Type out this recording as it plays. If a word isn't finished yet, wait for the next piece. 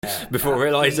before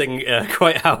realising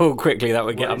quite how quickly that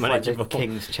would get unmanageable. Like the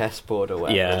King's chessboard or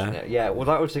whatever, isn't it? Yeah, well,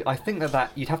 that was. I think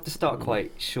that you'd have to start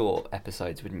quite short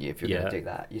episodes, wouldn't you, if you're going to do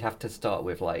that? You'd have to start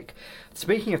with, like...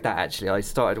 Speaking of that, actually, I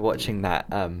started watching that...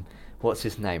 what's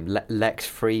his name? Lex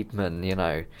Friedman, you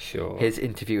know. Sure. His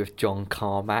interview with John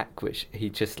Carmack, which he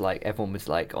just, like, everyone was,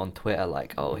 like, on Twitter,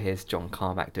 like, oh, here's John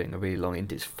Carmack doing a really long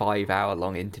interview. It's 5-hour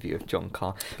long interview with John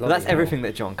Carmack. But that's everything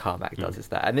that John Carmack does, is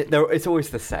that. And it's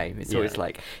always the same. It's always,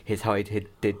 like, how he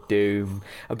did Doom.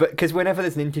 But, because whenever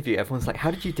there's an interview, everyone's like, how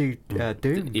did you do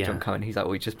Doom, John Carmack? And he's like,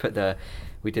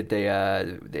 we did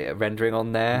the rendering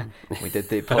on there. We did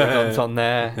the polygons on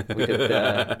there. We did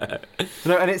the...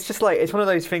 No, and it's just like, it's one of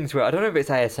those things where I don't know if it's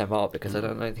ASMR, because I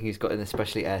don't think he's got an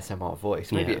especially ASMR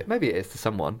voice. Maybe it is to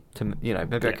someone. Maybe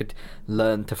I could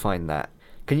learn to find that.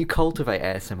 Can you cultivate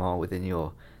ASMR within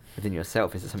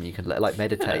yourself? Is it something you can, like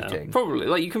meditating? Yeah, probably.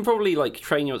 Like, you can probably, like,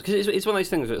 train your... Because it's one of those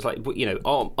things where it's like, you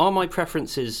know, are my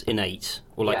preferences innate?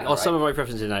 Or, like, some of my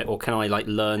preferences innate? Or can I, like,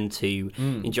 learn to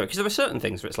enjoy? Because there are certain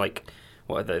things where it's like...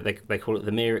 They call it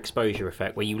the mere exposure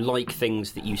effect, where you like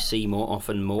things that you see more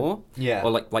often more, or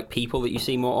like people that you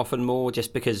see more often more,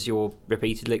 just because you're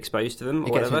repeatedly exposed to them.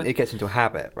 It gets into a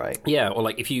habit, right? Yeah, or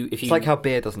like if you, it's like how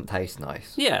beer doesn't taste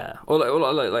nice. Yeah, or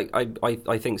like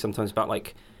I think sometimes about,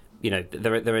 like, you know,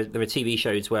 there are TV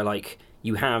shows where, like,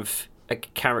 you have a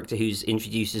character who's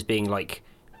introduced as being, like,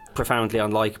 profoundly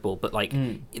unlikable, but, like,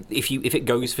 if it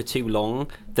goes for too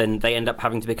long, then they end up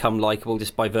having to become likable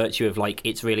just by virtue of, like,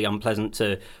 it's really unpleasant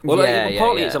to...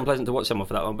 partly it's unpleasant to watch someone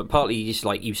for that long, but partly you just,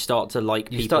 like, you start to like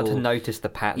people... You start to notice the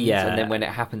patterns, and then when it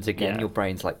happens again, your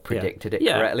brain's, like, predicted it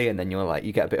correctly, and then you're like,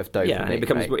 you get a bit of dopamine. Yeah, and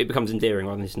it becomes endearing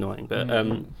rather than just annoying.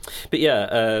 But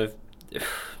yeah...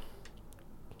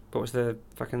 What was the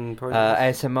fucking point?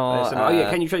 ASMR. Oh yeah,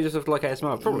 can you train yourself to like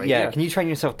ASMR? Probably. Yeah, can you train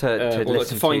yourself to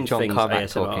listen to John Carmack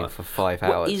talking for 5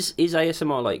 hours? Is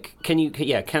ASMR like? Can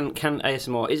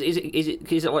ASMR?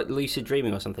 Is it like lucid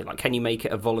dreaming or something? Like, can you make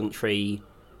it a voluntary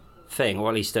thing, or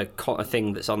at least a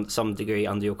thing that's on some degree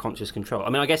under your conscious control? I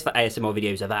mean, I guess the ASMR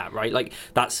videos are that, right? Like,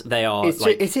 they are.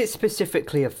 Is it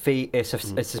specifically it's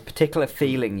a particular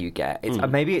feeling you get?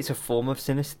 Maybe it's a form of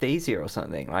synesthesia or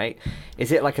something, right?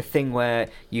 Is it like a thing where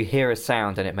you hear a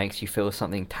sound and it makes you feel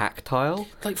something tactile?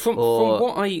 Like from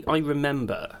what I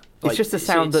remember. It's just a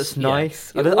sound that's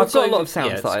nice. I've got a lot of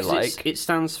sounds that I like. It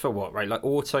stands for what, right? Like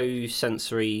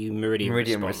autosensory meridian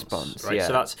response, right? Yeah.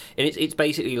 So it's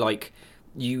basically like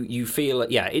you feel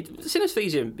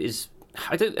synesthesia is.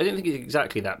 I don't think it's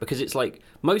exactly that, because it's like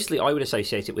mostly I would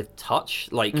associate it with touch.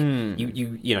 Like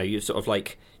you sort of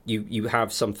like you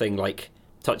have something like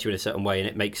touch you in a certain way,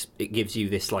 and it gives you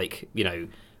this, like, you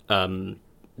know,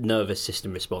 nervous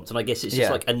system response. And I guess it's just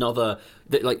like another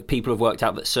that, like, people have worked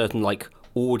out that certain, like,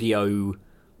 audio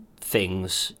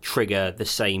things trigger the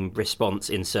same response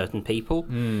in certain people.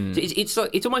 So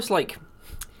it's almost like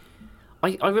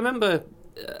I remember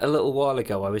a little while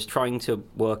ago I was trying to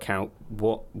work out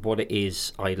what it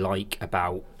is I like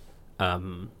about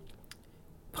no,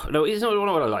 it's not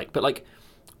what I like, but like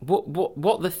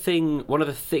what the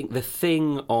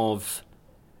thing of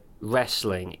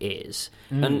wrestling is,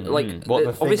 and like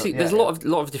obviously there's a lot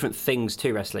of different things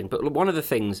to wrestling, but one of the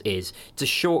things is it's a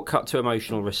shortcut to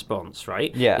emotional response,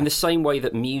 right? Yeah. In the same way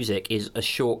that music is a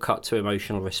shortcut to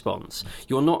emotional response,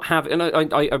 you're not having. And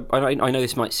I know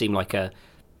this might seem like a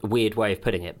weird way of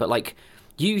putting it, but like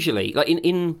usually, like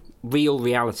in real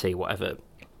reality, whatever.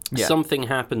 Yeah. Something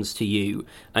happens to you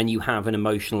and you have an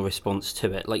emotional response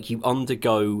to it. Like, you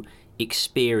undergo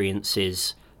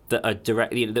experiences that are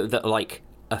directly that like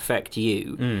affect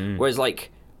you. Whereas like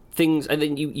things, and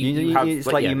then you have, it's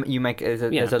like you make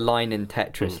there's a line in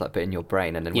Tetris like but in your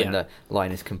brain, and then when the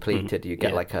line is completed you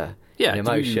get like an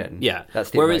emotion. That's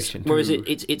the emotion. Whereas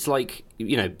it's like,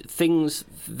 you know, things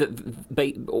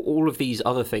that all of these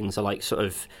other things are like sort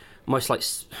of almost like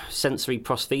sensory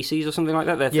prostheses or something like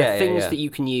that. They're things that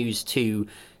you can use to,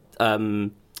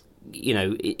 you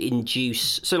know,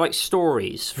 induce. So like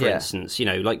stories, for instance, you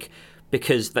know, like,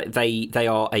 because they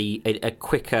are a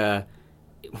quicker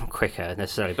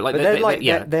necessarily, but like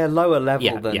they're lower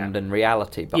level than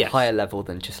reality, but higher level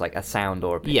than just like a sound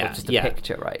or just a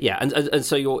picture, right? Yeah, and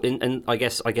so you're and I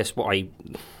guess what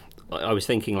I was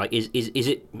thinking, like, is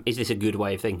this a good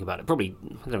way of thinking about it? Probably,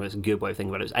 I don't know if it's a good way of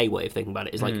thinking about it. It's a way of thinking about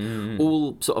it. Is like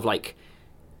all sort of like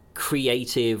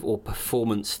creative or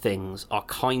performance things are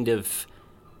kind of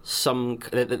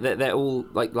they're all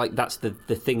like that's the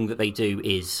thing that they do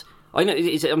is, I know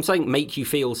I'm saying make you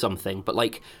feel something, but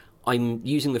like I'm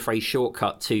using the phrase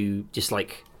shortcut to just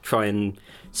like try and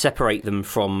separate them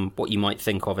from what you might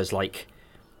think of as like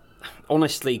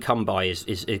honestly come by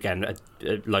is again a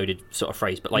loaded sort of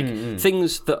phrase, but like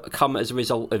things that come as a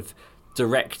result of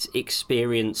direct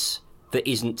experience that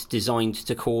isn't designed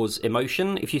to cause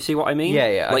emotion, if you see what I mean.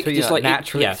 Like just like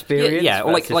natural experience,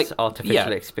 or like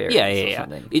artificial experience. Or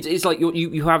something. It's like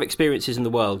you have experiences in the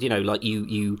world, like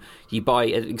you buy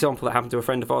an example that happened to a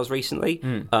friend of ours recently.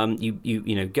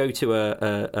 You go to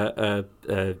a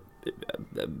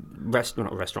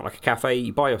not a restaurant, like a cafe,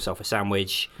 you buy yourself a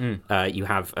sandwich, you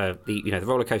have the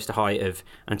roller coaster high of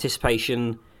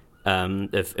anticipation,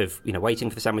 of waiting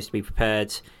for the sandwich to be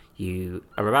prepared. You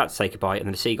are about to take a bite, and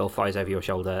then a seagull flies over your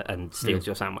shoulder and steals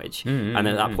your sandwich. And then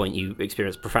at that point, you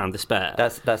experience profound despair.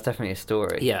 That's definitely a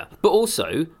story. Yeah, but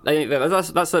also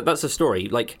that's a story.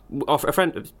 Like a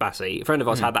friend of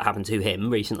ours had that happen to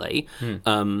him recently.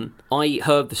 I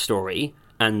heard the story.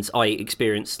 And I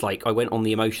experienced, I went on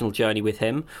the emotional journey with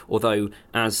him. Although,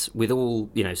 as with all,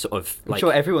 sort of, I'm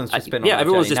sure everyone's just been on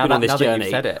everyone's just been on this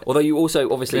journey. Said it. Although you also,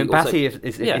 obviously... I mean, Batty,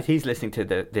 if he's listening to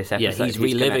this episode... Yeah, he's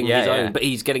reliving his own, but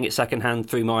he's getting it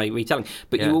secondhand through my retelling.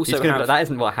 But you also have... that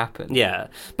isn't what happened. Yeah.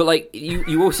 But,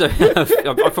 you also have...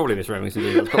 I'm probably misremembering some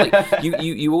details. But,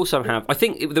 you also have... I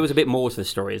think there was a bit more to the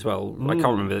story as well. I can't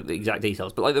remember the exact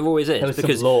details. But, there always is. There was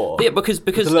some lore. Yeah, because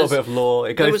there's a little bit of lore.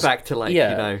 It goes back to,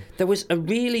 There was a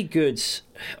really good...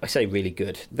 I say really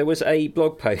good. There was a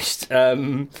blog post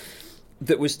that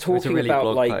was talking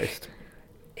about I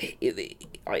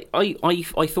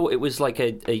thought it was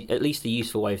at least a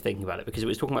useful way of thinking about it, because it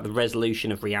was talking about the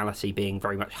resolution of reality being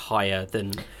very much higher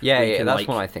than that's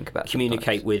what I think about.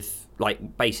 Communicate with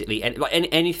basically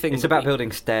anything. It's about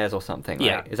building stairs or something. Right?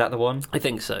 Yeah, is that the one? I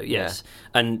think so. Yes,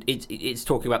 and it's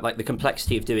talking about the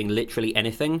complexity of doing literally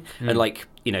anything, and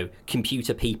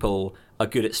computer people are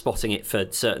good at spotting it for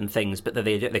certain things, but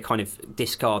they kind of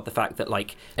discard the fact that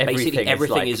basically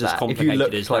everything is as complicated if you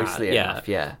look as closely that.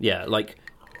 enough,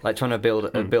 like trying to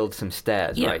build some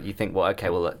stairs, right? You think,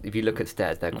 if you look at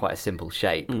stairs, they're quite a simple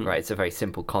shape, right? It's a very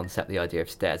simple concept, the idea of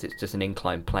stairs. It's just an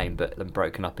inclined plane, but then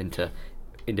broken up into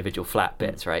individual flat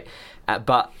bits, right?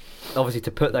 But obviously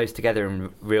to put those together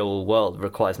in real world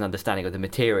requires an understanding of the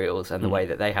materials and the way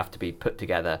that they have to be put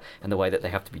together and the way that they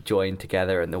have to be joined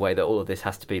together and the way that all of this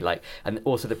has to be and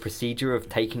also the procedure of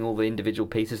taking all the individual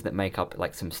pieces that make up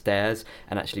some stairs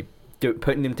and actually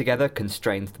putting them together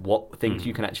constrains what things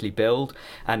you can actually build,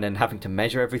 and then having to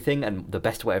measure everything and the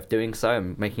best way of doing so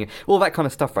and making all that kind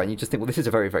of stuff, right? And you just think, this is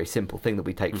a very, very simple thing that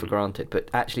we take for granted, but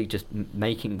actually just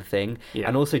making the thing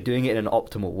and also doing it in an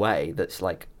optimal way that's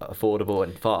affordable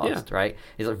and fast, right?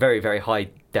 Is a very, very high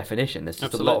definition. There's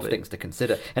just a lot of things to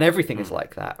consider, and everything is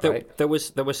like that, right? There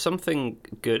was something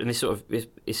good, and this sort of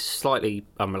is slightly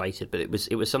unrelated, but it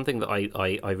was something that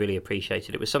I really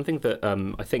appreciated. It was something that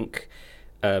I think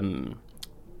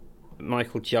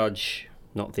Michael Judge,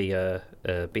 not the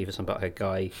Beavis and Butthead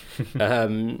guy,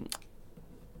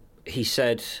 he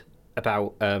said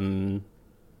about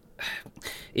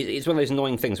it's one of those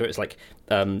annoying things where it's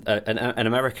an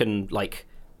American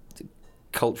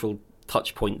cultural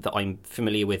touch point that I'm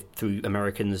familiar with through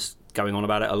Americans going on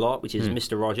about it a lot, which is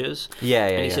Mr. Rogers.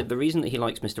 And he said the reason that he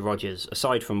likes Mr. Rogers,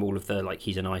 aside from all of the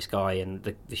he's a nice guy and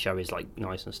the show is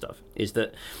nice and stuff, is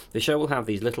that the show will have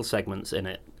these little segments in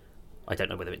it. I don't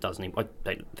know whether it does anymore. I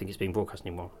don't think it's being broadcast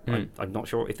anymore. I'm not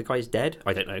sure if the guy's dead.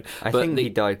 I don't know. I think he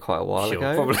died quite a while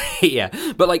ago. Probably,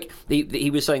 yeah. But he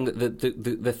was saying that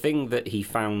the thing that he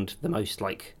found the most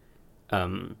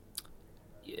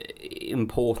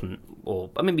important, or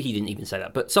maybe he didn't even say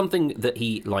that, but something that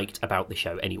he liked about the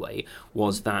show anyway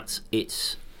was that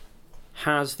it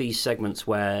has these segments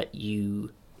where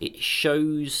it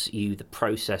shows you the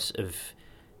process of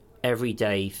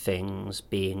everyday things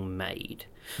being made.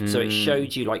 So it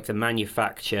showed you the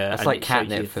manufacture. That's and like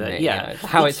catnip for me. Yeah,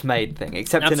 how it's made thing.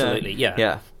 Except absolutely,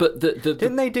 yeah. But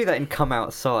didn't they do that in Come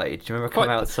Outside? Do you remember Come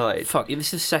Outside? Fuck, this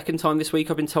is the second time this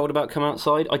week I've been told about Come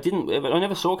Outside. I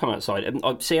never saw Come Outside.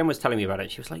 CM was telling me about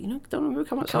it. She was like, don't remember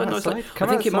Come Outside. And I was like, I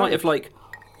think it might have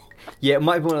yeah, it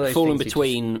might be one of those fallen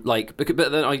between but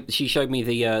then she showed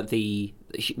me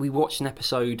we watched an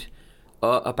episode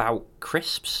about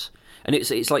crisps. And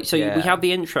it's we have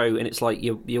the intro, and it's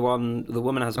you're on, the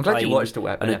woman has a plane, glad you watched the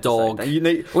web and a dog.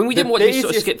 When we didn't watch it, we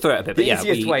sort of skipped through it a bit. But the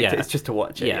easiest way is just to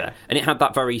watch it. Yeah, and it had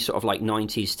that very sort of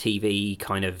 90s TV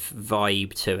kind of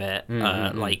vibe to it,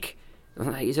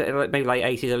 is it maybe late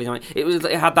 80s, early 90s?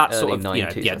 It had that early sort of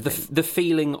 90s, the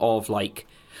feeling of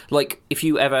like if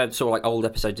you ever saw like old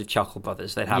episodes of Chuckle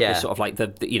Brothers, they'd have this sort of like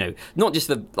the you know, not just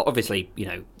the obviously, you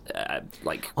know,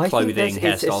 like clothing,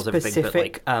 hairstyles, everything, but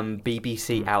like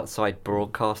BBC outside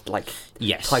broadcast like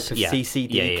type of yeah.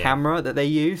 CCD camera that they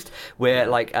used, where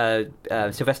like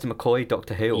Sylvester McCoy,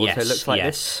 Doctor Who, also looks like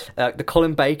this. The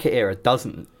Colin Baker era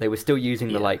doesn't. They were still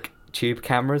using the like tube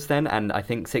cameras then, and I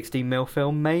think 16mm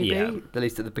film maybe, at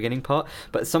least at the beginning part.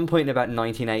 But at some point in about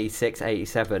 1986,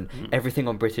 87, everything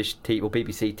on British TV or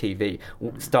BBC TV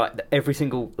every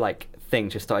single like thing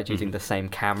just started using the same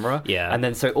camera. Yeah. And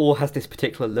then so it all has this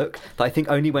particular look that I think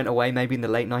only went away maybe in the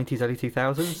late 90s, early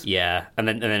 2000s. Yeah. And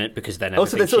then because then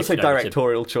also there's also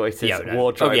directorial choices,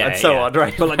 wardrobe and so on,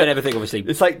 right? But like then everything obviously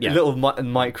it's like little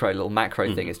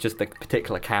macro thing. It's just the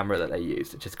particular camera that they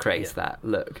use. It just creates that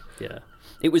look. Yeah.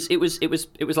 It was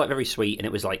like very sweet, and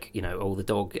it was like, you know, the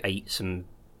dog ate some.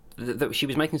 She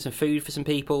was making some food for some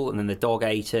people, and then the dog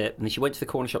ate it, and then she went to the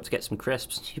corner shop to get some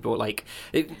crisps. And she bought like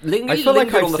I feel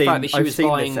like on the fact that she was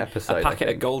buying a packet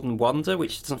of Golden Wonder,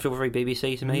 which doesn't feel very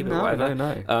BBC to me, but whatever.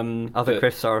 No. Other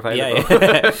crisps are available.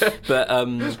 Yeah.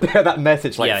 But that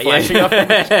message like flashing up on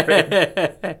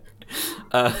the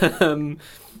screen.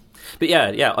 But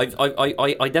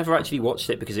I never actually watched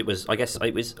it because it was the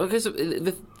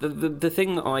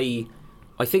thing that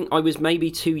I think I was maybe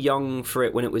too young for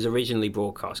it when it was originally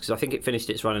broadcast, because I think it finished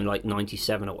its run in like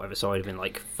 97 or whatever, so I'd have been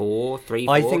like 4.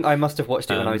 I think I must have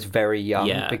watched it when I was very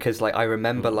young, because like I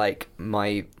remember like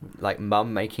my like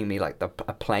mum making me like a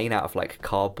plane out of like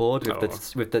cardboard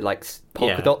with the like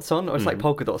polka dots on, or it's like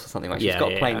polka dots or something. Like she's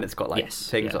got a plane that's got like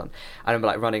things on. I remember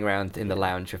like running around in the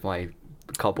lounge with my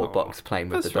cardboard box playing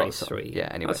with the dots. Sweet. Yeah,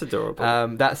 anyway. That's adorable.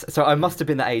 So I must have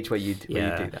been that age where you do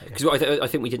that. Because I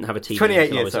think we didn't have a TV.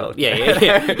 28 years old.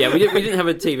 Yeah. We didn't have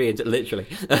a TV until literally.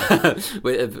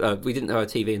 we didn't have a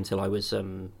TV until I was a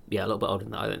little bit older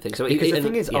than that. I don't think so. Because the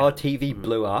thing is, our TV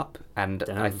blew up, and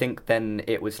I think then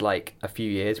it was like a few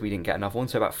years we didn't get another one,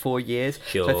 so about 4 years.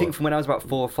 Sure. So I think from when I was about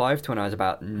 4 or 5 to when I was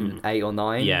about 8 or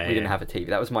 9, we didn't have a TV.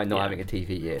 That was my not having a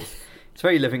TV years. It's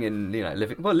very living in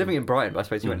Brighton, but I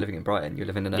suppose you weren't living in Brighton. You're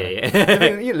living in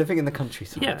you're living in the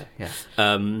countryside. Yeah.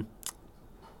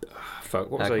 Fuck,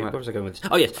 what was I going with?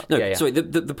 Oh yes, no. Sorry.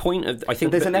 The point of I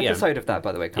think there's an episode of that,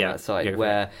 by the way, coming outside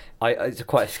where it's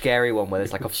quite a scary one where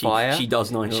there's like a fire. She does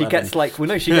 9/11. She gets like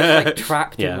like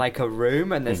trapped in like a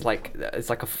room, and there's like it's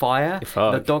like a fire.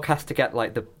 The dog has to get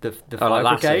like the fire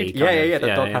brigade. The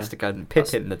dog has to go and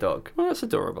Pippin the dog. Well, that's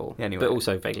adorable. Anyway, but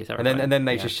also vaguely terrifying. And then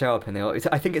they just show up and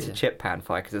I think it's a chip pan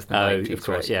fire because it's the 90s. Of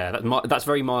course, that's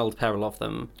very mild peril of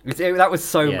them. That was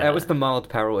the mild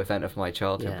peril event of my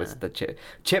childhood. Was the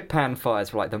chip pan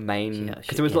fires were like the main,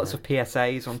 because there was lots of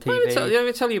PSAs on TV. Let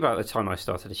me tell you about the time I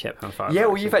started a chip pan fire. Yeah,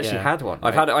 well, you've actually had one.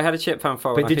 Right? I had a chip pan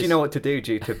fire. But did you know what to do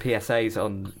due to PSAs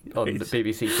on the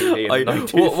BBC TV in the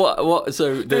 90s? What?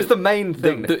 So it was the main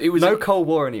thing. It was no Cold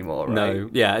War anymore, right? No,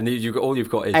 and all you've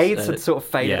got is AIDS had sort of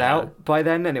faded out by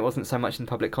then, and it wasn't so much in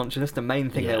public consciousness. The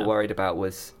main thing they were worried about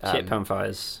was chip pan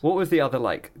fires. What was the other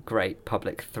like great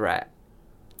public threat?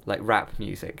 Like rap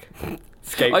music.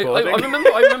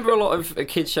 Skateboarding. I remember a lot of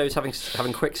kids shows having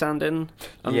quicksand in.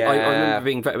 I remember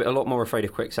being a lot more afraid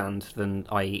of quicksand than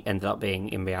I ended up being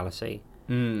in reality.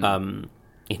 In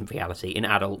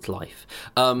adult life.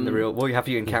 Have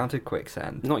you encountered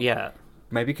quicksand? Not yet.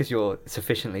 Maybe because you're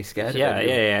sufficiently scared.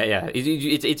 Yeah.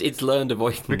 It's learned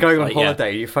avoidance. We're going on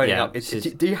holiday. You're phoning up.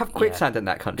 Do you have quicksand in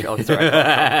that country? Oh, sorry.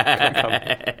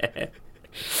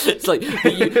 It's like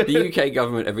the UK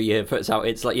government every year puts out.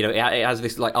 It's like, it has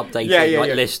this like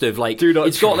updated list of like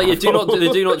it's got like the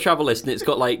do not travel list, and it's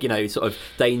got like sort of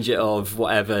danger of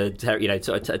whatever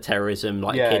terrorism,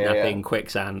 like kidnapping,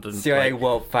 quicksand, and CIA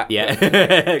World Fact.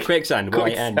 Quicksand.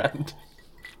 YN.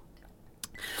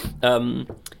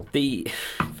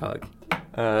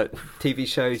 TV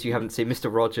shows you haven't seen.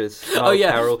 Mr. Rogers.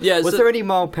 Peril. Was there any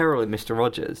mild peril in Mr.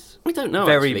 Rogers? I don't know.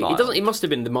 Very actually. mild. It must have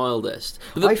been the mildest.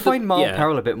 I find mild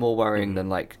peril a bit more worrying than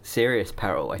like serious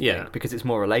peril. I think because it's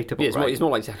more relatable. Yeah, it's more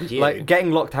like to happen to you. Like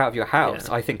getting locked out of your house.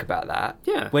 I think about that.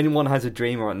 Yeah. When one has a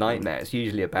dream or a nightmare, it's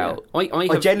usually about. I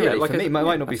generally, for me, it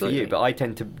might not be for you, but I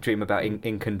tend to dream about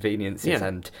inconveniences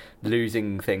and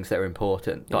losing things that are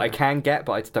important that I can get,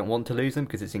 but I just don't want to lose them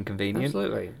because it's inconvenient.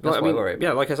 Absolutely. That's what I worry about.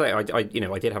 Yeah, like I say,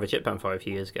 I did have a chip pan fire a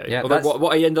few years ago. Yeah, although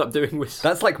what I ended up doing was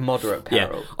that's like moderate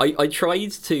peril. I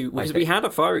tried to, because we had a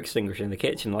fire extinguisher in the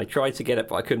kitchen. I tried to get it,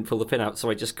 but I couldn't pull the pin out, so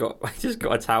I just got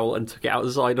a towel and took it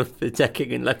outside of the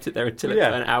decking and left it there until it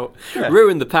burnt out. Yeah.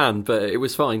 Ruined the pan, but it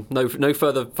was fine. No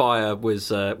further fire was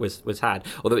had.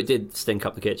 Although it did stink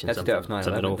up the kitchen. Let's do it with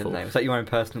 9/11, didn't they? Was that your own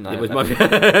personal 9/11? It was my...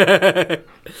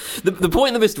 the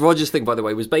point of the Mr. Rogers thing, by the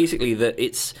way, was basically that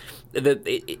it's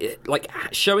like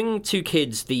showing to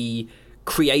kids the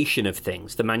creation of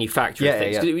things, the manufacture of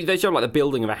things. Yeah. They show like the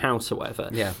building of a house or whatever.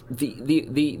 Yeah. The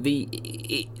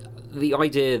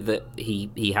idea that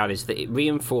he had is that it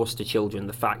reinforced to children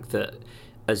the fact that,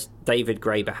 as David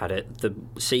Graeber had it, the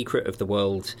secret of the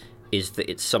world is that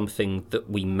it's something that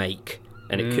we make,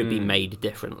 and it could be made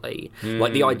differently.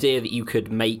 Like the idea that you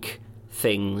could make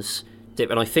things.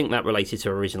 And I think that related to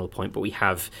our original point, but we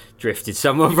have drifted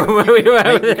somewhere from where we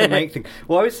were. Make things.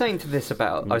 Well, I was saying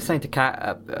to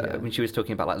Kat when she was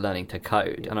talking about like learning to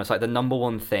code, and I was like, the number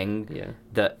one thing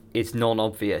that is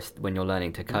non-obvious when you're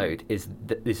learning to code is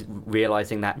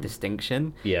realizing that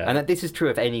distinction. Yeah, and that this is true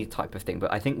of any type of thing,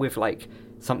 but I think with like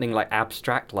something like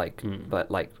abstract,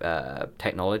 but like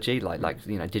technology, like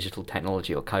digital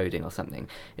technology or coding or something,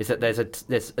 is that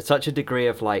there's such a degree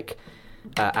of like.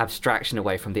 Abstraction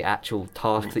away from the actual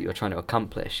task that you're trying to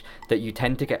accomplish, that you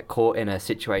tend to get caught in a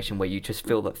situation where you just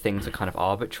feel that things are kind of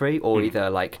arbitrary, or either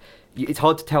like it's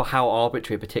hard to tell how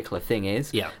arbitrary a particular thing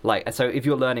is. Yeah. Like, so if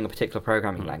you're learning a particular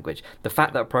programming language, the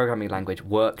fact that a programming language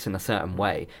works in a certain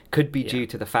way could be due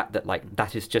to the fact that like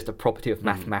that is just a property of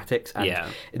mathematics, and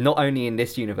not only in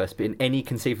this universe but in any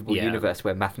conceivable universe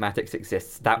where mathematics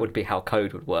exists, that would be how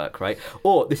code would work, right?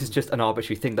 Or this is just an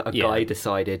arbitrary thing that a guy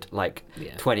decided like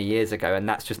 20 years ago, and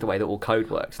that's just the way that all code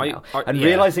works now.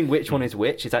 Realizing which one is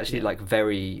which is actually like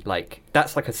very like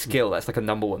that's like a skill. That's like a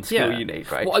number one skill you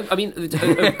need, right? Well, I mean,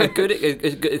 a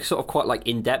good sort of quite like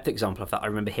in-depth example of that I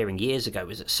remember hearing years ago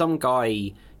was that some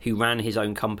guy who ran his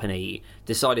own company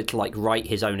decided to like write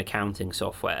his own accounting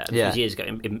software years ago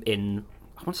in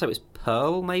I want to say it was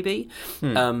Perl, maybe.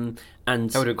 And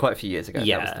that would have been quite a few years ago.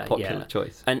 Yeah, that was the popular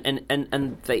choice.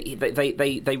 And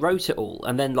they wrote it all,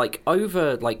 and then like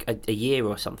over like a year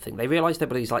or something, they realised there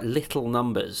were these like little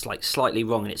numbers like slightly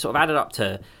wrong, and it sort of added up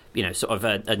to sort of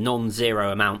a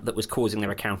non-zero amount that was causing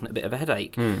their accountant a bit of a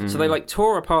headache. So they like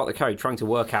tore apart the code trying to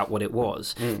work out what it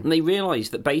was, and they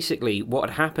realised that basically what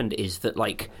had happened is that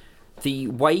like. The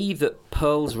way that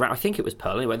Perl's I think it was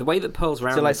Perl anyway. The way that Perl's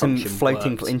rounding function some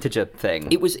floating integer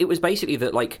thing. It was basically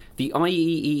that like the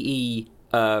IEEE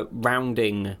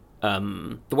rounding.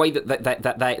 The way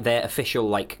that their official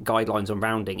like guidelines on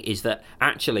rounding is that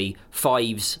actually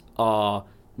fives are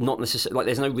not necessarily like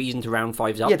there's no reason to round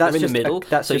fives up. Yeah, that's they're in just the middle.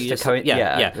 That's so just you just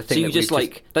the thing so you just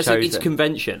like that's like, it's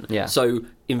convention. Yeah. So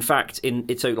in fact,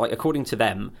 so like according to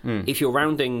them, if you're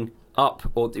rounding up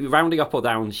or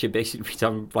down should basically be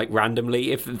done like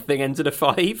randomly if the thing ends at a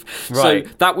 5. Right.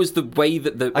 So that was the way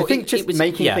that I think just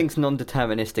making things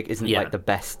non-deterministic isn't like the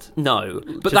best. No,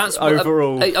 but just that's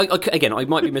overall. Again, I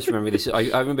might be misremembering this.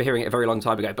 I remember hearing it a very long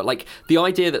time ago. But like the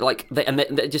idea that like they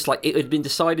just like it had been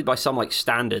decided by some like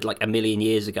standard like a million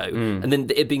years ago, and then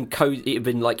it had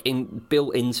been like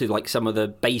built into like some of the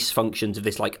base functions of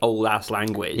this like old ass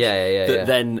language.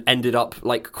 Then ended up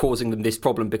like causing them this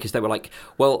problem because they were like,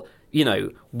 well.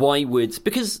 Why would...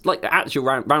 Because, like, actual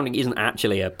rounding isn't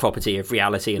actually a property of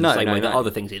reality in the same way that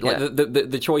other things is. Like,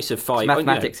 the choice of 5...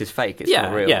 Mathematics is fake. It's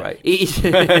not real, right?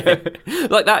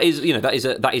 Like, that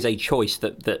is a choice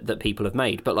that people have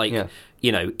made. But, like,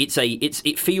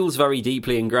 it feels very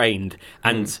deeply ingrained.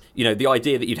 And, the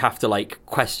idea that you'd have to, like,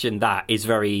 question that is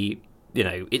very...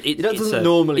 it doesn't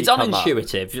normally it's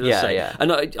unintuitive. Yeah.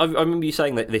 And I remember you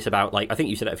saying this about like I think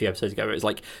you said it a few episodes ago. Where it's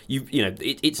like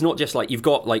it's not just like you've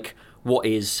got like what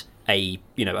is a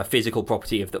physical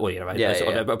property of the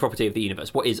a property of the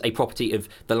universe. What is a property of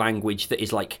the language that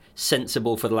is like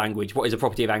sensible for the language? What is a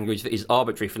property of language that is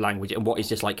arbitrary for language? And what is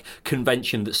just like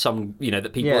convention that some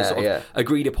that people are sort of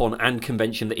agreed upon, and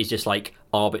convention that is just like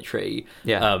arbitrary.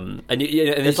 And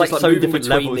it's like just so moving different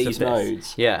between levels these of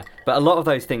modes. Yeah, but a lot of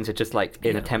those things are just like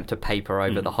an attempt to paper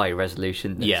over the high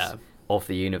resolution of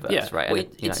the universe, right? Well,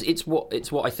 and it's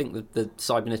what I think the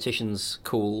cyberneticians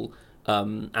call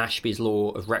Ashby's law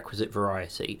of requisite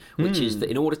variety, which is that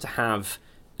in order to have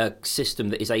a system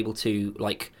that is able to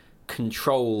like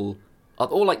control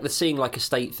or like the seeing like a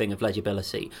state thing of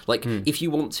legibility, like if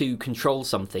you want to control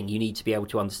something, you need to be able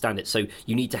to understand it. So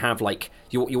you need to have like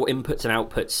your inputs and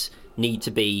outputs need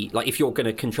to be like, if you're going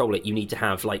to control it, you need to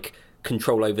have like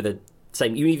control over the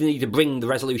same. You either need to bring the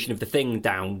resolution of the thing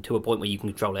down to a point where you can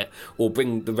control it, or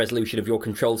bring the resolution of your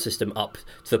control system up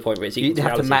to the point where it's equal to reality.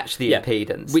 You have to match the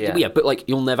impedance. But like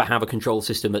you'll never have a control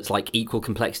system that's like equal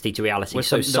complexity to reality. With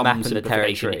so some some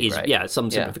simplification is right?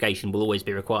 simplification will always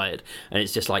be required, and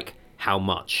it's just like how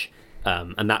much.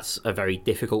 And that's a very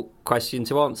difficult question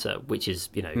to answer, which is,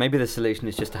 maybe the solution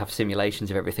is just to have simulations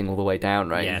of everything all the way down,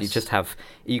 right? Yes.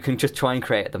 You can just try and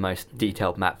create the most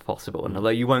detailed map possible, and although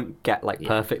you won't get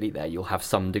perfectly there, you'll have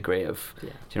some degree of. Do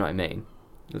you know what I mean?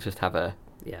 You'll just have a.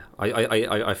 Yeah,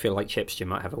 I feel like Chipster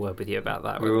might have a word with you about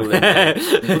that. We're all in there.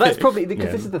 Well, that's probably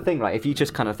because this is the thing, right? If you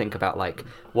just kind of think about like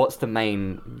what's the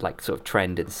main like sort of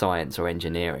trend in science or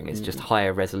engineering, it's just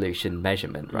higher resolution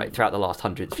measurement, right? Throughout the last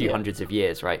few hundreds of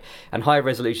years, right? And higher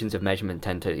resolutions of measurement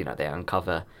tend to, they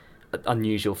uncover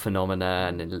unusual phenomena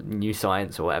and new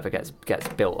science or whatever gets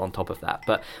built on top of that,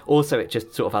 but also it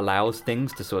just sort of allows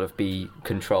things to sort of be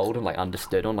controlled and like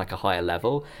understood on like a higher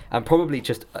level, and probably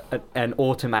just an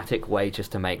automatic way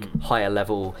just to make a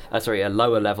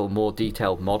lower level more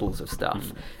detailed models of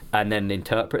stuff and then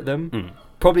interpret them.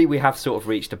 Probably we have sort of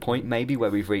reached a point maybe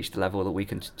where we've reached a level that we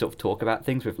can sort of talk about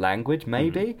things with language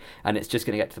maybe, and it's just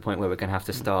going to get to the point where we're going to have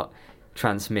to start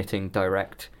transmitting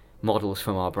direct models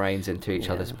from our brains into each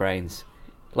other's brains,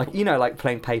 like like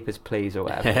playing Papers, Please or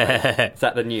whatever. Is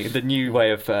that the new way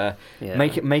of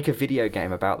make a video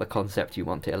game about the concept you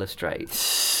want to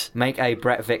illustrate? Make a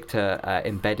Brett Victor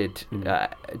embedded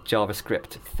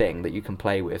JavaScript thing that you can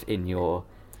play with in your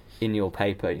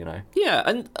paper. Yeah,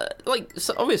 and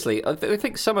so obviously, I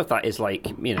think some of that is like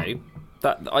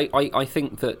that. I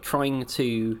think that trying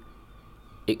to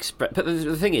express, but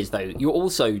the thing is though, you're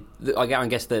also, I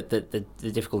guess the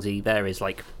difficulty there is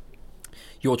like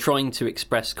you're trying to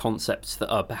express concepts that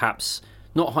are perhaps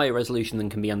not higher resolution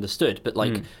than can be understood, but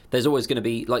like there's always going to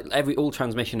be like all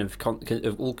transmission of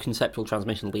all conceptual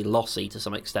transmission will be lossy to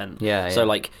some extent. So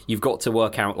like you've got to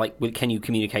work out like can you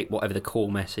communicate whatever the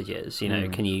core message is?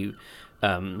 Can you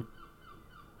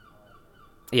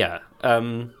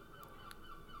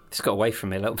This got away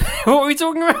from me a little bit. What were we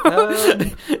talking about?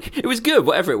 It was good,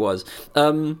 whatever it was.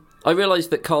 I realised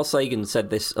that Carl Sagan said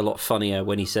this a lot funnier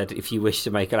when he said, if you wish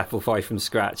to make an apple pie from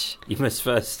scratch, you must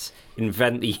first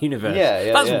invent the universe.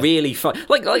 That's really fun.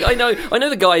 Like I know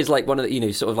the guy is like one of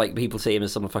the, sort of like people see him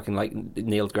as someone fucking like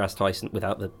Neil deGrasse Tyson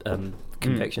without the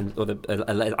convictions or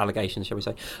the allegations, shall we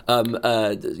say.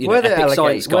 Were there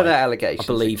allegations? I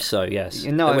believe so, yes.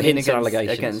 No, I mean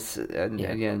against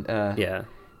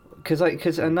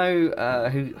Because I know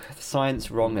who Science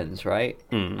Wrong'uns, right?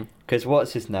 Because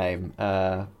what's his name?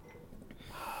 What's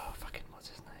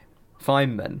his name?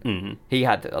 Feynman. He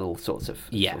had all sorts of,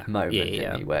 moments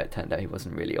didn't he, where it turned out he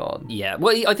wasn't really on. Yeah,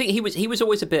 well, I think he was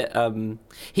always a bit. The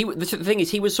thing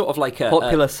is, he was sort of like a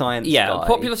popular science guy.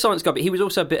 Popular science guy, but he was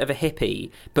also a bit of a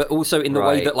hippie, but also in the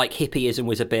way that like hippieism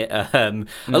was a bit. A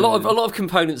lot of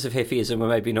components of hippieism were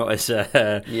maybe not as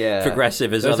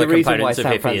progressive as other components of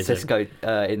hippieism. San Francisco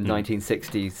in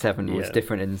 1967 was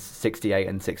different in 68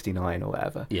 and 69 or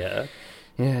whatever. Yeah.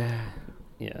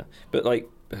 But like,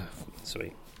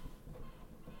 sorry.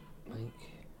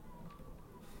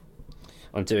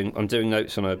 I'm doing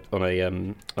notes on a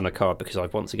card because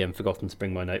I've once again forgotten to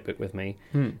bring my notebook with me.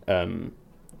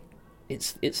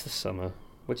 It's the summer.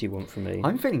 What do you want from me?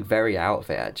 I'm feeling very out of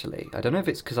it actually. I don't know if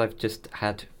it's because I've just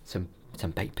had some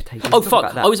baked potatoes. Oh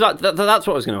fuck! That's what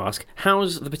I was going to ask.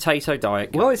 How's the potato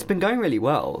diet going? Well, it's been going really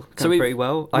well. Pretty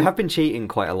well. I have been cheating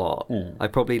quite a lot. I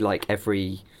probably like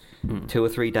every 2 or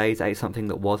 3 days ate something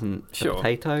that wasn't a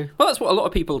potato. Well, that's what a lot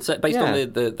of people said based on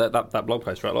that blog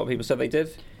post. Right, a lot of people said they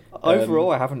did.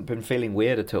 Overall, I haven't been feeling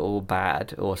weird at all,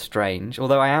 bad or strange.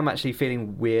 Although I am actually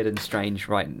feeling weird and strange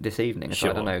right this evening. So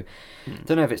I don't know.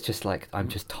 Don't know if it's just like I'm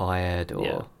just tired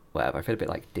or whatever. I feel a bit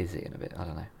like dizzy and a bit. I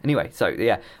don't know. Anyway, so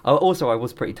yeah. Also, I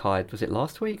was pretty tired. Was it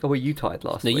last week or were you tired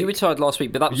last week? No, you were tired last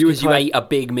week, but that was because you ate a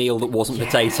big meal that wasn't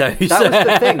potatoes. That was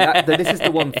the thing. This is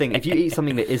the one thing. If you eat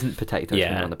something that isn't potatoes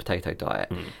when you're on the potato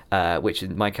diet, which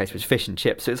in my case was fish and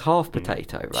chips, so it's half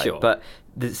potato, right? Sure. But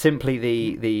simply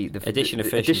the addition of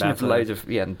fish, addition and of loads of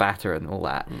and batter and all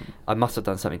that. I must have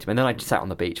done something to me. And then I just sat on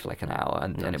the beach for like an hour,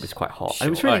 and it was quite hot. And it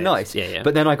was really nice. Yeah.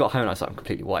 But then I got home and I was like, I'm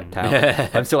completely wiped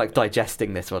out. I'm still like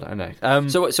digesting this one. I know.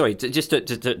 So sorry, just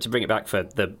to bring it back for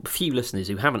the few listeners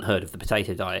who haven't heard of the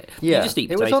potato diet. Yeah, you just eat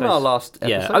potatoes. It was on our last episode.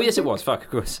 Yeah. Oh yes, it was. Fuck, of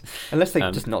course. Unless they're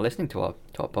just not listening to our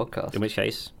podcast. In which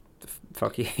case,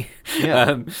 fuck you.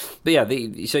 Yeah. But yeah,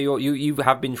 so you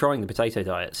have been trying the potato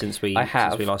diet since we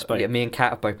last spoke. Yeah, me and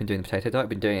Kat have both been doing the potato diet. I've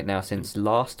been doing it now since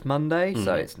last Monday,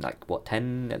 so it's like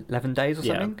 10, 11 days or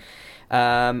something.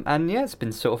 And yeah, it's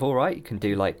been sort of all right. You can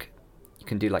do like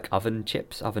oven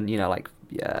chips, like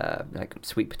like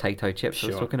sweet potato chips I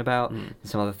was Sure. talking about,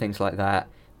 some other things like that,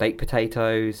 baked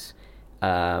potatoes.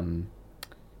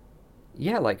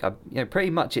 Pretty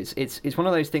much it's one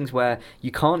of those things where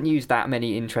you can't use that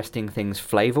many interesting things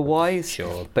flavor-wise,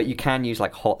 Sure. but you can use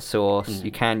like hot sauce, you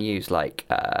can use like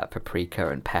paprika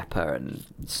and pepper and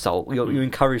salt. You're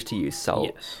encouraged to use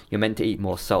salt. Yes. You're meant to eat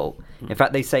more salt. In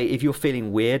fact, they say if you're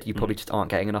feeling weird, you probably just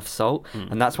aren't getting enough salt,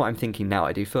 and that's what I'm thinking now.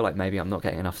 I do feel like maybe I'm not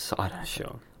getting enough salt. I don't know.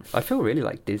 Sure. I feel really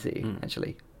like dizzy,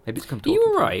 actually. Maybe it's come Are talking. you to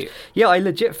me. alright? Yeah, I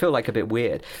legit feel like a bit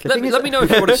weird. Let me know if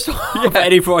you want to stop at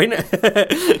any point.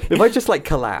 If I just like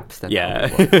collapse, then Yeah.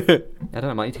 I don't know.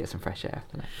 I might need to get some fresh air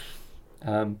after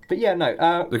that. But yeah,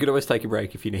 no. We could always take a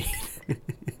break if you need.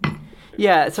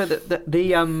 Yeah. So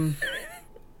the I'm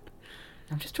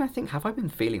just trying to think. Have I been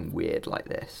feeling weird like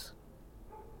this?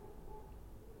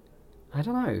 I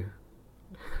don't know.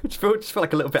 just feel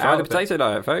like a little bit Try out the of it. potato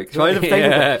diet, folks. Try the potato.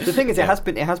 Yeah. The thing is, it has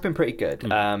been pretty good,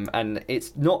 and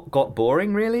it's not got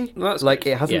boring really. Well, that's like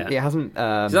good. it hasn't. Yeah. It hasn't.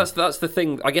 So that's the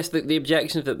thing. I guess the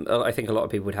objections that I think a lot of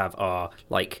people would have are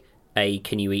like, A,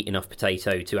 can you eat enough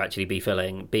potato to actually be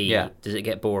filling? B, does it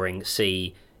get boring?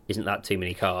 C, isn't that too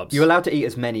many carbs? You're allowed to eat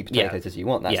as many potatoes as you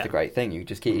want. That's the great thing. You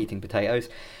just keep eating potatoes.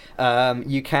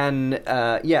 You can,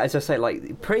 as I say,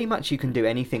 like pretty much you can do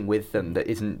anything with them that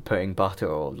isn't putting butter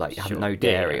or like have no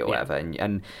dairy or whatever.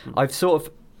 And I've sort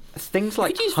of things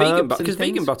like you could use herbs vegan butter and because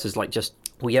vegan things. butter's like just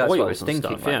Well, yeah, that's what I oils was and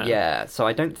thinking. stuff, Like, yeah, so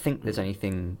I don't think there's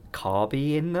anything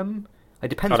carby in them. It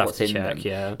depends I'd have what's to in check, them.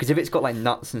 yeah. Because if it's got like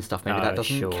nuts and stuff, maybe that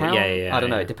doesn't sure. count. Yeah, I don't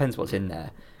know. yeah. It depends what's in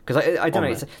there. Because I don't know.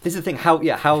 On This is the thing. How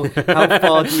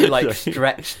far do you like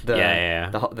stretch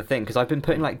the thing? Because I've been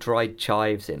putting like dried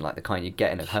chives in, like the kind you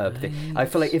get in a herb thing. I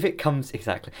feel like if it comes if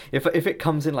it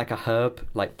comes in like a herb,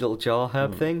 like little jar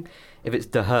herb thing, if it's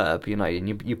the herb,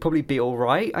 and you probably be all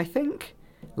right. I think,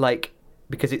 like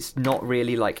because it's not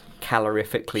really like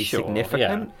calorifically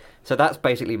significant. Yeah. So that's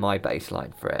basically my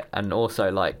baseline for it, and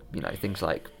also like things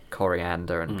like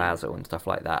coriander and basil and stuff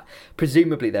like that.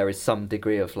 Presumably there is some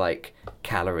degree of like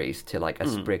calories to like a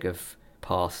sprig of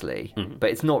parsley, but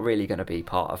it's not really going to be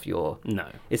part of your. No,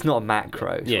 it's not a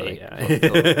macro.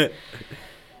 Yeah.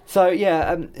 So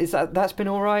that's been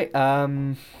all right.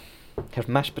 Have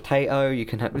mashed potato. You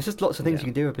can have. There's just lots of things you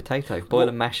can do with potato. Boil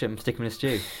and mash them, stick them in a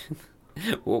stew.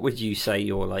 What would you say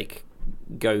your like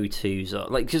go-tos are?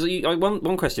 Like, because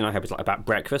one question I had was like about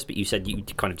breakfast, but you said you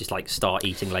kind of just like start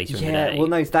eating later in the day. Well,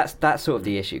 no, that's sort of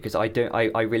the issue because I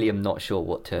really am not sure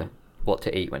what to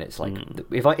eat when it's like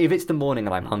if it's the morning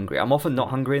and I'm hungry. I'm often not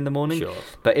hungry in the morning. Sure.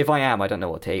 But if I am, I don't know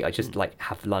what to eat. I just like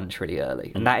have lunch really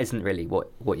early, and that isn't really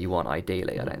what you want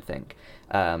ideally. I don't think.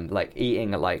 Like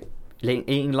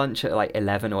eating lunch at like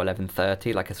 11 or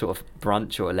 11:30, like a sort of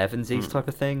brunch or 11s type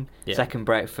of thing. Yeah. Second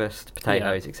breakfast,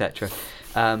 potatoes, etc.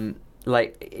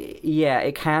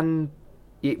 It can.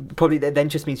 It probably then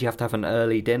just means you have to have an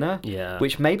early dinner. Yeah.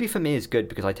 Which maybe for me is good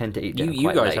because I tend to eat dinner You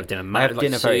quite guys late. have dinner I have like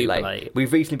dinner very super late. late.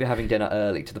 We've recently been having dinner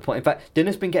early to the point. In fact,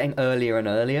 dinner's been getting earlier and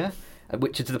earlier,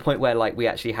 which is to the point where like we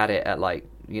actually had it at like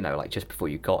just before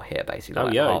you got here, basically. Oh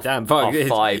like yeah, half, damn! half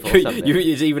 5 or something.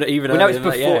 It's even. Well, no, it's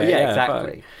earlier before. than that. Yeah,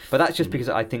 exactly. Fuck. But that's just because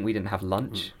I think we didn't have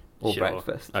lunch or Sure.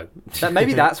 breakfast. Oh.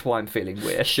 Maybe that's why I'm feeling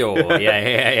weird. Sure.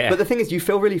 Yeah. But the thing is, you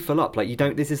feel really full up. Like you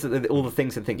don't. This is all the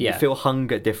things and things. Yeah. You feel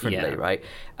hunger differently, Yeah. right?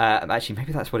 Actually,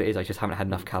 maybe that's what it is. I just haven't had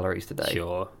enough calories today.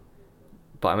 Sure.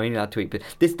 But I'm only allowed to eat. But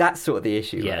that's sort of the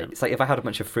issue, Yeah. right? It's like if I had a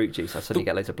bunch of fruit juice, I suddenly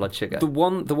get loads of blood sugar. The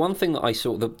one thing that I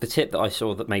saw, the tip that I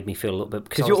saw that made me feel a little bit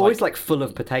Because you're always like full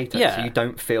of potatoes, Yeah. so you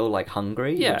don't feel like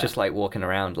hungry. Yeah. You're just like walking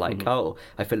around like, oh,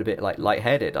 I feel a bit like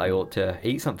lightheaded. I ought to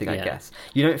eat something, I Yeah. guess.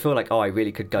 You don't feel like, oh, I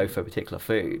really could go for a particular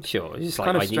food. Sure, it's just like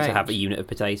kind of I need to have a strange. unit of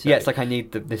potato. Yeah, it's like I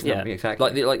need this number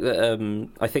exactly. Like the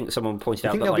I think someone pointed I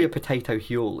out think that there'll like, be a potato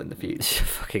huel in the future.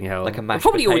 fucking hell, like a mashed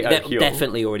probably potato already, huel.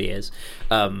 definitely already is.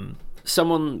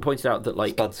 Someone pointed out that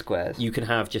like Spud squares. you can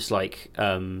have just like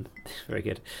very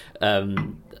good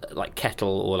like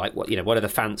kettle or like one of the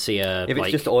fancier If it's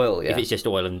like, just oil, yeah. if it's just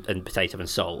oil and potato and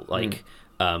salt like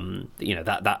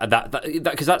that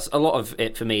because that's a lot of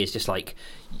it for me is just like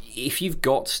if you've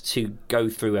got to go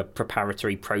through a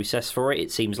preparatory process for it,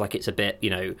 it seems like it's a bit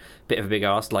of a big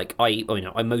ask. Like I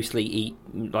mostly eat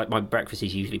like my breakfast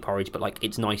is usually porridge, but like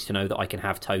it's nice to know that I can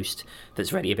have toast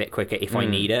that's ready a bit quicker if I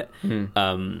need it. But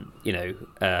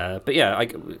yeah,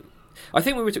 I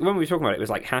think when we were talking about it, it was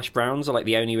like hash browns are like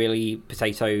the only really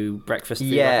potato breakfast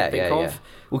food I can think of.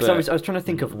 Well, because I was trying to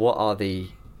think of what are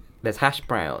there's hash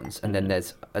browns, and then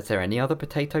is there any other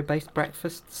potato-based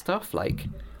breakfast stuff like?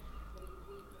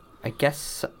 I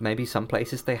guess maybe some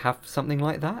places they have something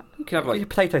like that. You could have like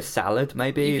potato salad,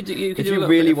 maybe. You could if do you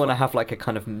really want to have like a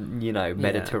kind of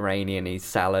Mediterranean-y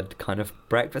salad kind of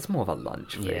breakfast, more of a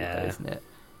lunch food, though, isn't it?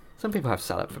 Some people have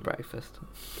salad for breakfast.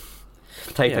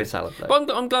 Potato salad, though.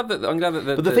 But I'm glad that.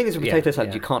 But the thing is, with potato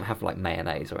salad, you can't have like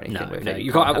mayonnaise or anything with it.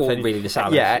 You can't have all really the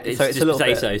salad. Yeah, it's so it's just a little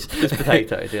potatoes. Just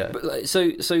potatoes, yeah. But,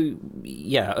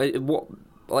 what?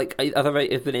 Like, have there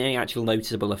been any actual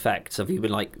noticeable effects? Have you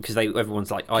been like, because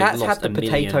everyone's like, I've lost have the a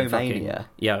million potato fucking, mania,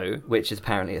 which is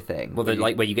apparently a thing. Well,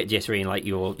 like where you get jittery and like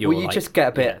you're well, you like, just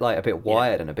get a bit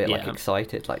wired and a bit like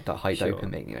excited, like the high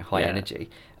dopamine, high energy.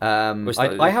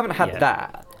 I haven't had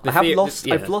that. I've lost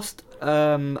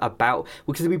about,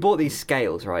 because we bought these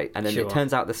scales, right, and then it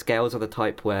turns out the scales are the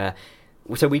type where.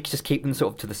 So we just keep them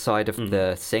sort of to the side of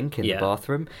the sink in the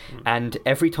bathroom, and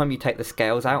every time you take the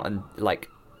scales out and like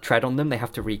tread on them, they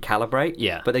have to recalibrate.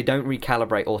 Yeah. But they don't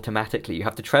recalibrate automatically. You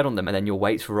have to tread on them, and then your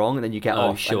weight's wrong, and then you get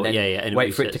off, and then and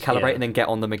wait for it to calibrate, and then get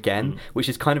on them again, which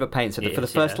is kind of a pain. So for the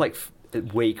first like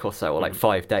week or so, or like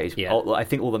 5 days, I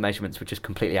think all the measurements were just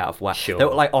completely out of whack. They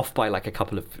were like off by like a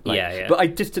couple of but I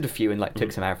just did a few and like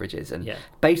took some averages, and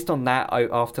based on that,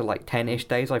 after like 10-ish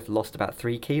days, I've lost about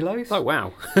 3 kilos. Oh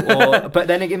wow. But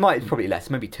then it might probably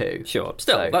less, maybe 2. Still,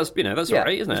 that's that's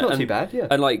alright, isn't it? It's not too bad. Yeah.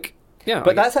 And like. Yeah,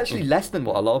 but that's actually less than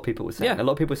what a lot of people were saying. A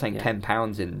lot of people were saying 10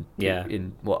 pounds in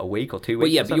what, a week or 2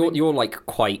 weeks. Well, but you're like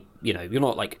quite, you're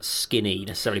not like skinny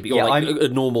necessarily, but you're like a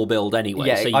normal build anyway.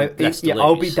 Yeah, so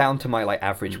I'll be down to my like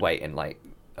average weight in like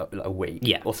a week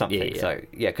or something. So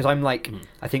because I'm like,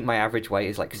 I think my average weight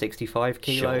is like 65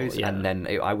 kilos, and then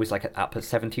I was like up at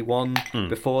 71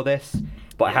 before this.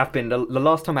 But I have been, the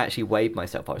last time I actually weighed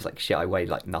myself, I was like, shit, I weighed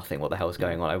like nothing. What the hell's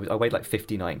going on? I weighed like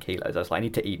 59 kilos. I was like, I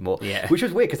need to eat more. Yeah. Which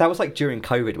was weird, because that was like during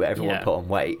COVID where everyone put on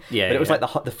weight. Yeah, but it was like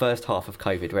the first half of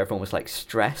COVID where everyone was like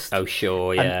stressed. Oh,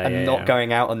 sure, and not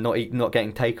going out and not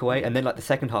getting takeaway. And then like the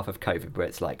second half of COVID where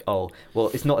it's like, oh,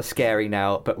 well, it's not as scary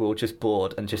now, but we're all just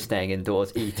bored and just staying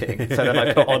indoors eating. So then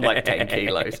I put on like 10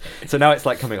 kilos. So now it's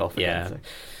like coming off again. So.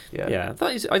 Yeah,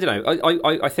 that is. I don't know.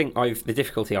 I think the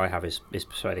difficulty I have is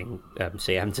persuading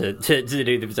CM to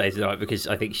do the potato diet, because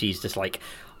I think she's just like,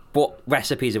 what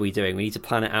recipes are we doing? We need to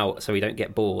plan it out so we don't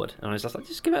get bored. And I was just like,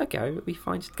 just give it a go. It'll be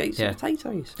fine. Just get some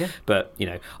potatoes. Yeah. But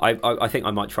I think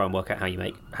I might try and work out how you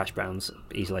make hash browns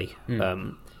easily.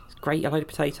 Grate a load of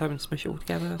potato and smush it all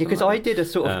together. Yeah, because I did a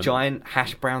sort of giant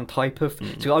hash brown type of.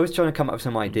 So I was trying to come up with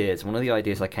some ideas. One of the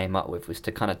ideas I came up with was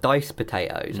to kind of dice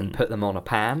potatoes and put them on a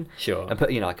pan. Sure. And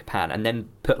put like a pan, and then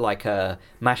put like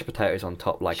mashed potatoes on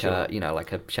top, like a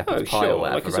like a shepherd's pie or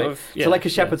whatever, right? Sort of, so like a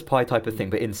shepherd's pie type of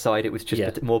thing, but inside it was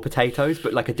just more potatoes,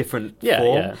 but like a different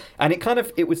form. Yeah. And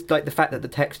it was like the fact that the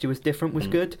texture was different was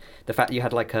good. The fact that you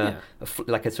had like a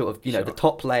sort of the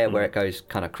top layer where it goes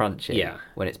kind of crunchy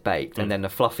when it's baked, and then a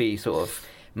fluffy sort of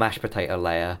mashed potato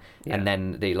layer, and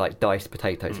then the like diced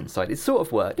potatoes inside. It sort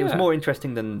of worked. It was more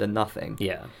interesting than nothing.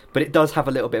 Yeah. But it does have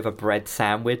a little bit of a bread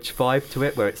sandwich vibe to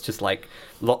it, where it's just like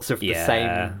lots of the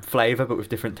same flavour but with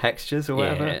different textures or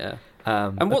whatever. Yeah.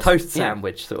 And a toast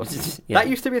sandwich sort of. That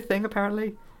used to be a thing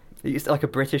apparently. It's like a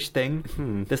British thing.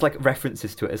 There's like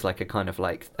references to it as like a kind of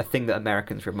like a thing that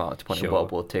Americans remarked upon in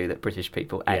World War II that British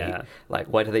people ate. Like,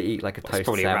 why do they eat like a toast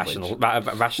probably sandwich? A rationalist. A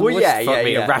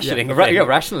rationing thing. A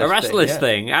rationalist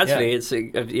thing. Actually, it's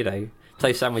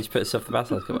toast sandwich puts off the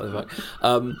basilisk. I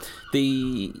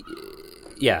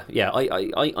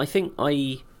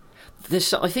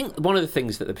think one of the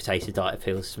things that the potato diet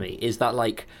appeals to me is that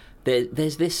like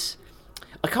there's this.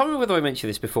 I can't remember whether I mentioned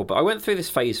this before, but I went through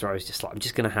this phase where I was just like, I'm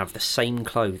just going to have the same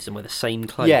clothes and wear the same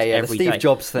clothes every day. The Steve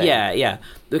Jobs thing. Yeah.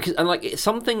 Because, and like, it's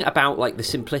something about like the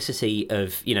simplicity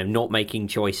of, not making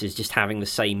choices, just having the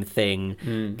same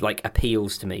thing, like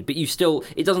appeals to me. But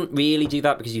it doesn't really do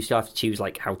that, because you still have to choose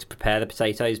like how to prepare the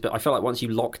potatoes. But I feel like once you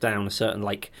lock down a certain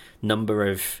like number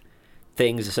of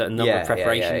things, a certain number of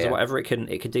preparations or whatever, it can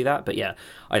do that. But yeah,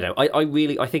 I don't know.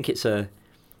 I think it's a.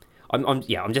 I want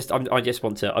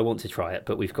to try it,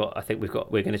 but we're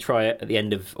going to try it at the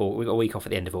end of, or we've got a week off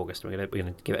at the end of August. We're going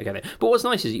to give it a go there. But what's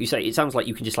nice is that you say it sounds like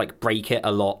you can just like break it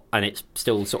a lot, and it's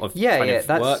still sort of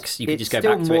works. You can just go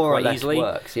back to it quite easily.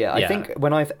 Works. Yeah, I think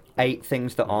when I've ate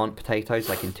things that aren't potatoes,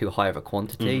 like in too high of a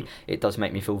quantity, it does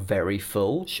make me feel very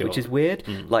full, which is weird.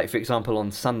 Like for example,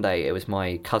 on Sunday it was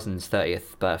my cousin's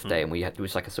 30th birthday, and it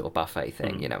was like a sort of buffet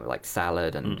thing, like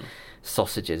salad and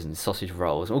sausages and sausage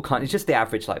rolls, all kind. It's just the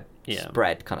average like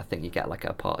spread kind of thing you get like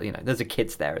a party. There's a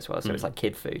kids there as well, so it's like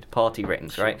kid food, party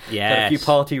rings, right? Yeah, a few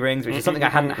party rings, which is something I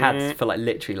hadn't had for like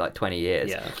literally like 20 years.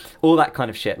 Yeah, all that kind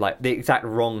of shit, like the exact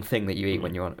wrong thing that you eat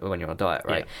when you're on a diet,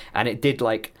 right? And it did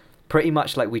like pretty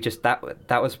much like we ate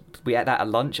that at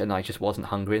lunch, and I just wasn't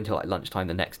hungry until like lunchtime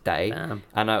the next day. Damn.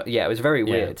 And it was very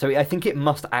weird. So I think it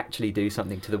must actually do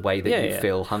something to the way that you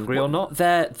feel hungry or not.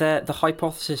 The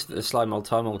hypothesis that the Slime Mold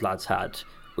Time Mold lads had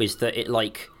was that it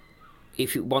like,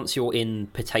 once you're in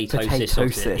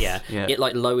potatosis, it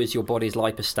like lowers your body's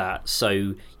lipostat,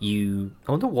 so you.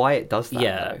 I wonder why it does that.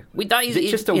 Yeah, though. Is it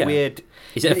just a weird?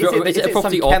 Is it a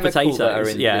property of potatoes?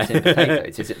 Is in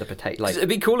potatoes? Is it the potato? Like, it'd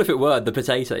be cool if it were the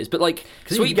potatoes, but like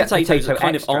sweet potatoes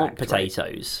kind of aren't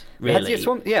potatoes, right?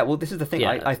 Really. Well, this is the thing.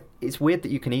 It's weird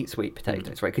that you can eat sweet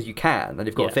potatoes, right? Because you can, and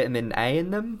they've got vitamin A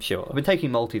in them. Sure. I've been taking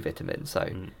multivitamins, so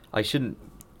I shouldn't.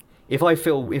 If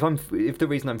the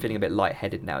reason I'm feeling a bit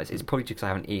lightheaded now is it's probably because I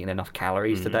haven't eaten enough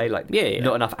calories today, like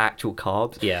not enough actual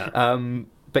carbs. Yeah.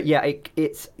 But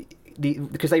it's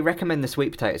because they recommend the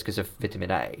sweet potatoes because of vitamin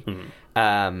A,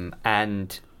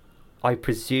 and I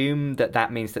presume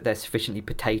that means that they're sufficiently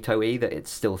potato-y that it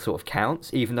still sort of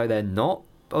counts, even though they're not.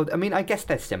 I mean, I guess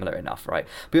they're similar enough, right?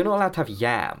 But you're not allowed to have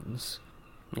yams,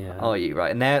 are you?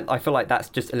 Right? And I feel like that's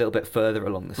just a little bit further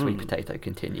along the sweet potato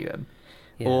continuum,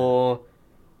 or.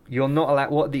 You're not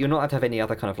allowed. You're not allowed to have any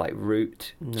other kind of like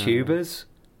root tubers.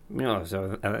 No,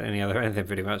 so anything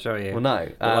pretty much, are you? Well, no.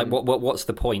 Like, what's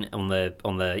the point on the?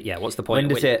 What's the point?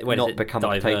 When does it not become a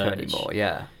potato anymore?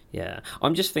 Yeah. Yeah,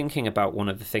 I'm just thinking about one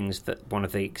of the things that one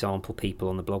of the example people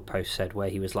on the blog post said, where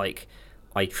he was like,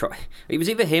 it was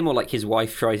either him or like his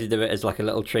wife tried to do it as like a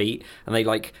little treat, and they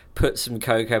like put some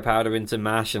cocoa powder into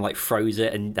mash and like froze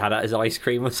it and had it as ice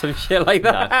cream or some shit like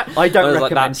that. No, I don't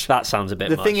recommend. That sounds a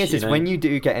bit. The thing is when you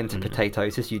do get into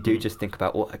potatosis, you do just think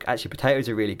about actually potatoes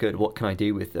are really good. What can I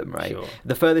do with them? Right. Sure.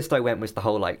 The furthest I went was the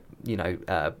whole like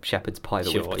shepherd's pie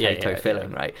with potato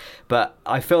filling. Right. But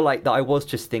I feel like that I was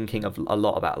just thinking of a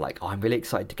lot about like, I'm really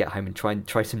excited to get home and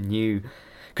try some new.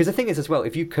 Because the thing is as well,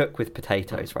 if you cook with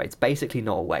potatoes, right, it's basically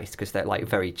not a waste because they're like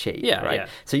very cheap, right? Yeah.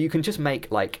 So you can just make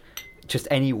like just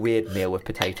any weird meal with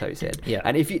potatoes in. Yeah.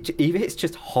 And if it's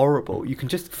just horrible, you can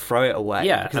just throw it away.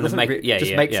 Yeah. And then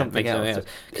make something else.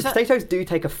 Because potatoes do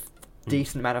take a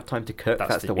decent amount of time to cook.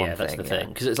 That's the one thing. That's the thing.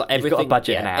 Because it's like everything. You've got a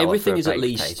budget an hour everything for is at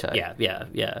least potato.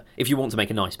 Yeah. If you want to make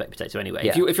a nice baked potato anyway.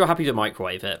 Yeah. If you're happy to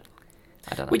microwave it.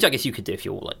 I don't know. Which I guess you could do if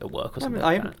you're like at work or something.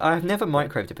 I've never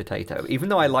microwaved a potato, even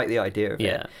though I like the idea of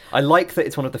it. I like that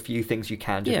it's one of the few things you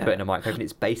can just put in a microwave and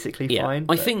it's basically fine.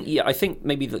 I think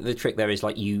maybe the trick there is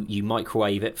like you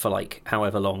microwave it for like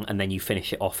however long and then you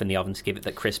finish it off in the oven to give it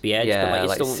that crispy edge. Yeah, but like, it's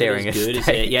like still searing not as good, a is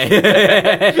steak. it? Yeah.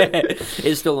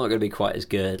 It's still not going to be quite as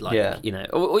good. Like,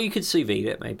 or you could sous vide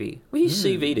it maybe. Well, you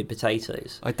sous vide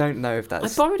potatoes. I don't know if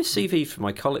that's. I borrowed a sous vide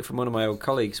from one of my old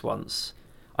colleagues once.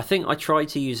 I think I tried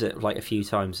to use it like a few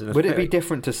times. Would it be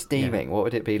different to steaming? Yeah. What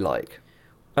would it be like?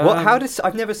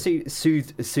 I've never sous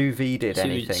vide'd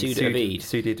anything. Sous vide.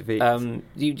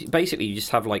 You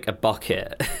just have like a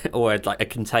bucket or like a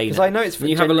container. Because I know it's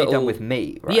generally done with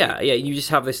meat, right? Yeah. You just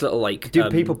have this little like. Do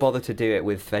people bother to do it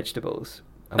with vegetables?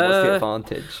 And what's the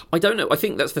advantage? I don't know. I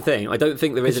think that's the thing. I don't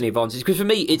think there is any advantage because for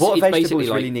me, it's vegetables basically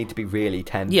like, really need to be really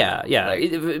tender. Yeah.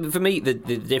 For me, the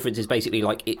difference is basically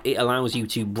like it allows you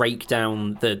to break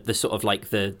down the sort of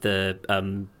like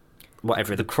the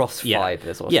whatever the cross fibers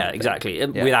or something. Yeah, exactly.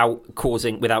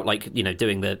 Without like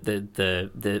doing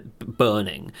the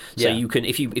burning. So you can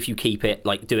if you keep it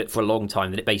like do it for a long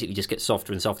time, then it basically just gets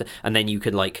softer and softer, and then you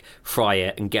could like fry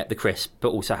it and get the crisp, but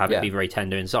also have it be very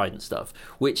tender inside and stuff.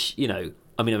 Which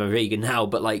I mean, I'm a vegan now,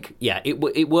 but like,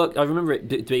 it worked. I remember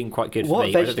it being quite good for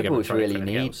me. What vegetables really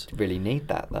need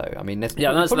that though? I mean, that's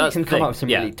can come up with some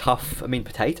really tough. I mean,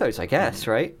 potatoes, I guess,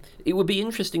 right? It would be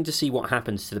interesting to see what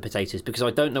happens to the potatoes because I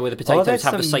don't know whether potatoes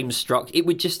have the same structure. It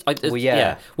would just, what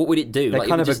would it do? They're like,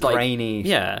 kind of just a grainy.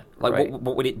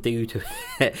 What would it do to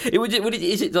it?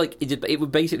 It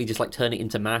would basically just like turn it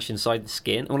into mash inside the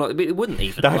skin. Well, like, it wouldn't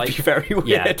even. That'd be very weird.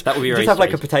 Yeah, that would be very just have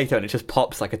like a potato and it just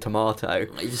pops like a tomato.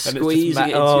 Squeezing it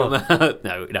into your mouth.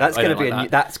 No, that's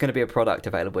going to be a product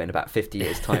available in about 50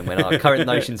 years' time when our current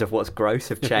notions of what's gross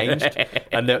have changed,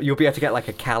 and you'll be able to get like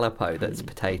a Calippo that's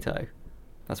potato.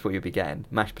 That's what you'll be getting.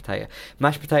 Mashed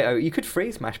potato. You could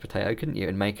freeze mashed potato, couldn't you,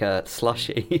 and make a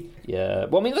slushy? Yeah.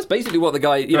 Well, I mean, that's basically what the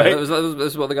guy.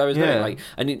 That's what the guy was doing. Like,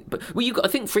 I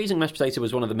think freezing mashed potato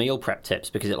was one of the meal prep tips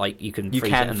because it like you can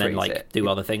freeze it and then like do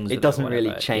other things. It doesn't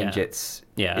really change its.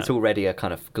 Yeah. It's already a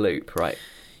kind of gloop, right?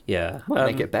 Yeah. Might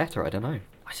make it better. I don't know.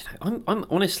 I'm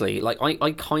honestly like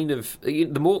I kind of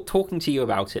the more talking to you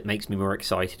about it makes me more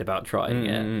excited about trying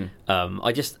it.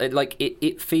 I just like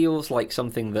it feels like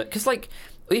something that because like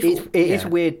It is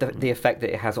weird the effect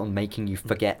that it has on making you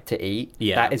forget to eat.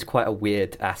 Yeah. That is quite a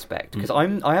weird aspect because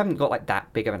I haven't got like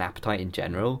that big of an appetite in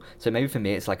general. So maybe for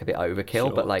me it's like a bit overkill,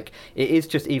 Sure. but like it is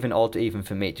just even odd even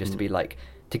for me just to be like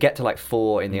to get to like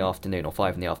 4 in the afternoon or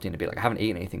 5 in the afternoon and be like, I haven't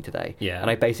eaten anything today. Yeah. And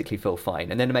I basically feel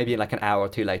fine. And then maybe like an hour or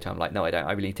two later, I'm like, no, I don't.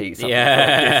 I really need to eat something.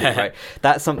 Yeah. Right.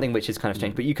 That's something which is kind of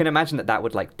strange. But you can imagine that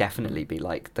would like definitely be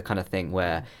like the kind of thing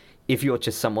where if you're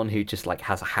just someone who just like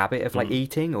has a habit of like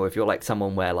eating, or if you're like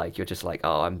someone where like you're just like,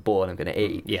 oh, I'm bored, I'm going to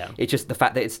eat. Yeah. It's just the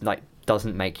fact that it's like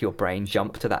doesn't make your brain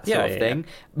jump to that sort of thing.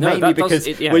 No, Mainly because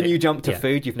does, when you jump to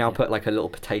food, you've now put like a little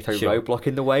potato Sure. roadblock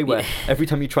in the way where every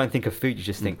time you try and think of food, you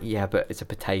just think, yeah, but it's a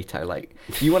potato. Like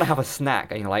you want to have a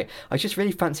snack and you're like, I just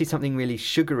really fancy something really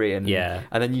sugary, and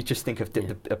then you just think of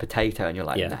a potato and you're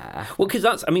like, nah. Well, because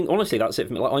honestly, that's it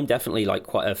for me. Like, I'm definitely like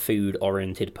quite a food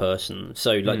oriented person.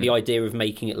 So like the idea of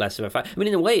making it less of a fact. I mean,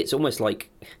 in a way, it's almost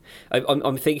like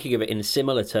I'm thinking of it in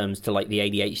similar terms to like the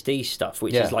ADHD stuff,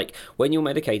 which is like when you're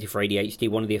medicated for ADHD,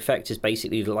 one of the effects is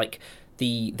basically like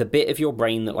the bit of your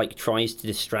brain that like tries to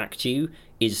distract you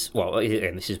is, well,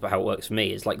 and this is how it works for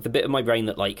me, is like the bit of my brain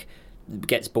that like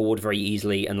gets bored very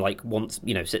easily and like wants,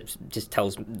 just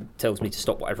tells me to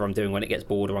stop whatever I'm doing when it gets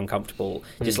bored or uncomfortable.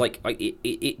 Just like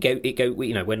it go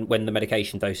when the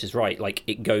medication dose is right, like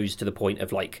it goes to the point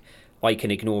of like I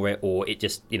can ignore it, or it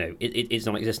just it's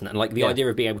non-existent. And like the idea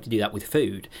of being able to do that with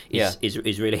food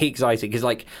is really exciting, because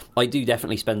like I do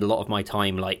definitely spend a lot of my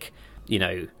time like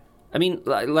I mean,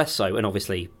 less so, and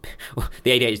obviously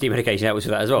the ADHD medication helps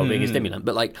with that as well, being a stimulant.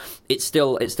 But like, it's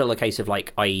still a case of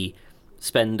like I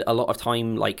spend a lot of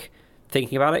time like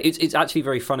thinking about it. It's actually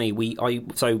very funny. I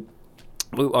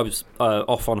was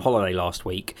off on holiday last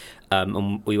week,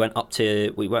 and we went up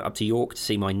to York to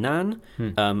see my nan,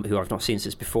 who I've not seen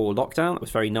since before lockdown. It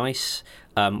was very nice.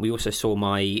 We also saw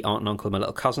my aunt and uncle and my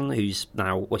little cousin, who's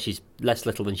now, well, she's less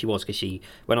little than she was, because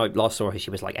when I last saw her,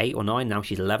 she was like 8 or 9. Now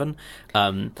she's 11.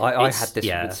 I had this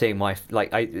with seeing my,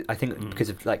 like, I think because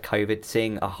of like COVID,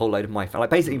 seeing a whole load of my, like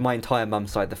basically my entire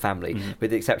mum's side of the family, with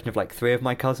the exception of like 3 of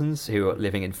my cousins who are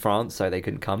living in France, so they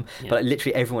couldn't come. But like,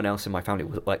 literally everyone else in my family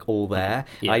was like all there.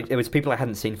 It was people I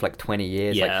hadn't seen for like 20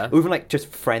 years. Like, even like just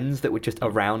friends that were just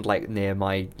around like near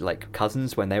my like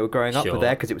cousins when they were growing up were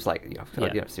there, because it was like, I feel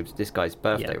like it was this guy's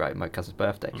birthday, right? My cousin's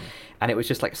birthday. And it was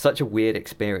just like such a weird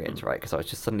experience, right? Because I was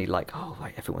just suddenly like, oh,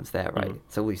 right, everyone's there, right?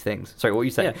 It's all these things. Sorry, what were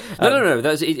you saying? No.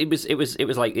 It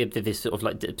was like this sort of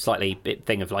like slightly bit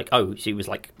thing of like, oh, she was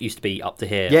like used to be up to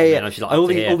here. Yeah. She's like all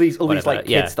these like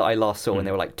yeah. kids that I last saw when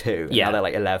they were like 2, and now they're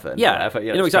like 11. Yeah,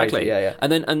 whatever, exactly. Crazy. Yeah.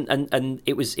 And then and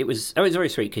it was very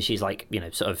sweet, because she's like,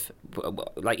 sort of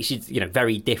like, she's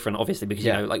very different, obviously, because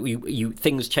like you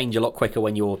things change a lot quicker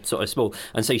when you're sort of small,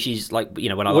 and so she's like,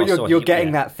 when I last saw her, you're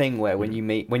getting that thing where when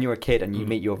you're a kid and you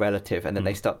meet your relative, and then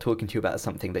they start talking to you about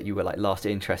something that you were like last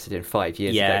interested in 5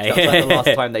 years ago. That's like the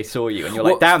last time they saw you, and you're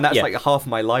like, damn, that's like half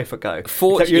my life ago.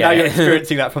 Now you're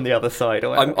experiencing that from the other side.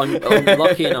 Or I'm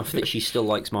lucky enough that she still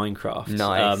likes Minecraft.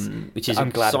 Nice, which is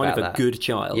a sign of a good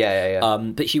child. Yeah.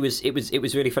 But it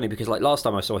was really funny, because like last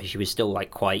time I saw her, she was still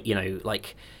like quite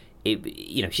like.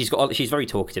 She's very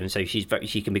talkative, and so she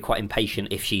can be quite impatient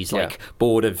if she's like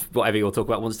bored of whatever you'll talk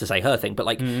about, wants to say her thing. But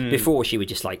like before, she would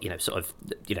just like sort of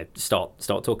start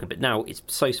talking. But now it's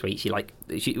so sweet. She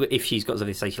if she's got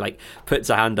something to say, she like puts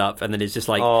her hand up, and then it's just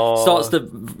like starts to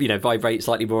vibrate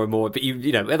slightly more and more. But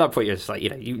at that point, you're just like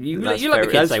you let the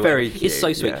kids say whatever. It's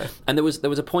so sweet. Yeah. And there was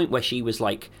a point where she was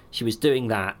doing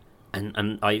that.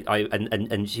 And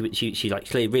she like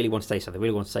clearly really wanted to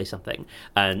say something,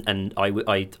 and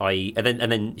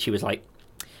then she was like,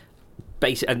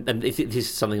 and this is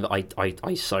something that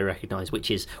I so recognise, which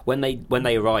is when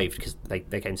they arrived, because they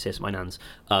came to see us at my nan's,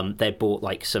 they bought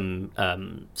like some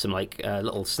like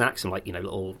little snacks, and like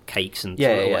little cakes and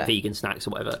like vegan snacks or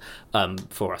whatever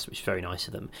for us, which is very nice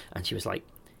of them. And she was like,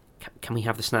 can we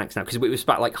have the snacks now? Because it was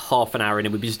about like half an hour in,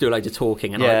 and we'd just do loads of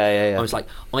talking, and I was like,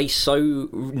 I so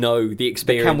know the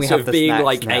experience of being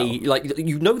like now? Like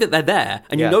that they're there,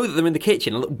 and you know that they're in the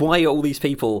kitchen. Why are all these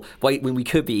people when we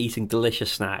could be eating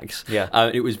delicious snacks?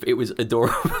 It was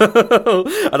adorable.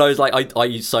 And I was like,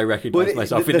 I so recognise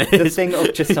myself in this. The thing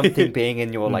of just something being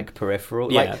in your like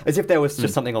peripheral, like as if there was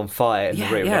just something on fire in the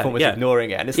room, everyone was ignoring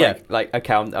it, and it's like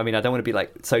okay, I mean, I don't want to be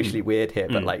like socially weird here,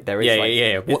 but like there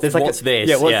is what's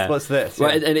this? What's this?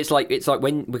 Right, and it's like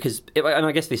and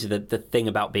I guess this is the thing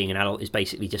about being an adult, is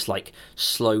basically just like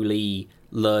slowly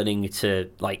learning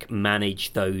to like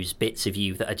manage those bits of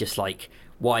you that are just like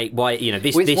why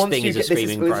this Which this once thing you is a get-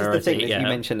 screaming this priority. is the thing that yeah. you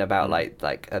mentioned about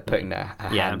putting a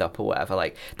hand up or whatever.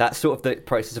 Like that's sort of the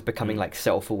process of becoming like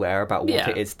self-aware about what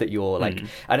it is that you're like,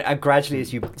 and gradually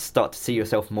as you start to see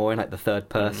yourself more in like the third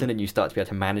person, and you start to be able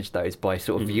to manage those by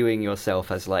sort of viewing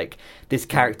yourself as like this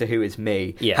character who is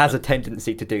me has a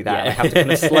tendency to do that. And I have to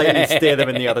kind of slightly steer them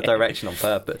in the other direction on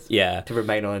purpose. Yeah. To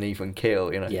remain on an even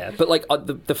keel, Yeah, but like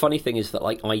the funny thing is that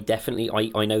like I definitely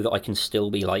I know that I can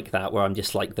still be like that, where I'm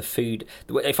just like the food.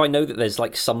 If I know that there's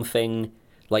like something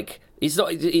like it's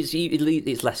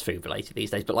less food related these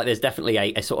days, but like there's definitely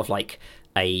a sort of like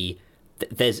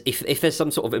there's if there's some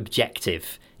sort of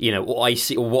objective,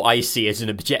 what I see as an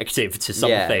objective to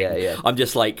something, I'm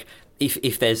just like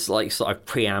if there's like sort of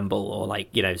preamble or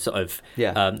like sort of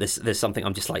there's something,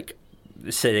 I'm just like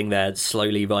sitting there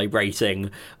slowly vibrating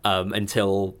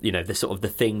until the sort of the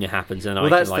thing happens.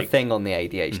 And that's the thing on the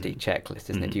ADHD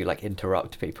checklist, isn't it? Do you like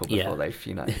interrupt people before they've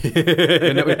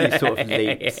with these sort of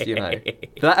leaps,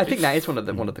 But I think that is one of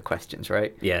the questions,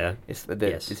 right? Yeah. Is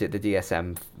it the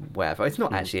DSM whatever? It's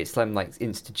not actually. It's some like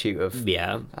Institute of I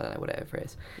don't know, whatever it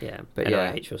is. Yeah, but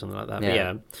NIH or something like that.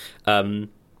 Yeah. But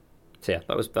so yeah,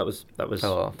 that was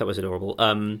adorable.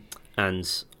 And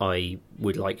I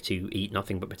would like to eat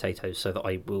nothing but potatoes so that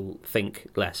I will think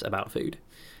less about food.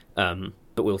 But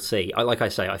we'll see. Like I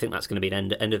say, I think that's going to be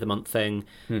an end of the month thing.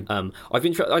 I've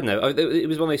been I don't know. It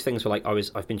was one of those things where like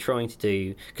I've been trying to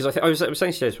do, because I was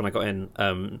saying to this when I got in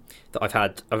that I've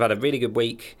had a really good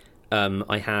week.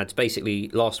 I had basically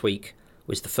last week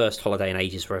was the first holiday in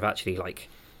ages where I've actually like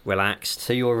relaxed.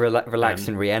 So you were relaxed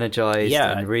and re-energized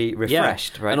and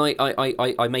refreshed, right?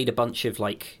 And I made a bunch of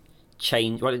like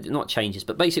not changes,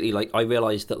 but basically like I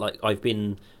realised that like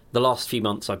the last few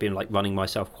months I've been like running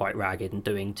myself quite ragged and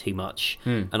doing too much.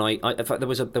 And I in fact there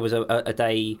was a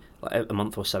day like a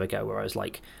month or so ago where I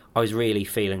was really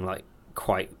feeling like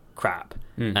quite crap,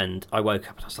 and I woke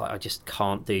up and I was like, I just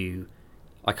can't do.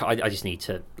 I just need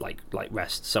to like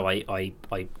rest. So I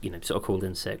sort of called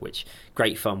in sick, which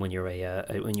great fun when you're you're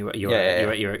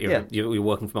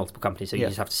working for multiple companies, so you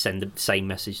just have to send the same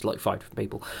message to like 5 different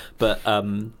people. But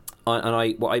one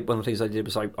of the things I did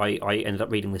was I ended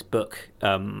up reading this book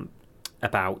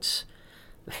about.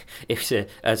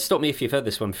 Stop me if you've heard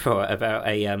this one before, about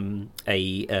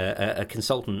a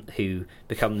consultant who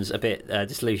becomes a bit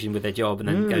disillusioned with their job and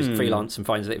then goes freelance and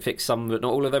finds that it fixed some but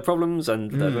not all of their problems,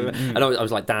 and I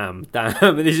was like, damn,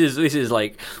 this is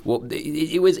like what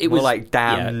it was more like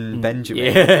Benjamin.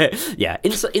 Insanely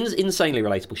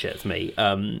relatable shit for me.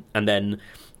 And then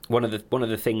one of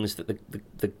the things that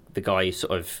the guy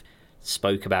sort of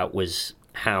spoke about was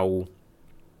how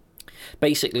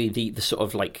basically the sort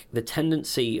of like the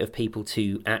tendency of people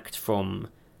to act from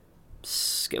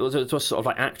sort of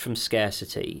like act from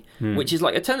scarcity, which is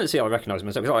like a tendency I recognise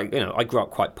myself. Like, I grew up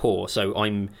quite poor, so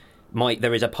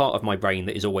there is a part of my brain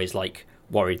that is always like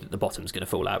worried that the bottom's going to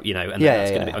fall out, and I'm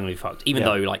going to be fucked. Even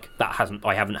though like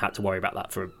I haven't had to worry about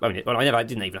that for. I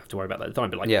didn't even have to worry about that at the time,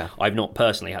 but like I've not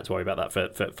personally had to worry about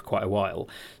that for quite a while.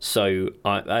 So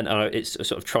it's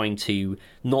sort of trying to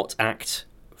not act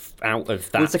out of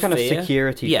that. Well, it's a kind fear. of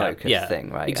security focused thing,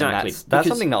 right? Exactly. And that's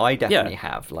something that I definitely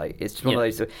have. Like, it's one of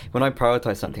those, when I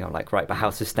prioritize something, I'm like, right, but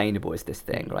how sustainable is this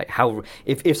thing? Like, how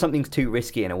if something's too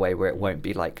risky in a way where it won't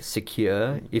be like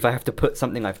secure, if I have to put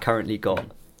something I've currently got,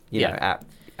 at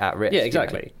risk. Yeah,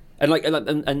 exactly. And like,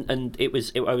 and it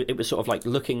was sort of like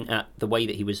looking at the way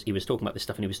that he was talking about this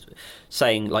stuff, and he was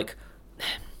saying like.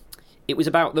 It was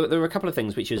about there were a couple of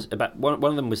things, which was about one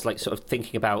of them was like sort of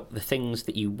thinking about the things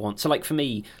that you want. So like for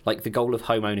me, like the goal of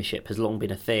home ownership has long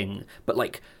been a thing, but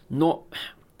like not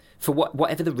for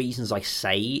whatever the reasons I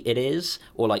say it is,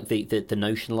 or like the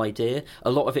notional idea.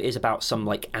 A lot of it is about some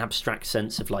like abstract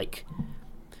sense of like.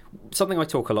 Something I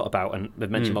talk a lot about and I've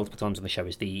mentioned multiple times on the show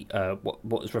is the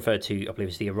what is referred to, I believe,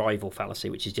 is the arrival fallacy,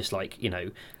 which is just like,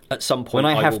 at some point when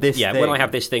I have this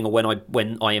thing, or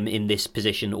when I am in this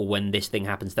position, or when this thing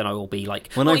happens, then I will be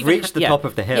like when I've reached the top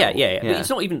of the hill. Yeah. But it's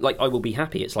not even like I will be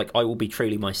happy. It's like I will be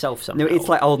truly myself somehow. No, it's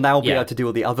like I'll now be able to do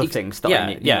all the other things that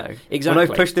I need. Exactly.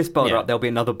 When I push this boulder up, there'll be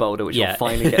another boulder which I'll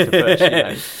finally get to push.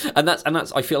 And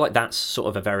that's I feel like that's sort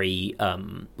of a very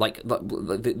like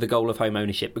the goal of home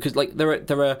ownership, because like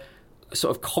there are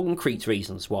sort of concrete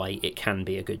reasons why it can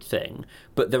be a good thing,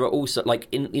 but there are also like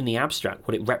in the abstract,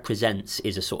 what it represents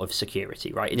is a sort of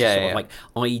security, right? It's a sort of like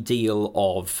ideal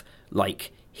of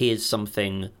like, here's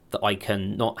something that I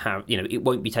can not have, it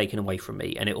won't be taken away from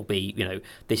me, and it'll be,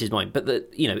 this is mine. But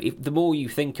if the more you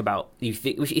think about,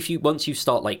 once you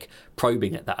start like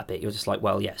probing at that a bit, you're just like,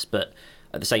 well, yes, but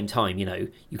at the same time,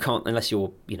 you can't, unless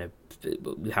you're,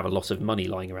 have a lot of money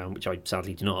lying around, which I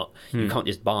sadly do not, you can't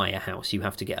just buy a house. You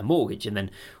have to get a mortgage, and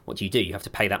then what do? You have to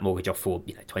pay that mortgage off for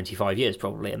 25 years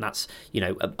probably, and that's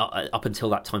up until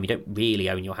that time you don't really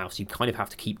own your house. You kind of have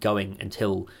to keep going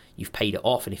until you've paid it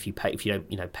off, and if you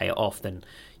don't pay it off, then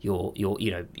you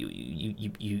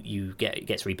it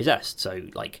gets repossessed. So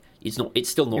like it's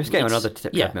still not. You're just getting another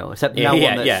treadmill, except now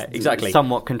one that's exactly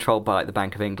somewhat controlled by like the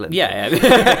Bank of England. Yeah.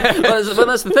 But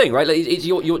that's the thing, right? Like it's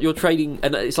you're trading,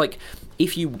 and it's like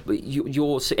if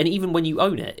you're and even when you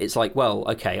own it, it's like, well,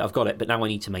 okay, I've got it, but now I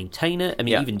need to maintain it. I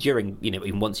mean, even during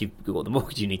even once you've got the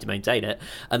mortgage, you need to maintain it,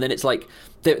 and then it's like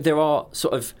there are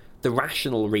sort of the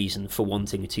rational reason for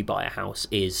wanting to buy a house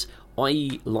is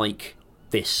I like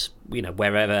this,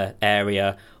 wherever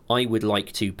area, I would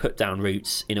like to put down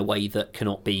roots in a way that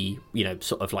cannot be,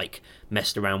 sort of like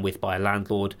messed around with by a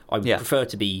landlord. I would prefer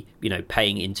to be,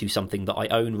 paying into something that I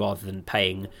own rather than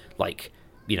paying like,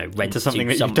 rent to something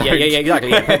to that some, you don't. Yeah,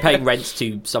 exactly. Paying rents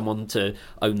to someone to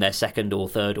own their second or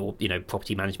third or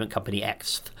property management company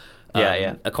X.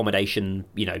 Accommodation,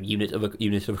 unit of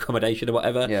accommodation or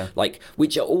whatever. Yeah. Like,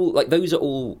 which are all like those are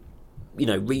all,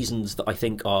 reasons that I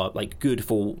think are like good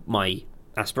for my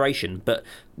aspiration. But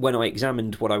when I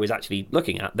examined what I was actually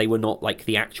looking at, they were not like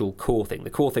the actual core thing. The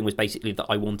core thing was basically that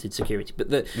I wanted security. But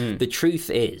the truth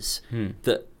is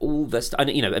that all this, and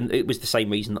and it was the same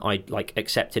reason that I like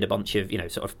accepted a bunch of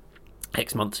sort of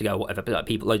X months ago, or whatever. But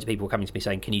like loads of people were coming to me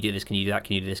saying, "Can you do this? Can you do that?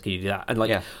 Can you do this? Can you do that?" And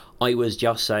like, I was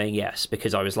just saying yes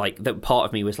because I was like, that part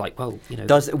of me was like, well,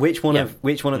 does which one of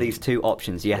these two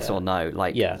options, yes or no,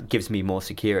 like gives me more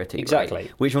security? Exactly.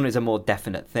 Right? Which one is a more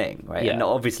definite thing, right? Yeah. And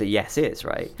obviously, yes is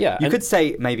right. Yeah. You could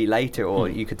say maybe later, or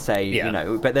you could say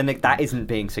but then that isn't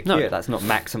being secure. No. That's not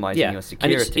maximizing your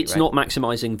security. And it's not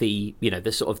maximizing the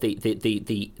the sort of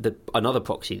the another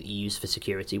proxy that you use for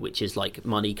security, which is like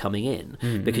money coming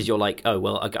in, because you're like, oh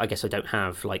well, I guess I don't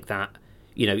have like that.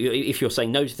 If you're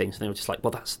saying no to things, then they're just like,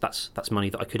 well, that's money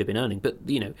that I could have been earning. But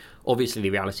obviously the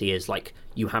reality is like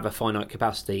you have a finite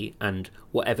capacity, and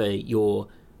whatever you're,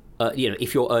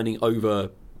 if you're earning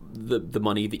over the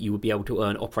money that you would be able to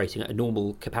earn operating at a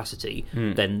normal capacity,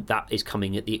 then that is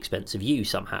coming at the expense of you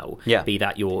somehow. Yeah. Be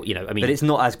that your, I mean, but it's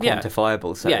not as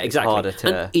quantifiable, so exactly. it's harder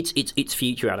to. And it's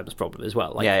future Adam's problem as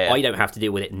well. Like Yeah. I don't have to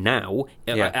deal with it now.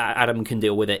 Adam can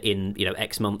deal with it in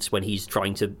X months when he's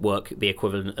trying to work the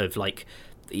equivalent of like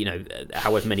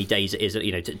however many days it is,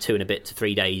 2 and a bit to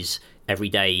 3 days every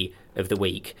day of the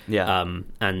week. And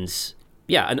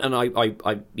I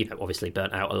obviously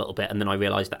burnt out a little bit, and then I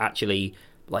realised that actually,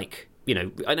 like,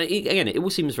 and again, it all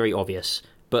seems very obvious,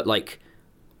 but like,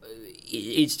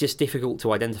 it's just difficult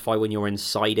to identify when you're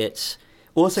inside it.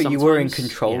 Also, sometimes. you were in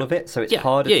control of it, so it's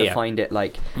harder to find it.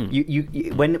 Like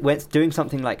you when it's doing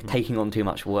something like taking on too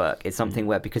much work, it's something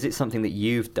where, because it's something that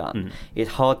you've done, it's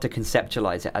hard to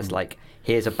conceptualize it as like,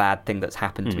 here's a bad thing that's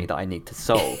happened to me that I need to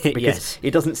solve, because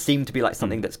it doesn't seem to be like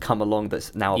something that's come along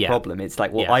that's now a problem. It's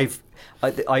like, well,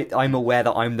 I'm aware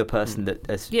that I'm the person that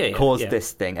has caused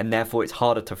this thing, and therefore it's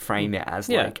harder to frame it as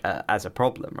like as a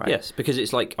problem, right? Yes, because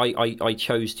it's like I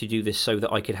chose to do this so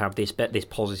that I could have this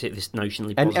positive, this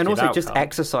notionally positive and also outcome. Just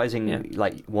exercising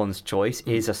like one's choice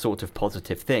is a sort of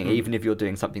positive thing, even if you're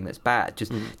doing something that's bad.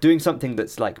 Just doing something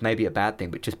that's like maybe a bad thing,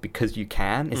 but just because you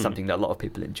can, is something that a lot of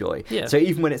people enjoy. So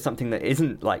even when it's something that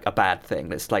isn't like a bad thing,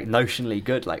 that's like notionally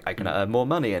good, like I can earn more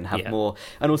money and have more,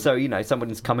 and also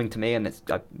someone's coming to me and it's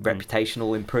a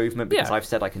reputational improvement because I've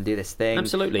said I can do this thing.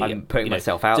 Absolutely, I'm putting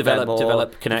myself out there more,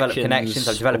 develop connections.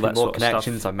 I'm developing more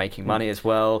connections. I'm making money as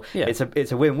well.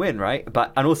 It's a win-win, right?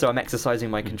 And also I'm exercising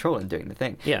my control and doing the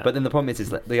thing. But then the problem is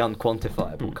that the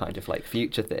unquantifiable kind of like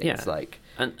future thing. It's like,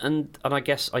 and I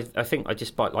guess I think I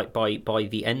just by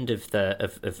the end of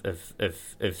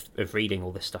of reading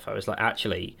all this stuff, I was like,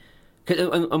 actually.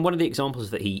 And one of the examples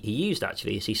that he used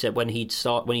actually is, he said when he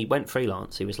went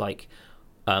freelance, he was like,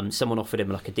 someone offered him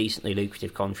like a decently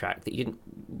lucrative contract that he didn't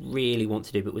really want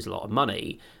to do, but was a lot of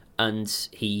money, and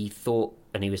he thought,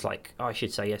 and he was like, oh, I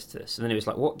should say yes to this, and then he was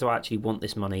like, what do I actually want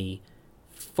this money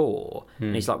for?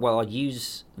 And he's like, well, I'd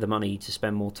use the money to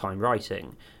spend more time writing.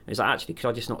 And he's like, actually, could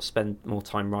I just not spend more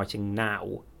time writing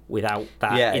now without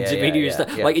that intermediary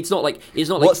stuff? Like, it's not like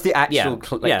what's the actual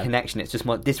connection? It's just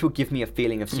this will give me a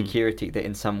feeling of security that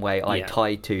in some way I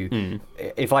tie to.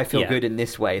 If I feel good in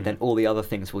this way, then all the other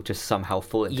things will just somehow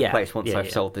fall into place once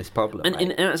I've solved this problem.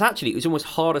 And it's almost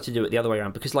harder to do it the other way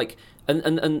around, because like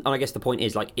and I guess the point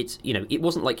is, like, it's it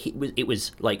wasn't like it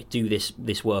was like, do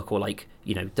this work, or like,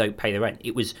 don't pay the rent.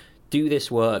 It was, do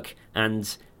this work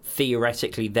and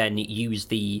theoretically then use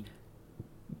the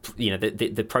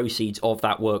the proceeds of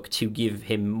that work to give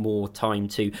him more time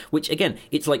to, which again,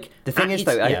 it's like the thing is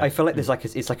though, I feel like there's like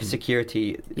it's like a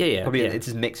security, probably it's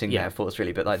just mixing metaphors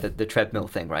really, but like the treadmill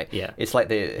thing, right? It's like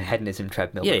the hedonism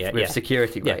treadmill with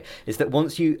security, right? Is that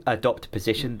once you adopt a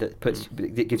position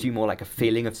that gives you more like a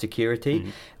feeling of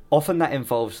security, often that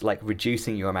involves like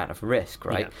reducing your amount of risk,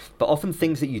 right? But often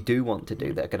things that you do want to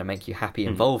do that are going to make you happy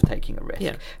involve taking a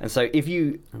risk. And so if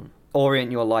you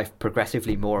orient your life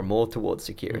progressively more and more towards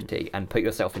security and put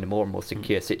yourself in a more and more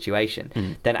secure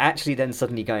situation, then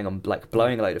suddenly going on like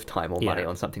blowing a load of time or money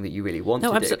on something that you really want to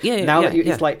do.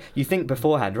 It's like you think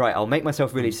beforehand, right, I'll make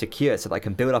myself really secure so that I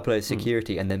can build up a load of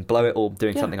security and then blow it all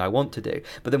doing something I want to do.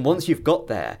 But then once you've got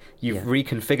there, you've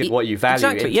reconfigured what you value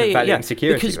into valuing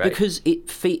security, because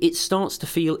it starts to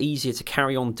feel easier to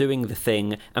carry on doing the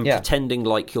thing and pretending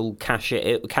like you'll cash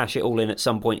it all in at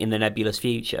some point in the nebulous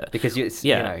future. Because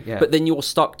but then you're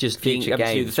stuck just being able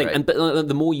to do the thing. Right? And but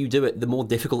the more you do it, the more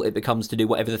difficult it becomes to do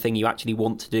whatever the thing you actually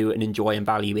want to do and enjoy and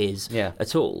value is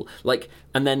at all. Like,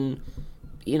 and then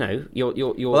you're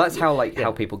well, that's how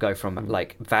how people go from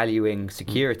like valuing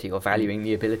security or valuing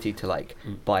the ability to like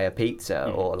buy a pizza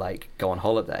or like go on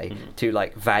holiday to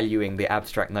like valuing the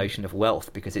abstract notion of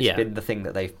wealth, because it's been the thing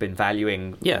that they've been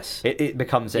valuing. It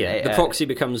becomes the proxy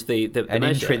becomes the an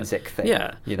measure. Intrinsic thing.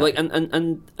 Like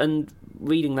and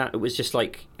reading that, it was just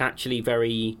like actually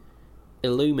very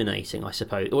illuminating, I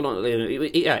suppose. Well, not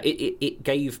it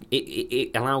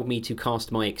allowed me to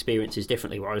cast my experiences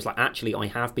differently, where I was like, actually, I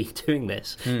have been doing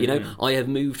this. I have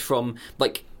moved from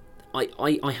like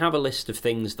I have a list of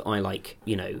things that I like,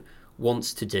 want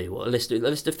to do, or a list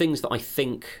of things that I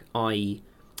think I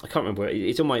can't remember.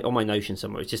 It's on my Notion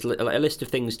somewhere. It's just a list of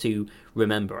things to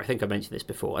remember. I think I mentioned this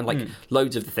before, and like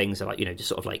loads of the things are like just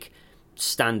sort of like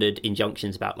standard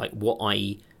injunctions about like what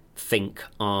I think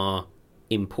are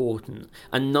important,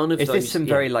 and none of those. Is this some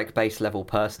very like base level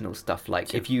personal stuff?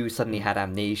 Like if you suddenly had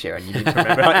amnesia and you need to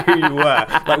remember like, who you were,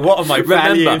 like what are my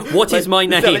values? What is my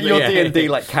name? Like your D&D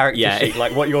like character sheet,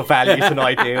 like what your values and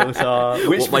ideals are,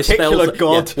 which particular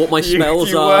god, what my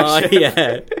spells are,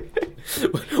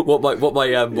 what my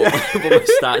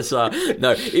stats are.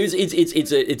 No,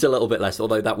 it's a little bit less.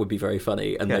 Although that would be very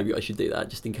funny, and maybe I should do that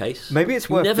just in case. Maybe it's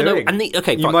worth never doing.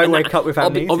 You might wake up with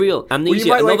amnesia.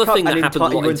 Amnesia. Another thing that happened a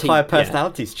lot your in entire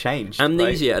personality's changed.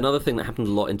 Amnesia. Right? Another thing that happened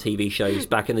a lot in TV shows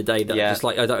back in the day that just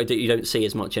like you don't see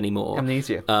as much anymore.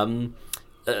 Amnesia. The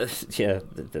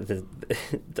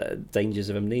dangers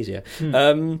of amnesia.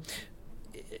 And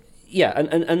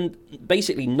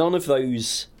basically none of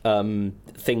those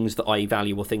things that I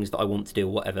value or things that I want to do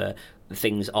or whatever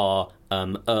things are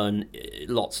earn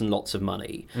lots and lots of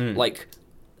money. Like,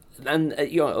 and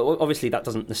obviously that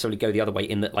doesn't necessarily go the other way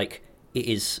in that like it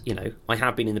is, I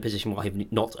have been in the position where I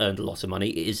have not earned a lot of money.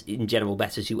 It is in general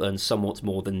better to earn somewhat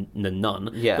more than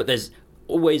none. Yeah. But there's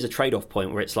always a trade-off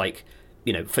point where it's like,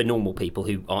 for normal people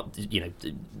who aren't,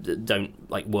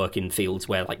 don't like work in fields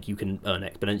where like you can earn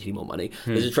exponentially more money.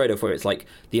 There's a trade-off where it's like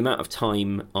the amount of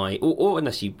time or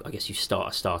unless you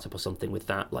start a startup or something with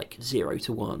that like 0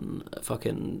 to 1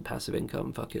 fucking passive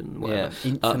income, fucking whatever.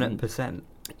 Infinite percent.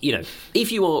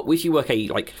 If you work a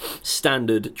like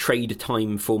standard trade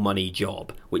time for money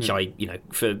job, which I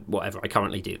for whatever I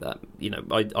currently do that,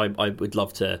 I would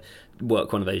love to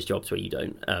work one of those jobs where you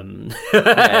don't.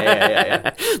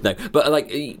 No, but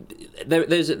like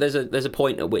there's a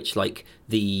point at which like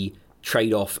the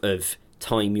trade-off of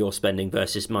time you're spending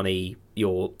versus money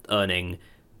you're earning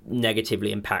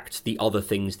negatively impacts the other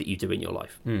things that you do in your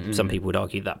life. Some people would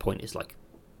argue that point is like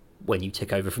when you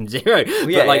tick over from zero. At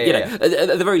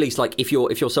the very least, like if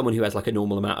you're someone who has like a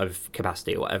normal amount of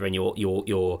capacity or whatever, and you're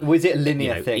was it a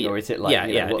linear thing or is it like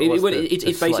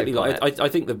it's basically like I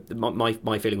think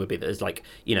my feeling would be that it's like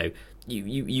you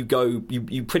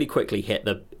pretty quickly hit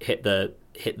the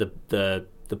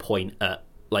point at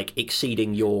like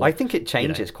exceeding your. I think it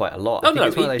changes quite a lot. I think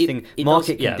it's one of those things.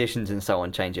 Market conditions and so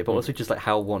on change it, but also just like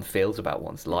how one feels about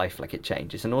one's life, like it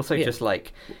changes, and also just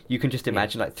like you can just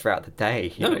imagine like throughout the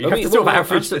day, you have to sort of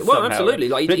average this somehow. Absolutely.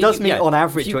 Like, but it does mean on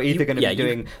average you're either going to be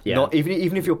doing not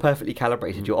even if you're perfectly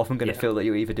calibrated, you're often going to feel that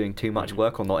you're either doing too much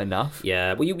work or not enough.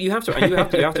 Yeah. Well, you have to have.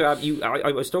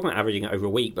 I was talking about averaging it over a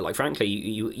week, but like frankly,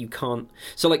 you can't.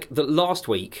 So like the last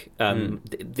week,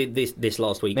 this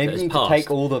last week, maybe you need to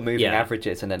take all the moving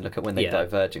averages and then look at when they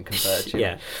diverge and converge.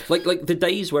 Like the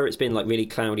days where it's been like really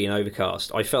cloudy and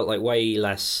overcast, I felt like way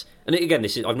less. And again,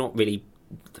 I've not really.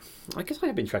 I guess I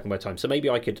have been tracking my time, so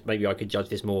maybe I could judge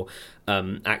this more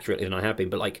accurately than I have been.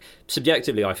 But like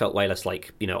subjectively, I felt way less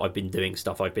like I've been doing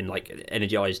stuff I've been like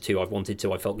energized to, I've wanted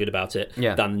to, I felt good about it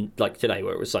than like today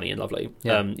where it was sunny and lovely.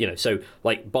 So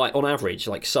like on average,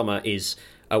 like summer is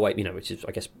which is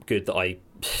I guess good that I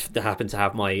happen to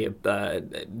have my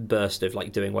burst of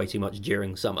like doing way too much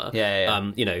during summer.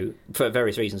 For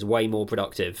various reasons, way more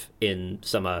productive in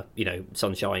summer,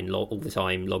 sunshine all the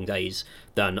time, long days,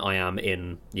 than I am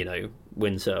in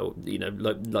winter.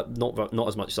 Not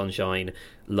as much sunshine,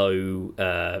 low,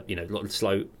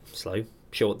 slow,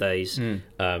 short days,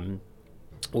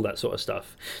 all that sort of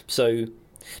stuff. So,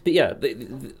 but yeah,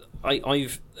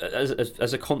 I've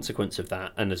as a consequence of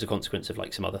that, and as a consequence of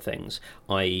like some other things,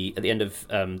 at the end of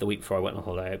the week before I went on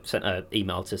holiday, I sent an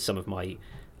email to some of my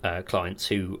clients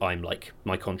who I'm like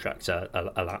my contracts are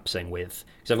elapsing with,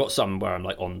 because I've got some where I'm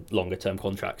like on longer term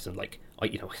contracts, and like I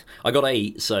got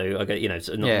 8, so I got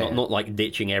so not like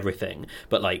ditching everything,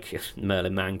 but like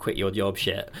Merlin man, quit your job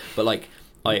shit. But like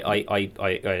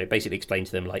I basically explained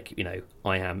to them like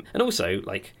I am, and also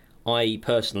like I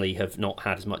personally have not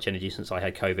had as much energy since I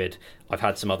had COVID. I've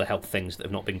had some other health things that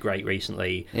have not been great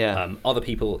recently. Other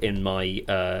people in my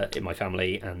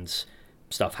family and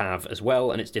stuff have as well,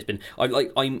 and it's just been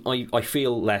I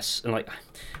feel less, and like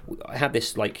I had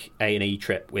this like A&E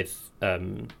trip with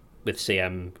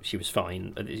CM. She was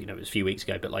fine, it was a few weeks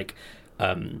ago, but like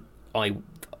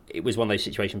it was one of those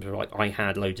situations where like I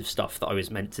had loads of stuff that I was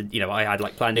meant to, I had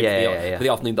like planned in for the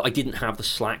afternoon, but I didn't have the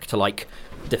slack to like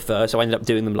defer, so I ended up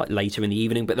doing them like later in the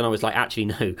evening. But then I was like, actually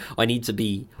no, I need to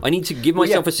give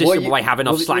myself a system where I have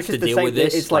enough slack to deal with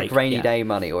this. It's like rainy day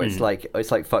money, or it's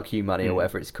like fuck you money, or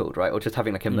whatever it's called, right? Or just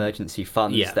having like emergency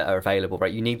funds that are available,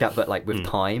 right? You need that, but like with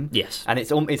time. Yes. And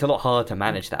it's a lot harder to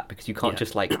manage that, because you can't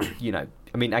just like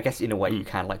I mean, I guess in a way you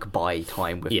can like buy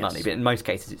time with money, but in most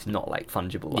cases it's not like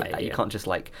fungible like that. You can't just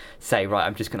like say, right,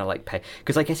 I'm just gonna like pay,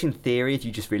 because I guess in theory if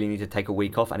you just really need to take a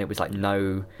week off, and it was like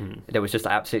there was just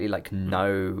absolutely like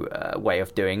no way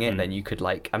of doing it, then you could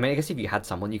like, I mean, I guess if you had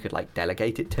someone you could like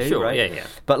delegate it to, right?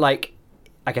 But like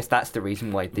I guess that's the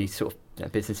reason why these sort of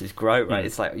businesses grow, right?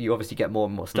 It's like you obviously get more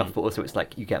and more stuff, but also it's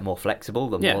like you get more flexible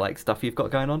the more like stuff you've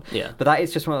got going on. But that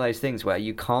is just one of those things where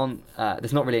you can't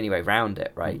there's not really any way around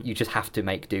it, right? You just have to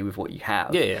make do with what you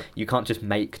have. You can't just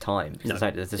make time, because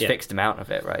there's this fixed amount of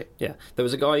it, right? There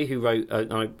was a guy who wrote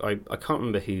I can't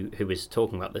remember who was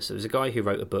talking about this. There was a guy who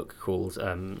wrote a book called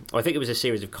I think it was a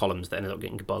series of columns that ended up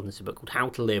getting compiled into a book called How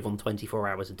to Live on 24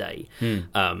 Hours a Day.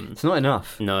 It's not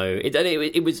enough. No,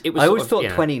 it was I always thought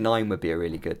 29 would be a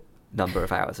really good number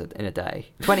of hours in a day.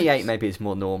 28 maybe is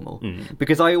more normal,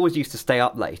 because I always used to stay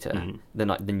up later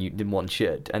than one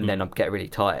should, and then I'd get really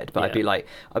tired. But I'd be like,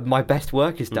 my best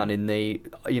work is done in the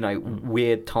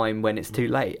weird time when it's too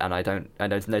late, and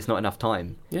there's not enough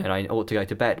time, and I ought to go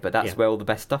to bed. But that's where all the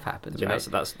best stuff happens. Right?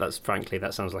 That's frankly,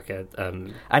 that sounds like a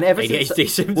and ever ADHD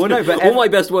since, well, no, but all my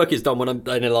best work is done when I'm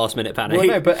in a last minute panic. Well,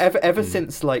 no, but ever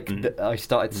since like I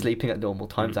started sleeping at normal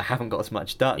times, I haven't got as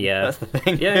much done. That's the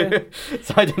thing.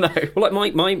 So I don't know. Well,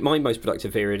 like my most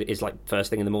productive period is like first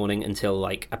thing in the morning until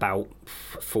like about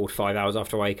 4 to 5 hours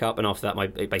after I wake up, and after that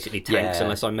it basically tanks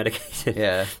unless I'm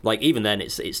medicated. Like even then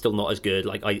it's still not as good.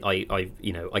 Like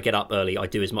I get up early, I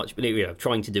do as much,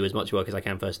 trying to do as much work as I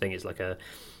can first thing is like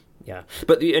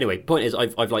But anyway, point is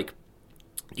I've like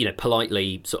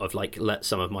politely sort of like let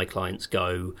some of my clients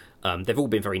go. They've all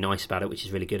been very nice about it, which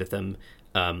is really good of them.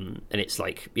 And it's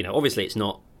like obviously it's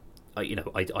not.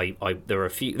 There are a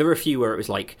few where it was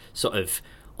like sort of,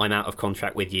 I'm out of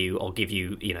contract with you, I'll give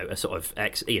you a sort of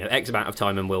X amount of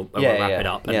time and we'll wrap it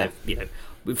up, and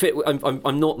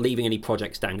I'm not leaving any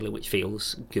projects dangling, which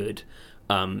feels good,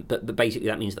 but basically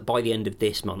that means that by the end of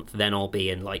this month then I'll be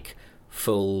in like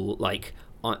full like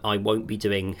I won't be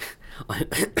doing I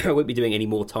won't be doing any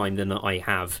more time than I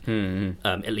have,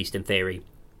 at least in theory,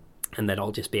 and then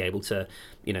I'll just be able to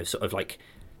sort of like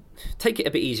take it a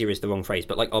bit easier is the wrong phrase,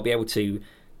 but like I'll be able to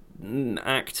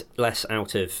act less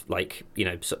out of like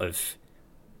sort of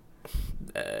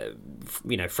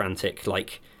frantic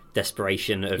like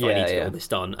desperation of I need to get all this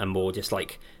done, and more just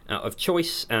like out of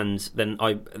choice. And then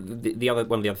one of the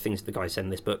other things the guy said in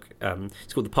this book,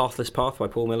 it's called The Pathless Path by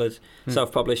Paul Millard,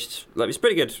 self-published. Like it's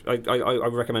pretty good. I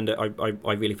recommend it.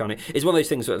 I really found it. It's one of those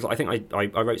things where I think I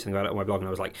wrote something about it on my blog, and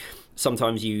I was like,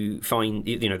 sometimes you find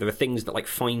there are things that like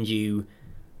find you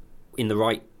in the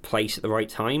right place at the right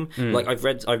time. Like I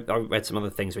read some other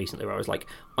things recently where I was like,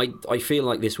 I feel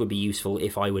like this would be useful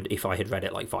if I had read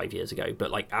it like 5 years ago,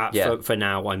 but like for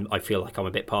now I feel like I'm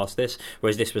a bit past this,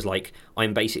 whereas this was like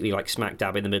I'm basically like smack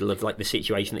dab in the middle of like the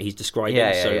situation that he's describing.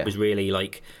 It was really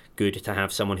like good to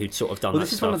have someone who'd sort of done that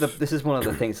stuff. This is one of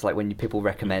the things like when people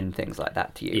recommend things like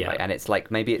that to you, right? And it's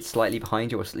like maybe it's slightly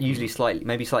behind you, or usually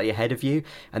slightly ahead of you,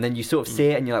 and then you sort of see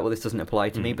it and you're like, well, this doesn't apply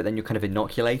to me, but then you're kind of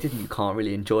inoculated and you can't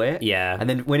really enjoy it. And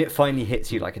then when it finally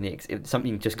hits you, like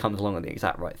something just comes along at the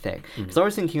exact right thing. Because I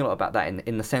was thinking a lot about that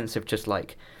in the sense of just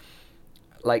like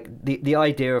the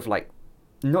idea of like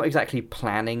not exactly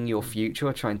planning your future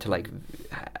or trying to like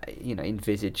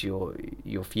envisage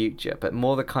your future, but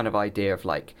more the kind of idea of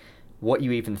like what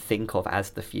you even think of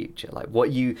as the future, like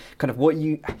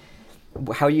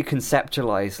how you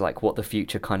conceptualize like what the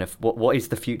future kind of what is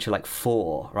the future like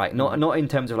for, right? Not in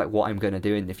terms of like what I'm going to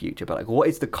do in the future, but like what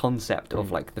is the concept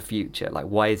of like the future, like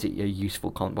why is it a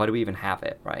useful why do we even have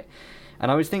it, right?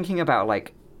 And I was thinking about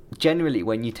like generally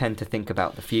when you tend to think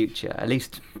about the future, at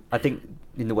least I think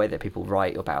in the way that people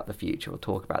write about the future or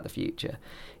talk about the future,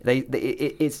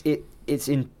 it's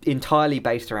entirely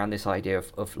based around this idea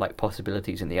of like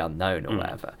possibilities in the unknown or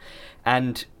whatever.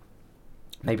 And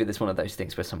maybe there's one of those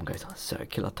things where someone goes,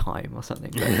 circular time or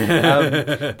something.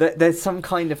 But, there's some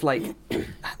kind of like,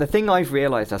 the thing I've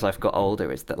realised as I've got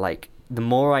older is that like the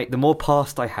more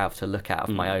past I have to look at of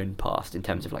my own past in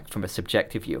terms of like from a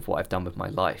subjective view of what I've done with my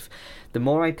life, the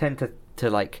more I tend to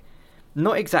like,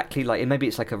 not exactly like, maybe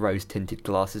it's like a rose-tinted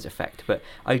glasses effect, but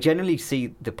I generally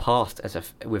see the past as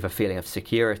with a feeling of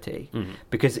security,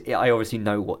 because I obviously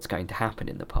know what's going to happen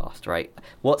in the past, right?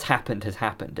 What's happened has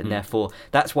happened, and therefore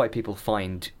that's why people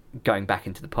find going back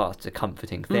into the past a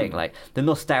comforting thing. Like the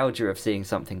nostalgia of seeing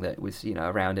something that was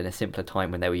around in a simpler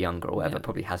time when they were younger or whatever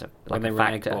probably has a factor. Were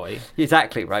an egg boy.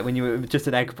 Exactly, right? When you were just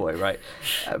an egg boy, right?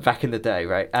 Back in the day,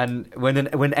 right? And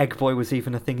when egg boy was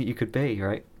even a thing that you could be,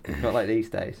 right? Not like these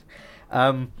days.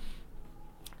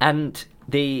 And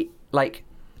the like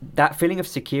that feeling of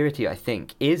security, I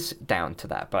think, is down to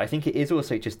that, but I think it is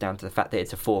also just down to the fact that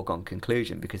it's a foregone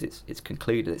conclusion because it's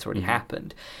concluded, it's already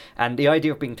happened. And the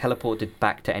idea of being teleported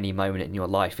back to any moment in your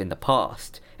life in the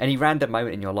past, any random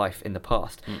moment in your life in the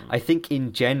past, I think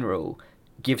in general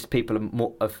gives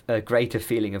people a greater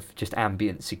feeling of just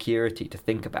ambient security to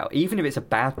think about, even if it's a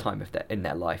bad time in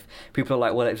their life. People are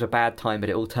like, well, it was a bad time, but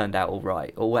it all turned out all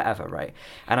right, or whatever, right?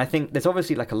 And I think there's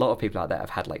obviously like a lot of people out there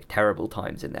have had like terrible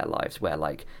times in their lives where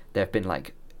like there have been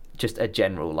like just a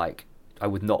general like, I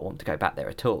would not want to go back there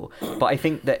at all. But I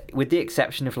think that with the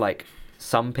exception of like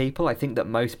some people, I think that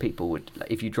most people would,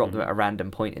 if you drop them at a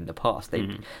random point in the past,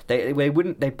 they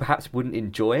perhaps wouldn't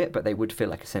enjoy it, but they would feel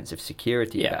like a sense of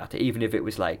security about it, even if it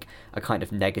was like a kind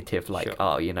of negative, like,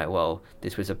 well,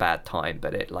 this was a bad time,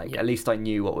 but it like at least I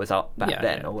knew what was up back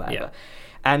then or whatever.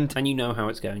 And you know how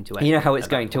it's going to end. You know how it's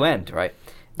going to end, right?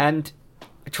 And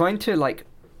trying to like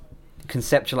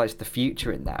conceptualize the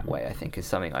future in that way, I think, is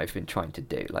something I've been trying to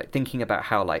do, like thinking about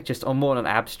how like just on more an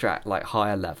abstract, like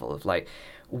higher level of like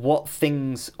what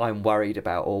things I'm worried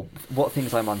about or what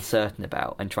things I'm uncertain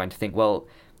about, and trying to think, well,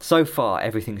 so far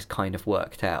everything's kind of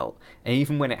worked out, and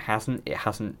even when it hasn't.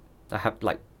 I have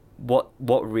like what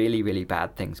really, really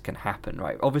bad things can happen,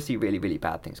 right? Obviously really, really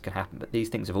bad things can happen, but these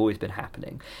things have always been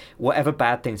happening. Whatever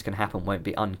bad things can happen won't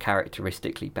be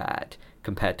uncharacteristically bad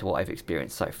compared to what I've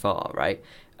experienced so far, right?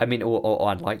 I mean,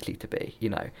 or unlikely to be,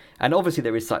 And obviously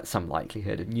there is like some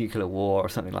likelihood of nuclear war or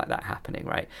something like that happening,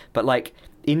 right? But like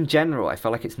in general, I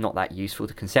feel like it's not that useful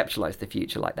to conceptualize the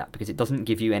future like that, because it doesn't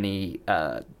give you any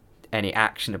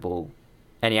actionable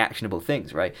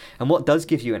things, right? And what does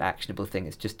give you an actionable thing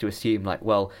is just to assume like,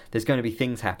 well, there's going to be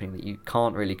things happening that you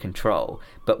can't really control,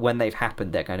 but when they've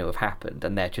happened, they're going to have happened,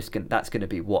 and that's going to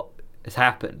be what has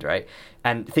happened, right?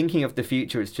 And thinking of the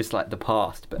future as just like the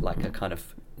past, but like a kind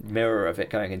of mirror of it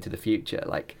going into the future,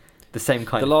 like the same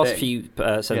kind of thing. The last few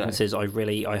sentences I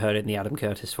heard in the Adam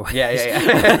Curtis voice.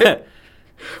 Yeah.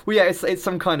 Well, yeah, it's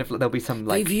some kind of, there'll be some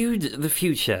like... They viewed the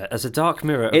future as a dark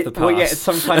mirror of the past. Well, yeah, it's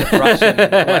some kind of Russian,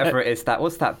 whatever it is.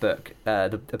 What's that book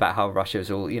about how Russia's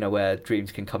all, where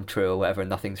dreams can come true or whatever and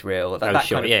nothing's real? That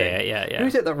kind of thing. Yeah.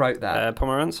 Who's it that wrote that?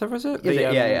 Pomerantsev, was it?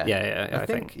 Yeah, I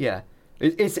think. Yeah.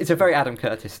 It's a very Adam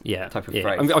Curtis type of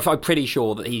phrase. I'm pretty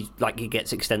sure that he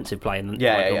gets extensive play in the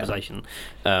conversation.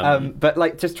 But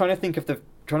like just trying to think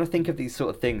of these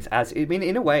sort of things as, I mean,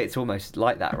 in a way, it's almost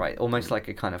like that, right? Almost like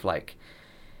a kind of like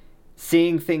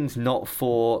seeing things not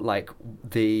for like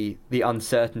the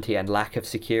uncertainty and lack of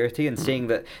security, and seeing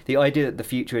that the idea that the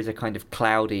future is a kind of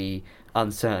cloudy,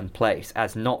 uncertain place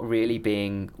as not really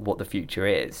being what the future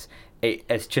is.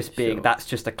 It's just being that's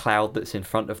just a cloud that's in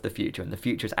front of the future, and the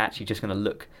future is actually just going to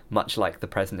look much like the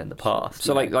present and the past.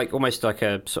 So like almost like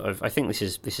a sort of, I think this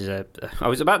is a, I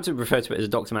was about to refer to it as a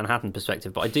Dr. Manhattan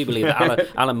perspective, but I do believe that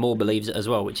Alan Moore believes it as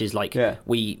well, which is like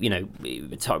we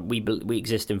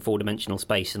exist in 4-dimensional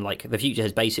space, and like the future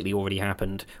has basically already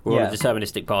happened. We're on a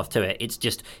deterministic path to it. It's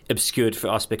just obscured for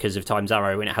us because of Time's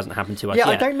Arrow, and it hasn't happened to us yet.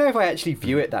 I don't know if I actually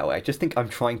view it that way. I just think I'm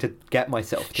trying to get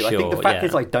myself to. I think the fact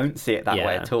is I don't see it that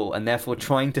way at all, and therefore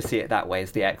trying to see it that way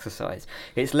is the exercise.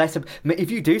 It's less. If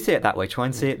you do see it that way, try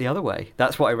and see it the other way.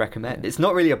 That's what I recommend. It's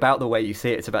not really about the way you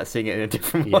see it; it's about seeing it in a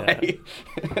different way.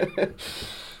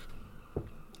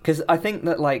 Because I think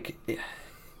that, like,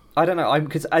 I don't know.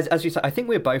 Because as you said, I think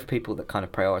we're both people that kind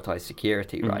of prioritize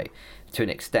security, right? To an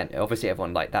extent. Obviously,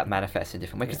 everyone like that manifests in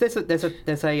different ways. Because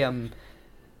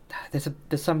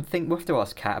there's something we'll have to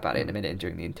ask Kat about it in a minute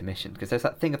during the intermission, because there's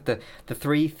that thing of the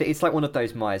three it's like one of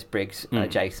those Myers-Briggs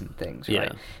adjacent things,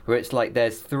 right? Where it's like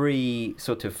there's three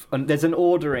sort of there's an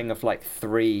ordering of like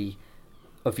three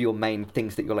of your main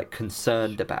things that you're like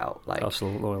concerned about, like hustle,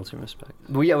 loyalty, and respect.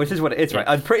 Well, yeah, which is what it is, right?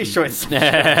 I'm pretty sure it's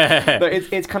but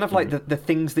it's kind of like the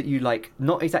things that you like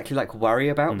not exactly like worry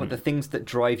about, but the things that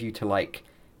drive you to like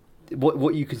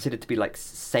what you consider to be like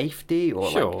safety, or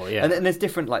and there's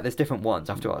different ones.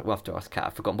 We'll have to ask Kat,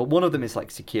 I've forgotten, but one of them is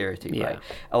like security, right?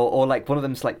 Or like one of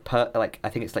them is like I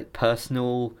think it's like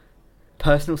personal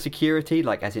security,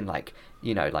 like as in like,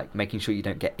 you know, like making sure you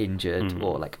don't get injured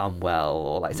or like unwell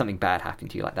or like something bad happening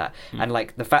to you like that. And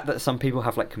like the fact that some people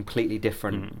have like completely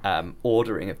different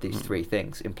ordering of these three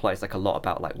things implies like a lot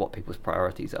about like what people's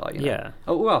priorities are, you know?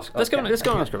 Oh, we'll ask. Let's go and ask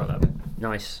her about that.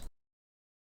 Nice.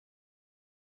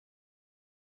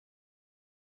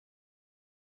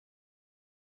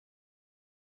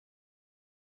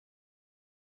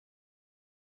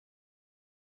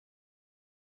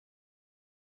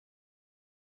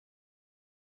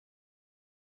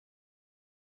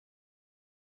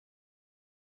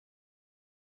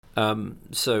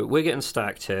 So we're getting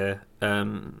stacked here.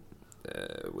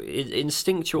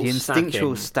 Instinctual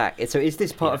stack. So is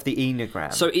this part of the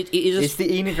Enneagram? So it is. Is the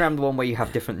Enneagram the one where you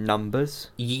have different numbers?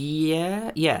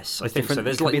 Yes, I think so.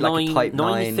 There's like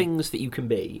nine things that you can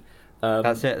be.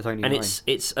 That's it. There's only nine. And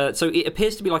it's so it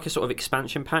appears to be like a sort of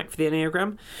expansion pack for the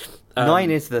Enneagram. 9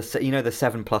 is the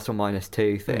 7 plus or minus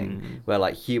 2 thing, where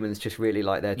like humans just really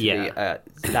like there to be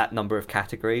that number of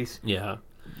categories. Yeah.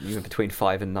 Even between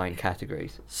 5 and 9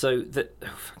 categories. So that,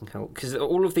 because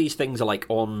all of these things are like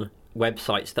on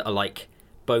websites that are like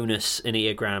bonus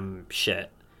Enneagram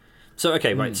shit. So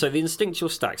okay, right. So the instinctual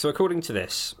stack. So according to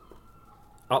this,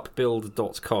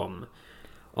 upbuild.com,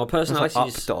 our personalities.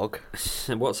 Updog.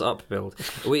 What's upbuild?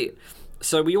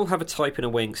 We all have a type and a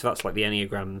wing, so that's like the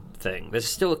Enneagram thing. There's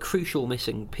still a crucial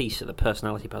missing piece of the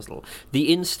personality puzzle.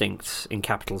 The instincts, in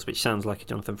capitals, which sounds like a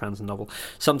Jonathan Franzen novel,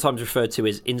 sometimes referred to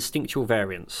as instinctual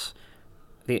variants.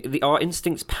 Our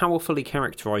instincts powerfully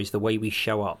characterise the way we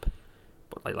show up.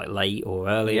 Like late or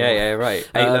early. Right.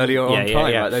 Early or on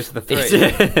time. Right, those are the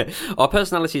three. Our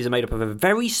personalities are made up of a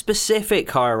very specific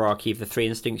hierarchy of the three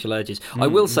instinctual urges. I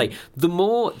will say, the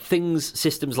more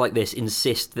systems like this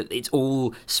insist that it's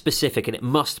all specific and it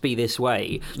must be this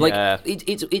way. Like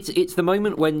it's the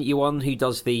moment when Yuan, who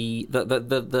does the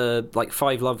like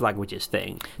 5 love languages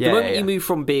thing. The moment you move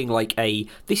from being like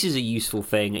this is a useful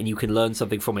thing and you can learn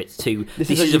something from it to this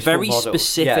is a very model.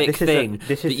 Specific thing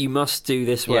that you must do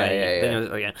this way.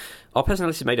 Our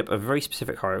personality is made up of a very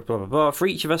specific hierarchy, blah, blah, blah. For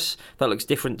each of us, that looks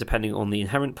different depending on the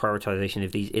inherent prioritization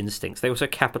of these instincts. They also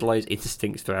capitalize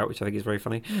instincts throughout, which I think is very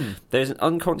funny. There's an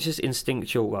unconscious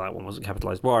instinctual, well, that one wasn't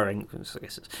capitalized, wiring, I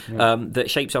guess that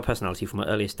shapes our personality from our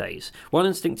earliest days. One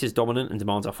instinct is dominant and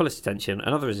demands our fullest attention.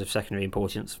 Another is of secondary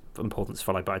importance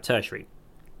followed by a tertiary.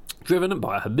 Driven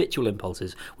by our habitual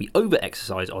impulses, we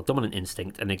over-exercise our dominant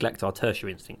instinct and neglect our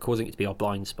tertiary instinct, causing it to be our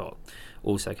blind spot,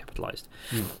 also capitalised.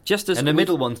 And the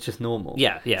middle one's just normal.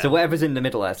 Yeah. So whatever's in the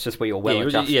middle, that's just where you're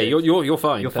well-adjusted. Yeah, you're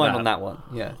fine. You're fine on that one,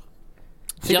 yeah.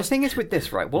 See, the thing is with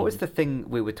this, right, what was the thing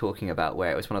we were talking about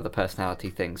where it was one of the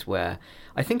personality things where,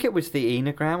 I think it was the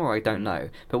Enneagram, or I don't know,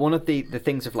 but one of the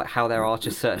things of like how there are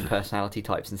just certain personality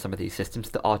types in some of these systems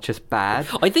that are just bad.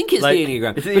 I think it's like, the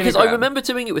Enneagram. Because I remember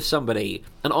doing it with somebody,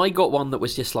 and I got one that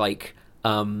was just like,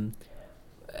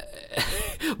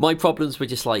 my problems were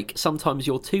just like, sometimes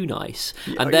you're too nice,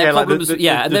 and their problems, the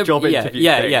job interview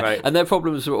thing, right? And their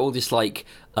problems were all just like,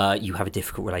 you have a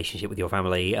difficult relationship with your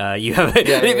family. You have,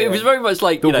 it was very much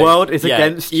like the world is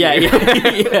against you.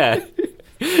 Yeah.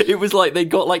 It was like they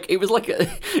got like it was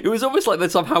almost like they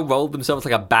somehow rolled themselves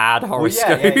like a bad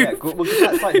horoscope. Well,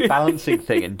 that's like the balancing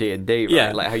thing in D&D, right?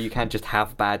 Yeah. Like how you can't just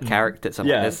have bad characters.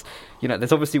 There's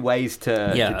obviously ways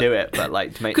to do it, but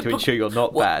like to ensure you're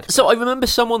not bad. So I remember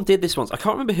someone did this once. I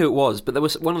can't remember who it was, but there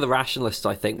was one of the rationalists,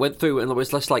 I think, went through and it was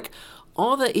just like,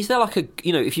 is there like a,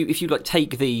 if you like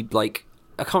take the like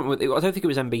I can't remember. I don't think it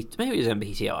was maybe it was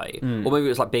MBTI, or maybe it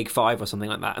was like Big Five or something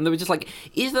like that. And they were just like,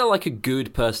 is there like a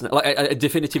good person, like a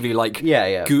definitively like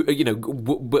good,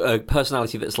 a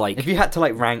personality that's like, if you had to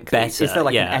like rank better, these, is there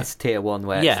like an S tier one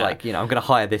where it's like, I'm going to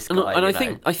hire this guy? And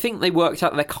I think they worked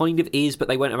out that there kind of is, but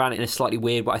they went around it in a slightly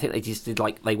weird way. I think they just did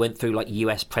like they went through like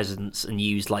US presidents and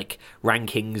used like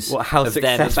rankings of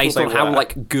them based on how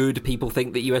like good people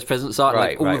think that US presidents are.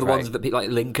 Like all of the ones that like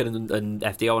Lincoln and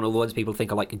FDR and all the ones people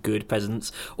think are like good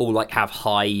presidents all like have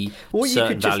high what you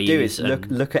could just do is and...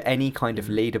 look at any kind of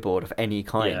leaderboard of any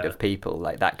kind of people.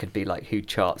 Like that could be like who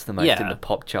charts the most in the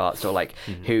pop charts, or like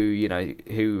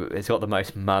who has got the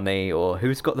most money, or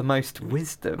who's got the most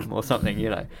wisdom or something,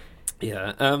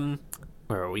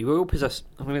 where are we? We all possess.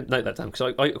 I'm going to note that down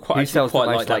because I quite who sells quite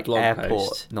the most like that blog airport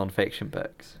post. non-fiction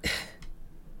books.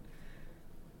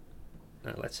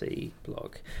 Let's see,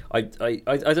 blog. I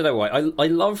don't know why. I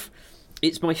love.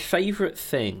 It's my favourite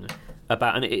thing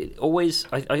about, and it always.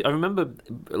 I remember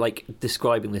like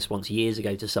describing this once years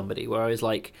ago to somebody where I was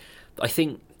like, I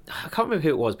can't remember who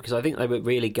it was because I think they were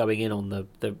really going in on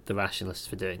the rationalists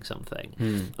for doing something.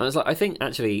 And I was like, I think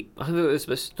it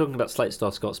was talking about Slate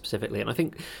Star Scott specifically, and I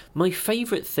think my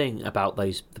favourite thing about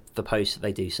the posts that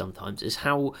they do sometimes is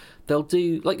how they'll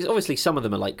do, like, obviously some of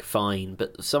them are like fine,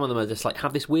 but some of them are just like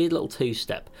have this weird little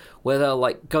two-step where they'll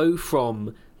like go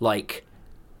from like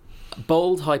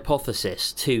bold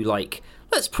hypothesis to like,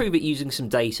 let's prove it using some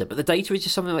data, but the data is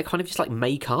just something they kind of just like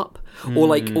make up, or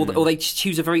like, or they just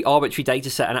choose a very arbitrary data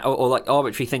set or like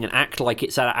arbitrary thing and act like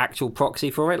it's an actual proxy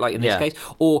for it, like in this case.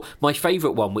 Or my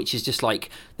favourite one, which is just like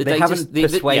they haven't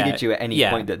persuaded you at any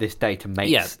point that this data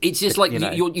makes. Yeah, it's just like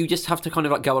you just have to kind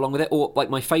of like go along with it. Or like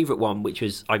my favourite one, which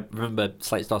was I remember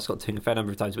Slate Star Scott doing a fair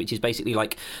number of times, which is basically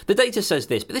like the data says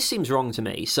this, but this seems wrong to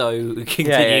me. So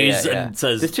continues and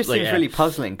says this just seems really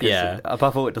puzzling because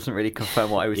above all, it doesn't really confirm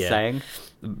what I was saying.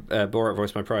 Borat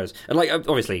voiced my prayers, and like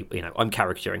obviously I'm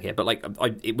caricaturing here, but like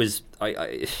just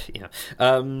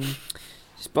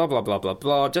blah blah blah blah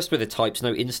blah. Just with the types,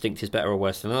 no instinct is better or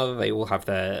worse than another. They all have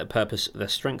their purpose, their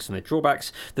strengths, and their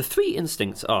drawbacks. The three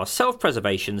instincts are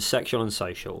self-preservation, sexual, and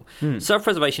social.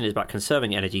 Self-preservation is about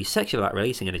conserving energy, sexual about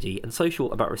releasing energy, and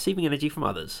social about receiving energy from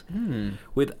others.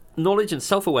 With knowledge and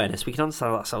self-awareness, we can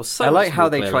understand ourselves so much more I like how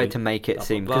they clearly. try to make it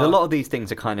seem, because a lot of these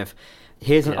things are kind of,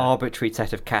 here's an arbitrary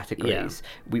set of categories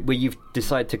where you've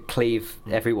decided to cleave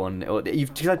everyone, or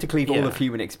you've decided to cleave all of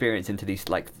human experience into these,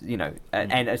 like,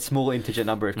 and a small integer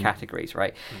number of categories,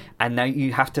 right? And now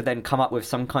you have to then come up with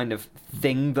some kind of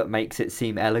thing that makes it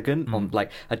seem elegant, on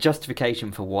like a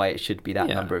justification for why it should be that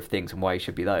number of things and why it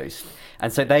should be those.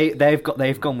 And so they've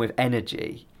gone with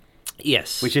energy,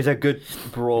 which is a good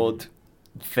broad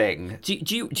thing. Do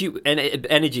you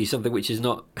energy something which is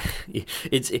not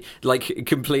it's like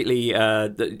completely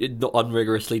not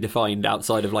unrigorously defined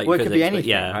outside of like it physics, could be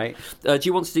anything, right? Do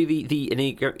you want to do the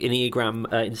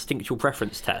Enneagram instinctual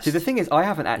preference test? See, the thing is, I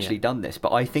haven't actually done this,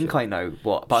 but I think I know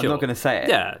what, but I'm not going to say it.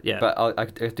 Yeah. But I'll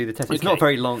do the test. It's not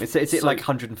very long. It's like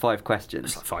 105 questions.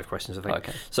 It's like 5 questions, I think.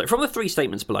 Okay. So from the 3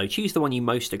 statements below, choose the one you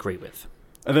most agree with.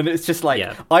 And then it's just like,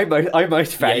 I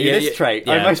most value this trait.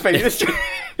 I most value this trait.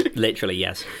 Literally,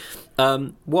 yes.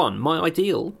 1, my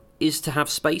ideal is to have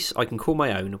space I can call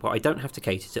my own, where I don't have to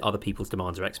cater to other people's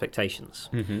demands or expectations.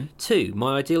 2,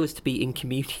 my ideal is to be in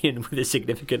communion with a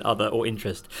significant other or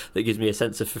interest that gives me a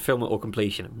sense of fulfillment or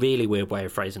completion. Really weird way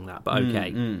of phrasing that, but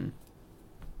okay.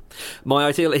 My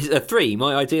ideal is 3.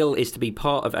 My ideal is to be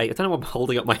part of a. I don't know why I'm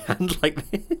holding up my hand like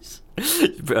this.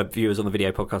 Viewers on the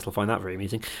video podcast will find that very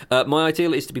amusing. My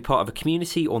ideal is to be part of a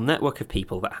community or network of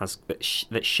people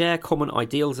that share common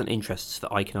ideals and interests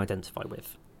that I can identify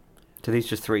with. So these are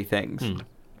just 3 things.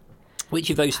 Which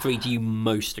of those 3 do you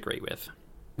most agree with?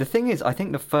 The thing is, I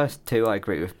think the first 2 I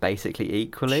agree with basically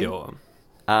equally. Sure.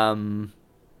 So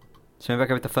maybe I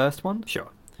go with the first one. Sure.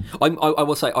 I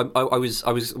will say I was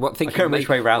thinking. I can't remember which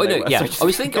way round. I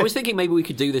was thinking maybe we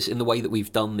could do this in the way that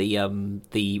we've done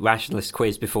the rationalist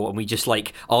quiz before, and we just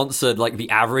like answered like the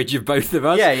average of both of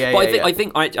us. Yeah. But I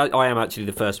think I am actually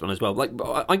the first one as well. Like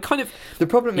I kind of. The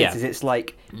problem is it's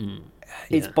like.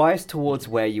 It's biased towards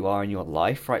where you are in your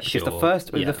life, right? Because the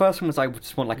first one was I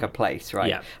just want like a place, right?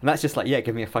 Yeah. And that's just like,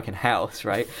 give me a fucking house,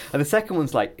 right? And the second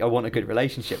one's like, I want a good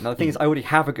relationship. Now the thing is, I already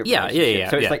have a good relationship.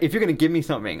 So it's like, if you're going to give me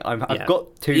something, I've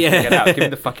got 2 to figure it out. Give me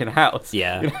the fucking house.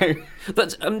 Yeah.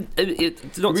 That's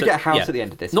we get a house at the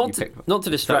end of this. Not to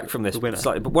distract from this,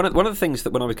 but one of the things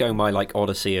that when I was going my like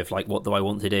odyssey of like what do I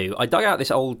want to do, I dug out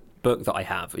this old book that I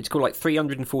have. It's called like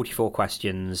 344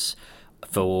 questions.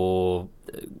 For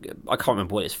I can't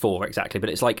remember what it's for exactly, but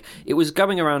it's like it was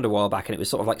going around a while back, and it was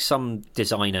sort of like some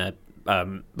designer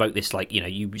wrote this like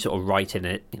you sort of write in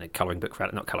it, colouring book for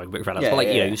not colouring book for adults, but like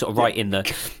you sort of write in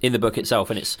the book itself,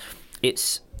 and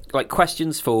it's like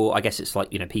questions for, I guess it's like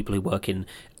people who work in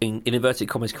inverted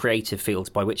commas creative fields,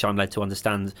 by which I'm led to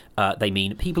understand they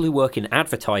mean people who work in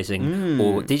advertising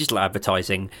or digital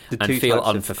advertising and feel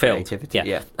unfulfilled.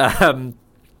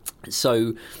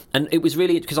 So, and it was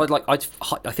really because I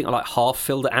think I half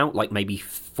filled it out like maybe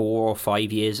 4 or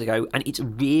 5 years ago, and it's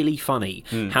really funny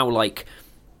how like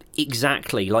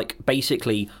exactly like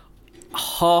basically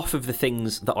half of the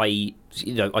things that I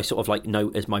sort of like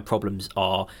note as my problems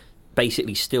are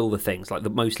basically still the things like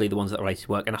mostly the ones that are related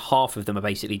to work, and half of them are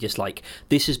basically just like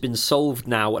this has been solved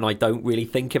now and I don't really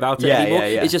think about it anymore.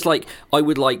 It's just like I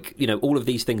would like all of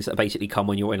these things that basically come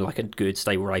when you're in like a good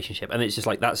stable relationship, and it's just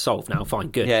like that's solved now, fine,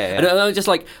 good. And I just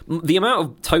like the amount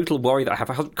of total worry that I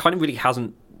have kind of really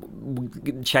hasn't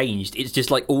changed. It's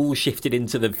just like all shifted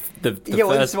into the well, first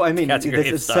that's what I mean. There's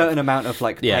a stuff. certain amount of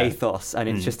like pathos, and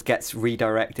it just gets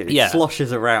redirected. It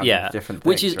sloshes around different things,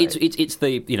 which is right? it's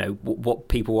the what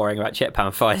people worrying about Chet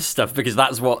Pound Fire stuff, because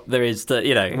that's what there is to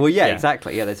well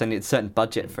exactly there's only a certain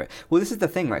budget for it. Well, this is the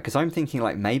thing, right? Because I'm thinking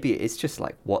like maybe it's just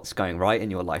like what's going right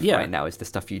in your life right now is the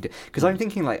stuff you do, because I'm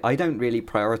thinking like I don't really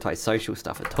prioritize social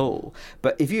stuff at all,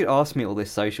 but if you'd asked me all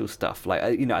this social stuff like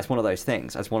as one of those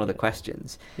things, as one of the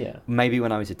questions, maybe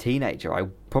when I was a teenager I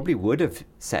probably would have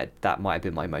said that might have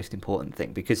been my most important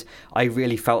thing, because I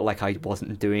really felt like I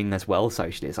wasn't doing as well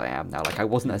socially as I am now. Like I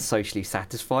wasn't as socially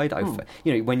satisfied.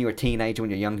 When you're a teenager, when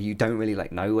you're younger, you don't really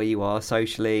like know where you are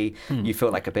socially. You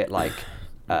feel like a bit like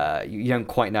you don't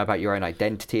quite know about your own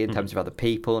identity in terms of other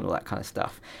people and all that kind of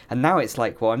stuff. And now it's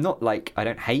like, well, I'm not like I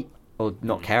don't hate or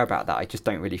not care about that. I just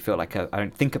don't really feel like I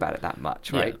don't think about it that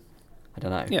much, right? I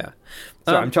don't know. Yeah.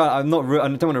 So I don't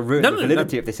want to ruin the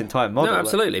validity of this entire model. No,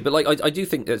 absolutely. But like, I do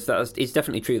think it's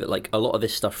definitely true that like a lot of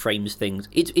this stuff frames things.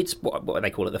 It's what they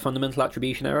call it, the fundamental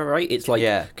attribution error, right? It's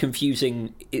like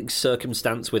confusing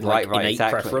circumstance with like innate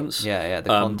preference. The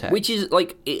context. Which is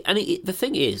like, the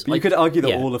thing is, but you could argue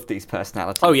that all of these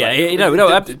personalities. Oh yeah,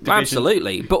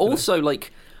 absolutely. But also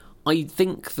like, I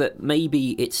think that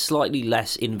maybe it's slightly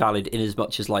less invalid in as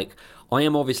much as like, I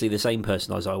am obviously the same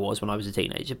person as I was when I was a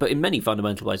teenager, but in many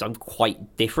fundamental ways I'm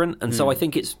quite different, and so I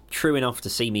think it's true enough to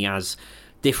see me as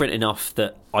different enough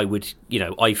that I would,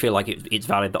 I feel like it's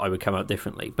valid that I would come out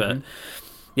differently. But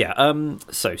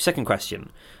so second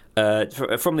question.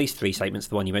 From these three statements,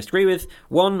 the one you most agree with: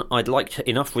 1, I'd like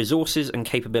enough resources and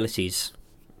capabilities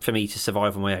for me to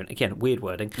survive on my own. Again, weird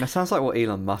wording. That sounds like what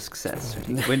Elon Musk says.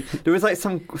 When there was like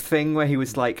some thing where he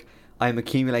was like, I'm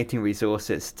accumulating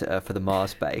resources for the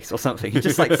Mars base or something. He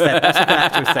just like said that's an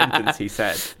actual sentence he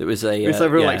said. It was a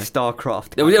real like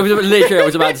StarCraft. It was literally, I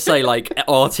was about to say like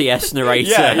RTS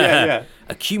narrator.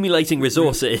 Accumulating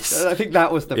resources. I think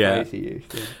that was the phrase he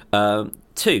used. Yeah.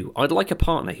 2, I'd like a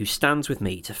partner who stands with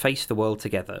me to face the world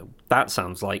together. That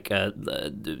sounds like a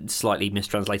slightly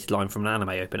mistranslated line from an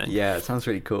anime opening. Yeah, it sounds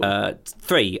really cool.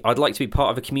 3, I'd like to be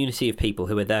part of a community of people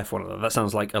who are there for one another. That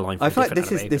sounds like a line from I feel like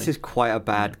this is quite a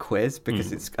bad quiz,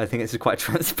 because I think this is quite a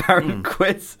transparent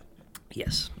quiz.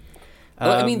 Yes.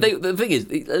 Well, I mean, the thing is,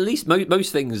 at least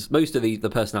most of the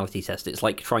personality test, it's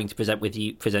like trying to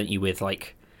present you with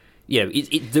like, they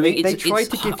try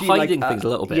to give you hiding like things a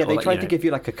little bit. Yeah, they try to give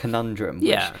you like a conundrum.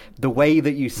 Which the way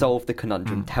that you solve the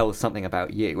conundrum tells something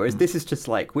about you. Whereas this is just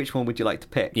like, which one would you like to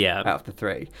pick? Out of the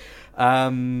 3.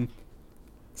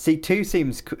 C2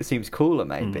 seems cooler.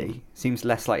 Maybe seems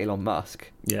less like Elon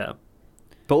Musk. Yeah.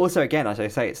 But also, again, as I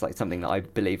say, it's like something that I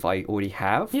believe I already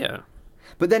have. Yeah.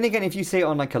 But then again, if you see it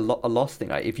on like a loss thing,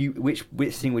 like which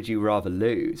thing would you rather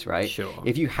lose, right? Sure.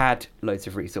 If you had loads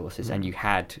of resources and you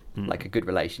had like a good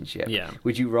relationship,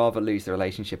 would you rather lose the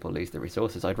relationship or lose the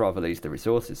resources? I'd rather lose the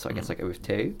resources, so I guess I go with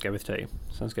 2. Go with 2.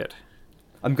 Sounds good.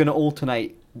 I'm going to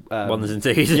alternate ones and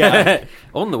twos. Yeah,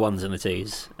 on the ones and the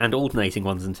twos, and alternating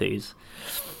ones and twos.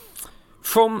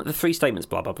 From the 3 statements,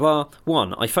 blah, blah, blah.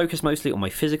 1, I focus mostly on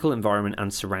my physical environment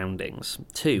and surroundings.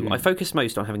 2, I focus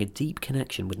most on having a deep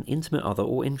connection with an intimate other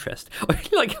or interest. I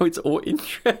really like how it's or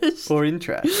interest. Or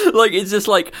interest. Like, it's just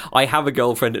like, I have a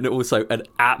girlfriend and also an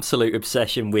absolute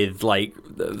obsession with, like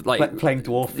playing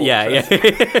Dwarf Fortress.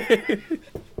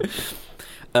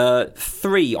 Yeah.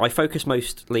 3, I focus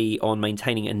mostly on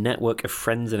maintaining a network of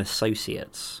friends and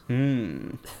associates.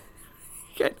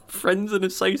 Friends and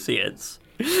associates.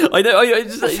 I know.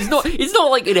 It's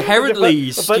not like inherently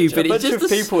stupid. It's just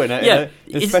people in it. Yeah,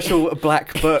 a special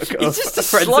black book. It's just a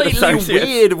slightly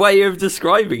weird way of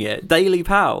describing it. Daily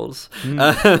pals.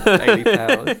 Daily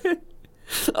pals.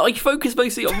 I focus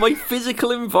mostly on my physical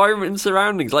environment and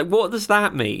surroundings. Like, what does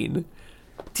that mean?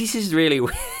 This is really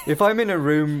weird. If I'm in a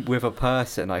room with a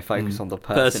person, I focus on the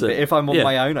person. But if I'm on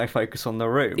my own, I focus on the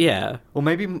room. Yeah. Or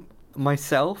maybe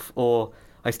myself, or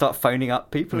I start phoning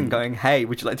up people and going, "Hey,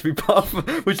 would you like to be part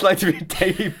of? Would you like to be a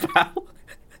daily pal?"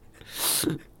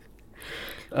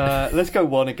 Let's go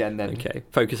 1 again then. Okay.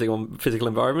 Focusing on physical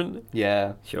environment?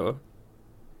 Yeah. Sure.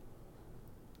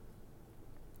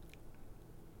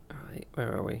 Alright,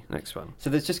 where are we? Next one. So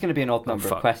there's just going to be an odd number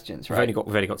of questions, right? We've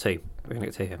only got 2. We've only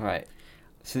got 2 here. Right.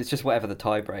 So it's just whatever the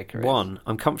tiebreaker is. 1,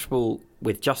 I'm comfortable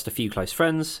with just a few close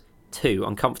friends. 2,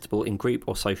 I'm comfortable in group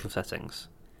or social settings.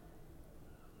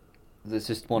 There's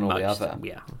just one or the other.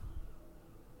 Yeah.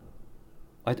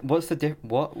 What's the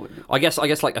what? I guess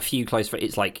like a few close friends.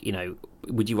 It's like, you know,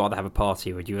 would you rather have a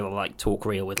party or would you rather like talk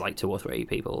real with like 2 or 3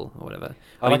 people or whatever?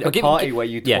 I mean, a party where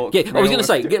you talk. Yeah. I was going to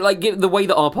say, with... the way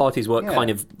that our parties work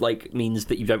kind of like means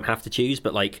that you don't have to choose,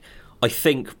 but like I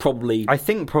think probably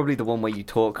the one where you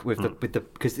talk with the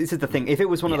because this is the thing. If it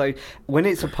was one of those when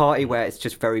it's a party where it's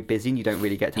just very busy and you don't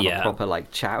really get to have a proper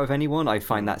like chat with anyone, I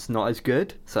find that's not as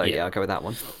good. So yeah, I'll go with that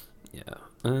one. Yeah.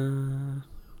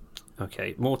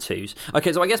 Okay, more 2s.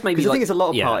 Okay, so I guess maybe because the thing is, a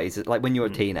lot of parties, like when you're a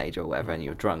teenager or whatever, and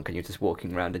you're drunk and you're just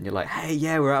walking around and you're like, "Hey,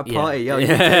 yeah, we're at a party, you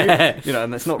know,"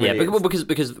 and that's not really. Yeah,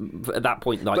 because at that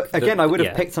point, like, but again, I would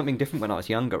have picked something different when I was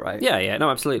younger, right? Yeah, no,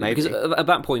 absolutely. Maybe. Because at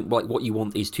that point, like, what you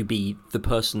want is to be the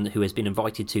person who has been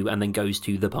invited to and then goes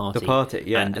to the party. The party,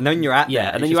 yeah, and then you're at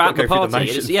and then you're at the party.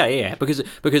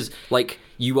 Because like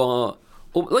you are.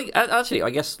 Or, like, actually, I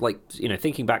guess, like, you know,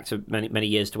 thinking back to many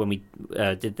years to when we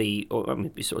did we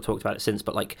sort of talked about it since,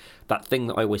 but, like, that thing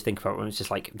that I always think about when it's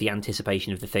just, like, the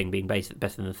anticipation of the thing being better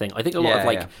than the thing. I think a lot of,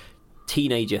 like,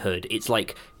 teenagerhood, it's,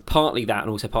 like, partly that and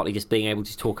also partly just being able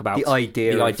to talk about the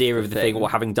idea of the thing or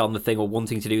having done the thing or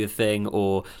wanting to do the thing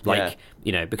or, like,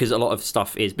 you know, because a lot of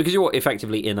stuff is... Because you're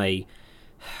effectively in a...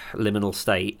 liminal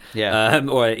state,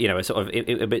 or you know, a sort of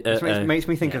a bit. It makes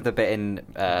me think of the bit in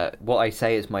what I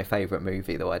say is my favourite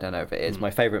movie, though I don't know if it is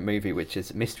my favourite movie, which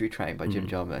is Mystery Train by Jim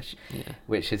Jarmusch,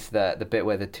 which is the bit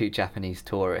where the 2 Japanese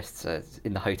tourists are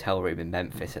in the hotel room in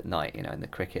Memphis at night, you know, and the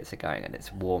crickets are going, and it's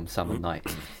a warm summer night,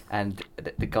 and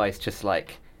the guy's just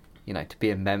like, you know, to be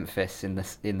in Memphis in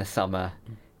the summer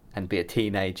and be a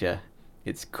teenager.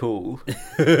 It's cool.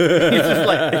 It's just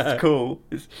like, it's cool.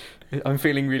 I'm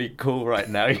feeling really cool right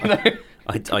now, you know?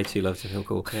 I too love to feel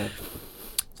cool. Yeah.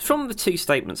 From the 2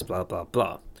 statements, blah, blah,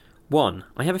 blah. 1,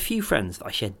 I have a few friends that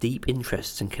I share deep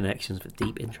interests and connections with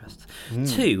deep interests.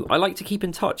 2, I like to keep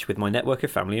in touch with my network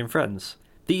of family and friends.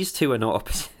 These 2 are not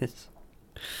opposites.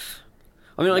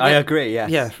 I mean, I agree, yes.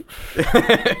 Yeah.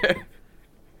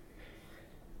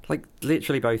 Like,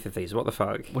 literally both of these. What the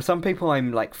fuck? Well, some people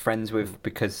I'm, like, friends with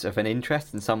because of an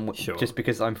interest, and some just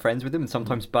because I'm friends with them, and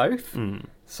sometimes both.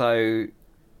 So,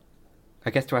 I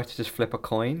guess do I have to just flip a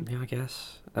coin? Yeah, I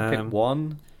guess. Pick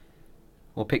 1?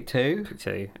 Or pick 2? Pick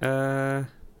 2. Yeah,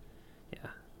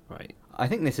 right. I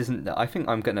think this isn't... I think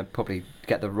I'm going to probably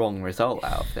get the wrong result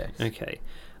out of this. Okay.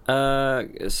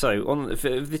 So,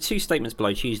 for the 2 statements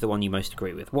below, choose the one you most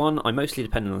agree with. 1, I mostly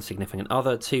depend on a significant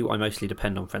other. 2, I mostly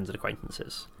depend on friends and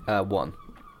acquaintances. 1.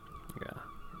 Yeah.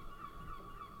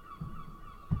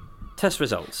 Test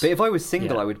results. But if I was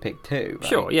single, I would pick 2. Right?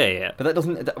 Sure, yeah. But that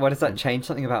doesn't... Why does that change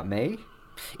something about me?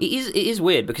 It is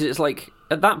weird because it's like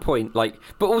at that point, like,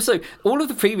 but also all of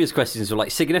the previous questions were like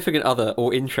significant other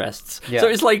or interests. Yeah. So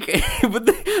it's like, but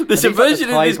there's a version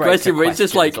of this question where it's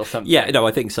just like, yeah, no,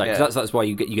 I think so. Because that's why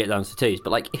you get down to 2s.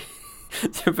 But like,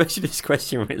 there's a version of this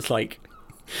question where it's like,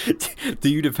 do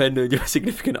you depend on your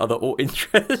significant other or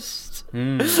interest?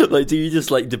 Like, do you just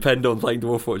like depend on playing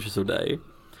Dwarf Fortress all day?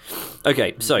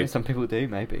 Okay, so... Some people do,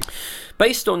 maybe.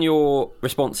 Based on your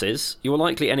responses, your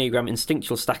likely Enneagram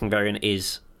instinctual stacking variant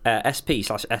is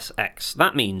SP/SX.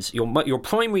 That means your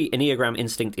primary Enneagram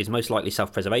instinct is most likely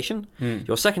self-preservation,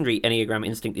 your secondary Enneagram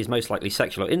instinct is most likely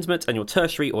sexual or intimate, and your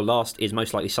tertiary or last is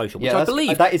most likely social, which I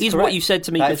believe is what you said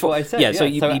to me before. That's what I said. Yeah,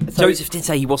 so Joseph did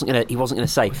say he wasn't going to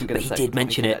say, but he did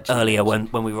mention it earlier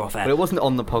when we were off air. But it wasn't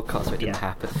on the podcast, so it didn't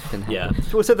happen. Yeah.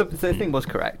 So the thing was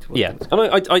correct. Yeah, and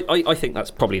I think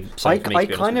that's probably safe for me, to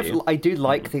be honest with you. I do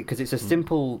like because it's a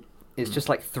simple... It's just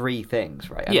like 3 things,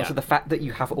 right? And also the fact that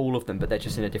you have all of them, but they're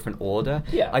just in a different order.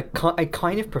 Yeah. I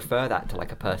kind of prefer that to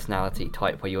like a personality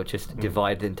type where you're just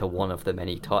divided into one of the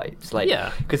many types. Like,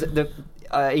 because the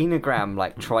Enneagram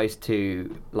like tries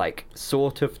to like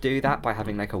sort of do that by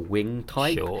having like a wing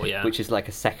type, which is like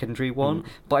a secondary one.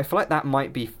 But I feel like that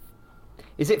might be.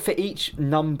 Is it for each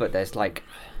number? There's like.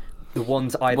 The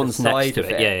one's either side of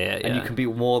it, and you can be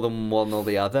more than one or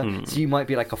the other. So you might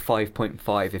be like a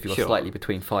 5.5 if you're slightly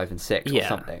between 5 and 6 or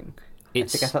something. I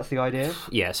guess that's the idea.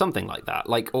 Yeah, something like that.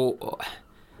 Like, or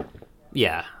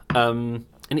Yeah, and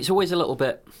it's always a little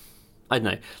bit. I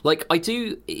don't know. Like as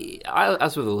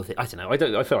with all the things, I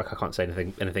don't know. I feel like I can't say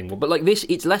anything more. But like this,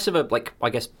 it's less of a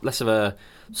less of a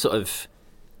sort of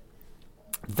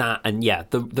that. And yeah,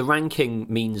 the ranking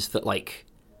means that like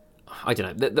I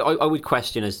don't know. I would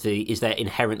question is there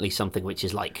inherently something which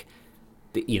is like.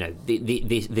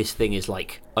 This thing is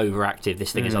like overactive.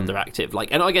 This thing is underactive.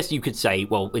 Like, and I guess you could say,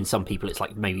 well, in some people, it's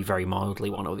like maybe very mildly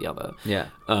one or the other. Yeah.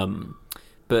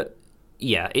 But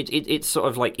yeah, it's sort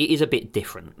of like it is a bit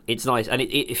different. It's nice, and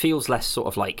it feels less sort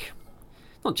of like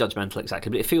not judgmental exactly,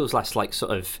 but it feels less like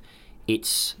sort of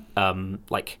it's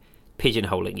like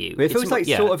pigeonholing you. But it feels like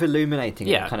sort of illuminating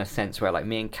in Yeah. a kind of sense where like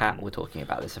me and Kat were talking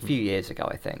about this a few years ago.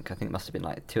 I think it must have been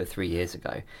like 2 or 3 years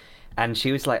ago. And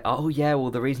she was like, oh, yeah,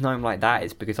 well, the reason I'm like that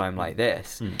is because I'm like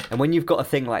this. And when you've got a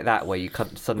thing like that where you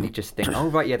suddenly just think, oh,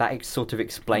 right, yeah, that sort of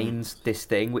explains this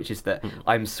thing, which is that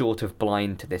I'm sort of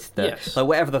blind to this. Yes. Like,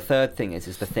 whatever the third thing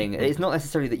is the thing. It's not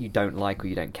necessarily that you don't like or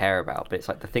you don't care about, but it's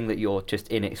like the thing that you're just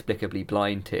inexplicably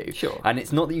blind to. Sure. And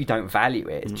it's not that you don't value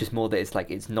it. It's just more that it's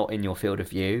like it's not in your field of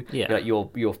view. Yeah. Like you're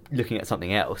looking at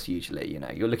something else usually, you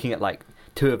know. You're looking at like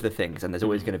 2 of the things, and there's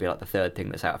always going to be like the third thing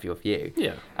that's out of your view.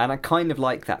 Yeah. And I kind of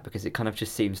like that because it kind of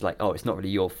just seems like, oh, it's not really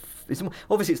your.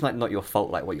 Obviously, it's like not your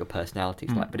fault, like what your personality's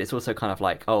like, but it's also kind of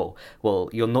like, oh, well,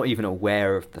 you're not even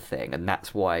aware of the thing, and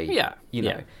that's why. Yeah. You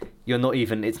know, you're not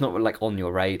even. It's not like on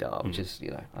your radar, which is,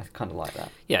 you know, I kind of like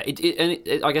that. Yeah.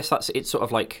 I guess it's sort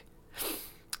of like.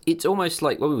 It's almost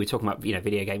like when we were talking about, you know,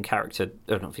 video game character,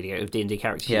 or not video, D&D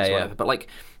characters, Yeah, or whatever. yeah. But like,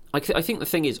 I think the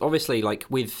thing is obviously like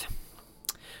with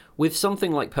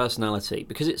something like personality,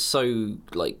 because it's so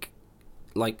like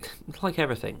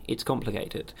everything, it's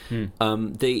complicated.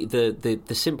 The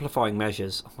simplifying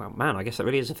measures. Well, man, I guess that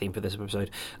really is a theme for this episode.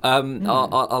 Are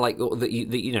like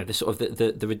you know the sort of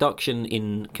the reduction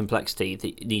in complexity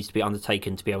that needs to be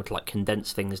undertaken to be able to like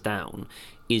condense things down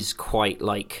is quite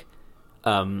like.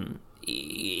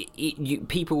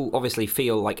 People obviously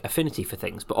feel like affinity for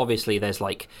things, but obviously there's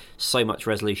like so much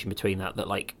resolution between that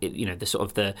like you know the sort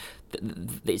of the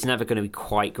it's never going to be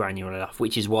quite granular enough,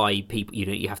 which is why people, you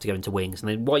know, you have to go into wings, and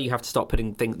then why you have to start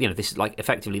putting things, you know, this is like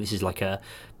effectively this is like a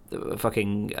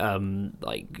fucking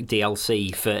like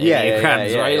DLC for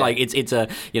Enneagrams, right? Like it's a,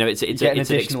 you know, it's a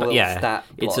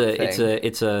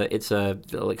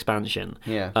little expansion.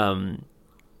 Yeah.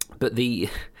 But the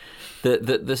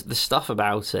stuff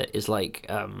about it is like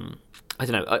I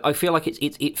don't know. I feel like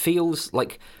it feels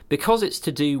like, because it's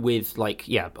to do with like,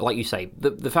 yeah, like you say,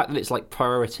 the fact that it's like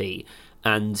priority,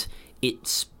 and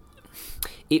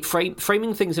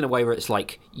framing things in a way where it's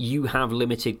like you have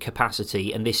limited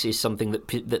capacity, and this is something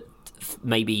that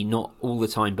maybe not all the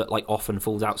time, but like often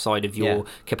falls outside of your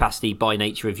capacity by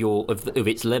nature of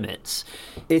its limits.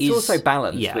 It's also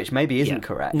balanced, which maybe isn't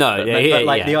correct. No, but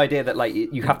like the idea that like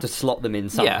you have to slot them in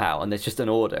somehow, and there's just an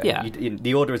order. Yeah.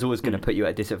 The order is always going to put you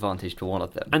at a disadvantage to one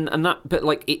of them. And that, but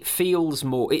like it feels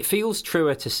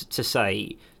truer to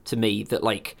say to me that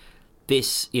like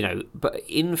this, you know, but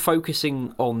in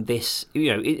focusing on this,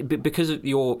 you know, because of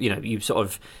your, you know, you sort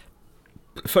of.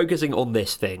 Focusing on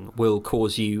this thing will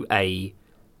cause you mean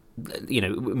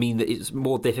that it's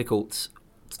more difficult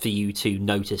for you to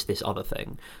notice this other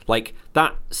thing. Like,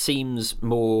 that seems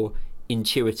more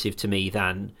intuitive to me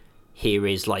than here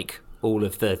is like all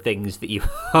of the things that you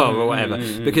are or whatever.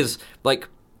 Because like,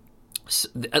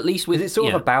 at least with it's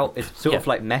sort of about of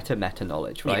like meta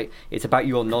knowledge, right? Yeah. It's about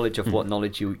your knowledge of what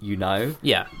knowledge you know.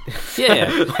 Yeah.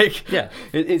 Like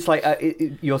it's like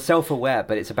you're self-aware,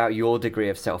 but it's about your degree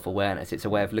of self-awareness. It's a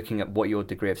way of looking at what your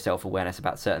degree of self-awareness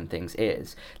about certain things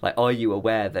is. Like, are you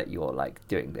aware that you're like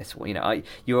doing this? You know,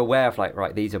 you're aware of like,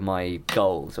 right, these are my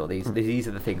goals, or these are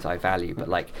the things I value. But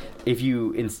like, if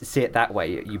you see it that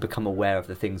way, you become aware of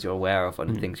the things you're aware of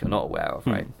and things you're not aware of,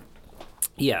 right?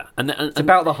 Yeah, and it's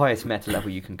about the highest meta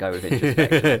level you can go with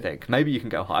introspection. I think maybe you can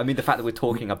go high. I mean, the fact that we're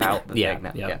talking about the thing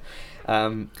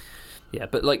now,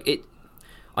 but like it,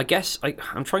 I guess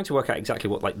I'm trying to work out exactly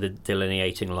what like the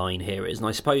delineating line here is, and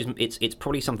I suppose it's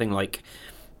probably something like,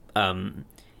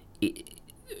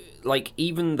 like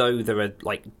even though there are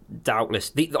like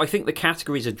doubtless, I think the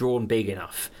categories are drawn big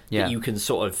enough that you can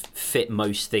sort of fit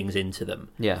most things into them.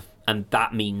 Yeah, and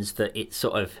that means that it's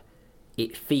sort of.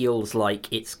 It feels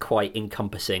like it's quite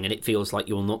encompassing, and it feels like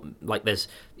you're not like there's,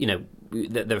 you know,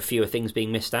 there are fewer things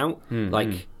being missed out.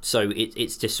 Like, so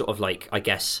it's just sort of like, I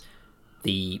guess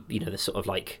the, you know, the sort of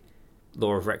like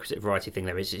law of requisite variety thing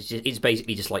there is it's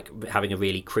basically just like having a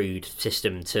really crude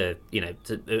system to, you know,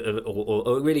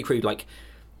 or really crude like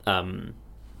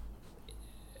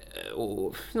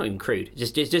or not even crude.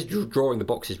 Just drawing the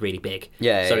boxes really big.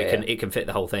 So it can fit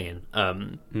the whole thing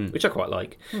in, which I quite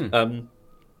like. So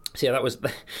yeah, that was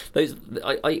those.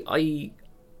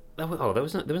 There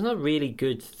was no really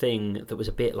good thing that was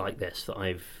a bit like this that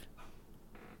I've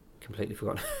completely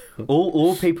forgotten.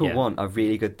 all people want are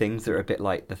really good things that are a bit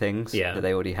like the things that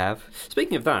they already have.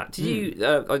 Speaking of that, did you?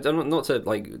 I'm not to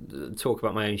like talk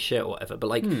about my own shit or whatever, but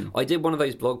like I did one of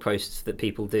those blog posts that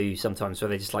people do sometimes, where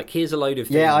they just like, here's a load of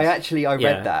things. Yeah, I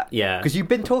read that. Yeah, because you've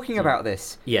been talking about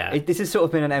this. Yeah, this has sort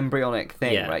of been an embryonic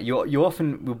thing, right? You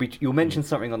often you'll mention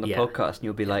something on the podcast, and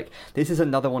you'll be like, this is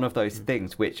another one of those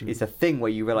things, which is a thing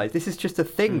where you realise this is just a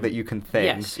thing that you can thing.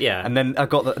 Yes, yeah. And then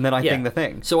I thing the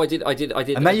thing. So I did.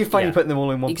 And now you're finally putting them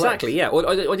all in one place. Exactly, yeah. Well,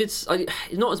 I did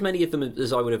not as many of them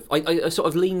as I would have. I sort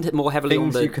of leaned more heavily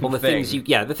on the things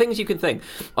the things you can thing.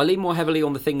 I lean more heavily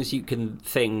on the things you can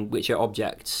thing, which are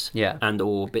objects, and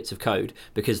or bits of code,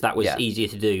 because that was easier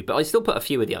to do. But I still put a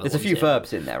few of the other. There's a few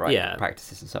verbs in there, right? Yeah,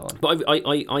 practices and so on. But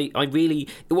I really,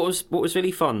 what was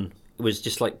really fun was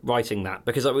just like writing that,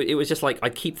 because it was just like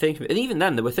I'd keep thinking, and even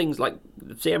then there were things like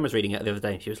CM was reading it the other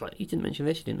day, and she was like, "You didn't mention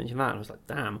this, you didn't mention that." And I was like,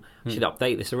 "Damn, I should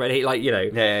update this already." Like, you know,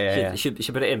 should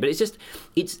put it in. But it's just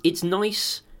it's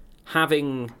nice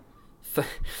having.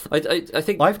 I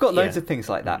think I've got loads of things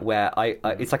like that where I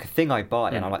it's like a thing I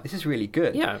buy and I'm like, this is really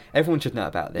good. Yeah, everyone should know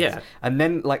about this. Yeah, and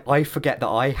then like I forget that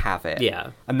I have it.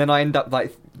 Yeah, and then I end up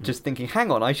like just thinking,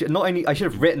 hang on, I should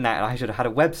have written that, and I should have had a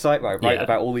website where I write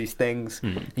about all these things.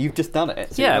 You've just done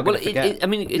it. So well, I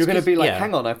mean, you're going to be like,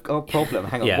 hang on, I've got a problem.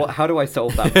 Hang on, how do I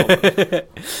solve that problem?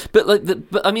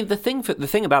 but I mean, the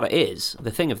thing about it is the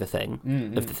thing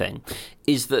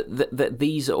is that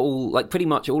these are all, like, pretty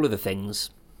much all of the things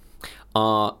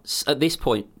are at this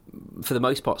point, for the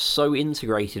most part, so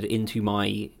integrated into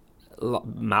my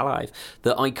life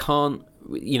that I can't.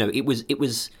 You know, it was.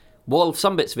 While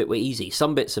some bits of it were easy,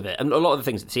 some bits of it, and a lot of the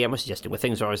things that CM was suggesting were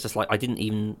things where I was just like, I didn't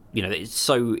even, you know, it's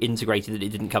so integrated that it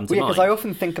didn't come to mind. Because I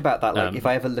often think about that, like, if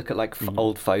I ever look at like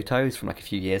old photos from like a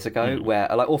few years ago, where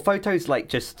like, or photos like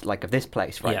just like of this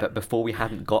place, right? But before we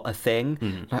hadn't got a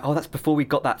thing, like, oh, that's before we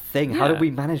got that thing. How did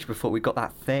we manage before we got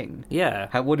that thing?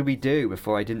 Yeah. What did we do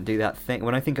before I didn't do that thing?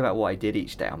 When I think about what I did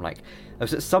each day, I'm like, I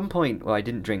was at some point where I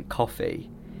didn't drink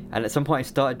coffee. And at some point I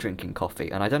started drinking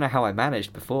coffee, and I don't know how I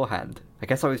managed beforehand. I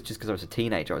guess I was just because I was a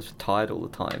teenager. I was tired all the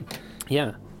time.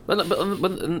 Yeah, but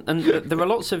there were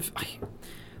lots of.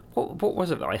 What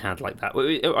was it that I had like that?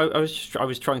 I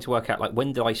was trying to work out, like,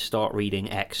 when did I start reading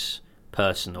X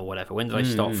person or whatever? When did I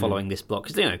start following this blog?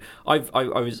 Because, you know, I've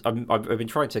been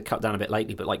trying to cut down a bit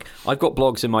lately, but like I've got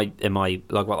blogs in my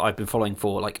blog that I've been following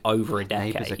for like over a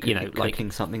decade. You know, like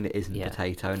cooking something that isn't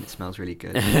potato and it smells really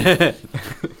good.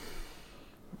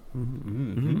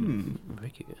 Very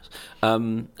curious.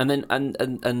 And then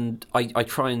I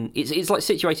try and it's like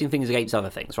situating things against other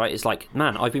things, right? It's like,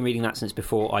 man, I've been reading that since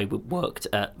before I worked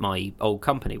at my old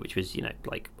company, which was, you know,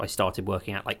 like I started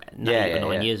working at like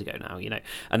 9 years ago now, you know.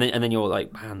 And then you're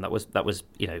like, man, that was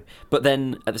you know. But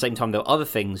then at the same time, there are other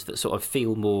things that sort of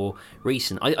feel more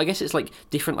recent. I guess it's like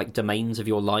different like domains of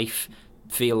your life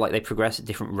feel like they progress at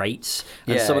different rates,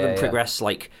 and some of them progress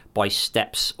like by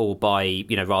steps or by,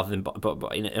 you know, rather than by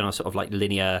in a sort of like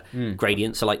linear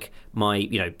gradient. So like my,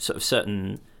 you know, sort of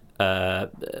certain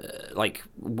like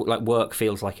work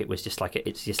feels like it was just like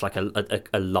it's just like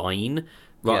a line,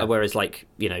 right? Whereas like,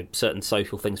 you know, certain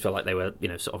social things feel like they were, you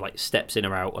know, sort of like steps in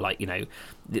or out, or like, you know,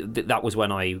 that was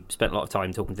when I spent a lot of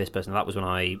time talking to this person. That was when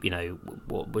I, you know,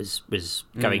 was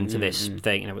going to this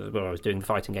thing, you know, when I was doing the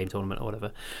fighting game tournament or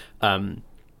whatever. And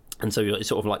so it's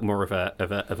sort of like more of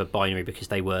a binary, because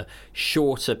they were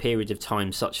shorter periods of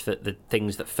time, such that the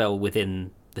things that fell within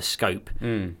the scope,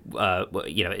 you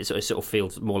know, it sort of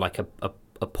feels more like a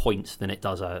point than it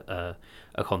does a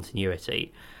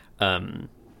continuity.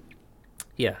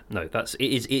 Just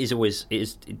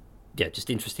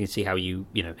interesting to see how you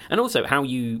know, and also how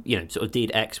you know, sort of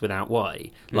did X without Y.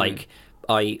 Like,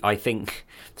 I think,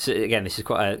 so again, this is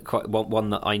quite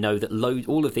one that I know that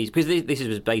all of these, because this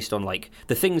was based on like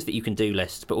the things that you can do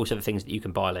lists, but also the things that you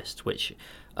can buy lists, which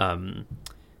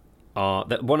are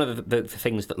that one of the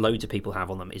things that loads of people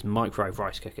have on them is microwave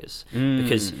rice cookers,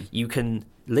 because you can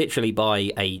literally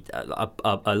buy a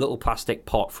little plastic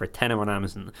pot for a tenner on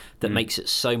Amazon that makes it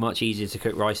so much easier to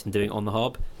cook rice than doing it on the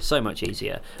hob. So much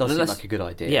easier. Does seem like a good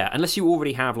idea. Yeah, unless you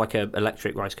already have like a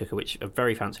electric rice cooker, which are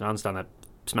very fancy. I understand they're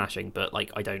smashing, but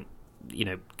like I don't, you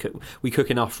know, we cook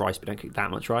enough rice, but don't cook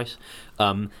that much rice.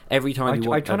 Every time I'm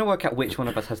trying to work out which one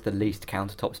of us has the least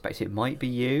countertop space. It might be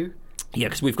you. Yeah,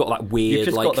 because we've got that weird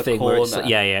just like got the thing where it's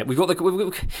corner. we've got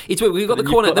it's weird. We've got the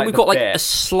then corner, you've got, then like, we've got the like bit. a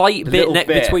slight bit little bit.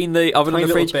 between the oven and Tiny the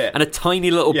little fridge, bit. and a tiny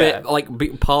little Yeah. bit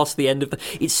like past the end of the.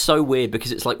 It's so weird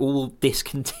because it's like all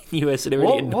discontinuous in a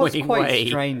really annoying What's quite way.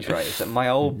 strange, right, is that my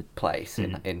old place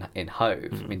in Hove.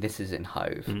 I mean, this is in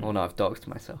Hove. Oh no, I've doxed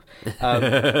myself.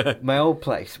 My old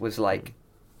place was like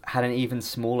had an even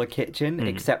smaller kitchen,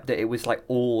 except that it was like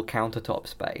all countertop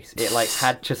space. It like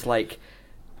had just like.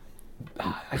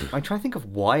 I'm trying to think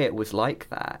of why it was like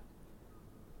that.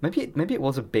 Maybe it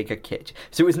was a bigger kitchen.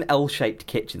 So it was an L-shaped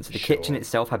kitchen. So the kitchen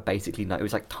itself had basically no. It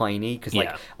was like tiny because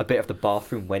like a bit of the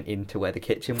bathroom went into where the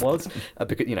kitchen was.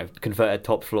 Because converted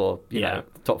top floor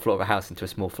of a house into a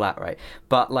small flat, right?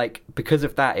 But like because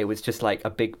of that, it was just like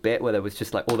a big bit where there was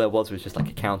just like all there was just like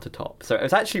a countertop. So it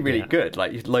was actually really good.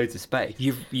 Like you had loads of space.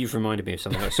 You've reminded me of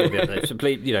something I saw the other day. So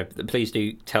please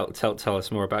do tell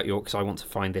us more about York because I want to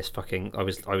find this fucking. I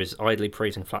was idly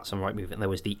praising flats on Rightmove and there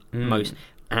was the most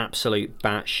absolute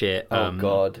batshit. Oh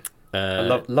God! I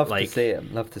love like, to see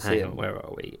him. Love to see him. Where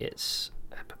are we? It's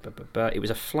it was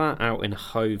a flat out in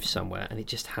Hove somewhere, and it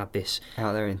just had this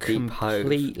out there in deep Hove,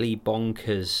 completely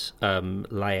bonkers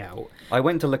layout. I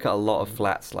went to look at a lot of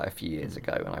flats like a few years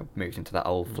ago when I moved into that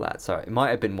old flat, so it might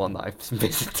have been one that I've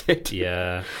visited.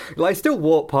 Yeah, like I still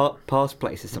walk past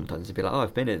places sometimes and be like, "Oh,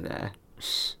 I've been in there."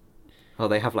 Oh,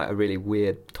 they have like a really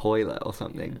weird toilet or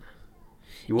something.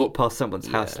 You walk past someone's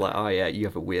house like, oh yeah, you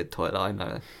have a weird toilet. I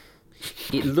know.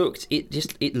 It looked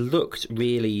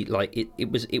really like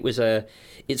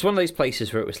it's one of those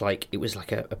places where it was like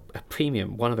a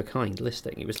premium one of a kind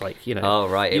listing. It was like oh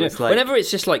right, it was like whenever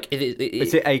it's just like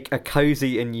is it a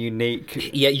cozy and unique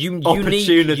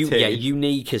opportunity?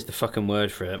 Unique is the fucking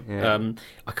word for it. Yeah.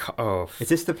 Is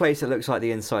this the place that looks like the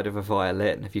inside of a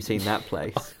violin? Have you seen that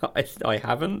place? I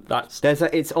haven't.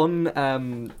 It's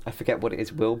on I forget what it is,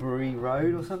 Wilbury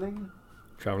Road or something.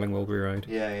 Travelling Wilbury Road.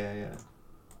 Yeah.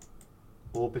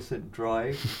 Orbison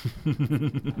Drive.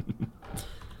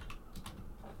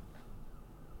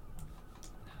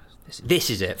 This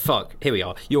is it. Fuck. Here we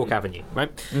are. York Avenue,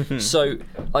 right? Mm-hmm. So,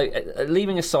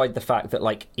 leaving aside the fact that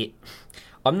like it,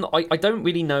 I don't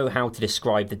really know how to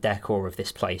describe the decor of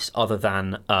this place other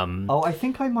than I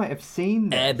think I might have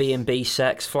seen this. Airbnb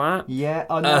sex flat. Yeah.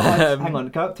 Oh no. Hang on.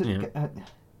 Go up to.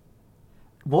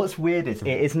 What's weird is it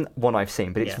isn't one I've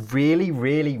seen, but it's really,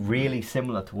 really, really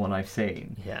similar to one I've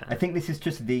seen. Yeah. I think this is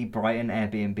just the Brighton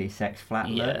Airbnb sex flat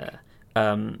look.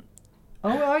 Yeah.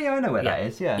 Oh yeah, I know where that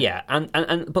is. Yeah. Yeah,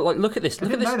 and but like, look at this.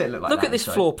 Look at this. Look at this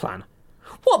floor plan.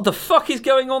 What the fuck is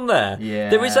going on there? Yeah.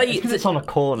 There is it's on a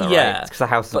corner, right? It's because the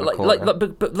house is on a corner.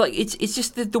 But it's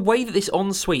just the way that this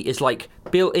ensuite is like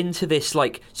built into this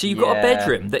like. So you've got a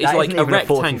bedroom that is like a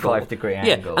rectangle, 45-degree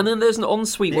angle. Yeah, and then there's an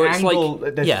ensuite where it's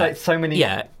like there's so many.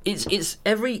 Yeah, it's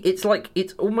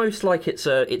almost like it's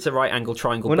a right angle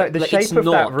triangle. Well, no, the shape of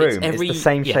that room is the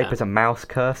same shape as a mouse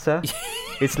cursor.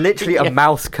 It's literally a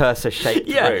mouse cursor shaped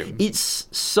room.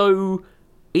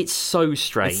 It's so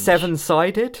strange. It's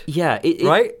 7-sided. Yeah,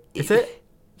 right? Is it?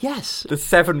 Yes. There's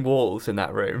 7 walls in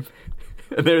that room,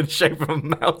 and they're in the shape of a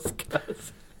mouse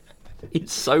cursor.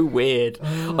 It's so weird.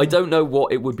 I don't know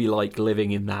what it would be like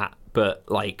living in that, but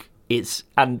like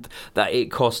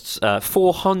it costs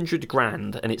 400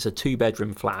 grand, and it's a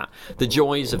 2-bedroom flat. The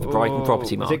joys of the Brighton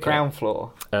property market. Is it ground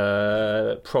floor?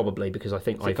 Probably, because I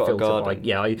think I filter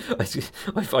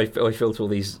I filter all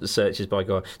these searches by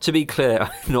God. To be clear,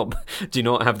 I do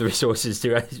not have the resources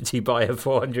to actually buy a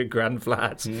 400 grand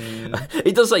flat.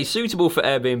 It does say suitable for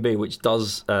Airbnb, which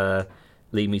does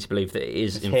lead me to believe that it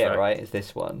is. It's in here, fact, right? Is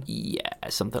this one? Yeah,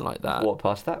 something like that. Walked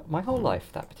past that my whole life.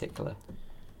 That particular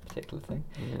thing.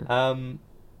 Yeah.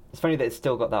 It's funny that it's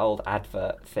still got that old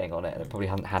advert thing on it. It probably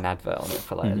hasn't had an advert on it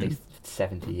for like at least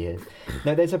 70 years.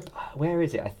 No, there's where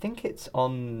is it? I think it's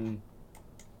on.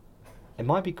 It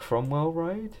might be Cromwell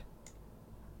Road.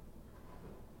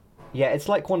 Yeah, it's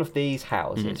like one of these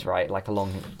houses, right? Like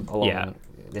along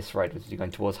this road as you're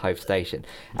going towards Hove Station.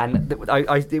 And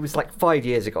it was like 5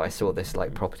 years ago I saw this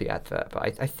like property advert, but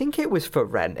I think it was for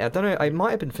rent. I don't know, it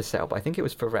might have been for sale, but I think it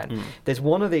was for rent. There's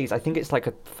one of these, I think it's like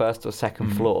a first or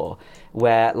second floor,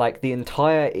 where like the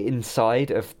entire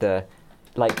inside of the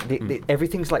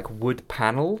everything's like wood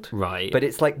panelled, right? But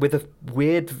it's like with a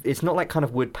weird. It's not like kind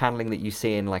of wood panelling that you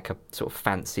see in like a sort of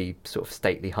fancy, sort of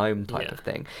stately home type of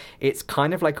thing. It's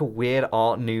kind of like a weird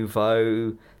Art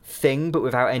Nouveau thing, but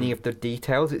without any of the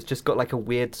details. It's just got like a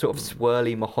weird sort of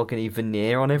swirly mahogany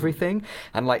veneer on everything,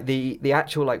 and like the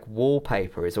actual like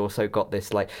wallpaper has also got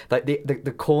this like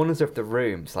the corners of the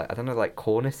rooms, like I don't know, like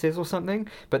cornices or something,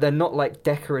 but they're not like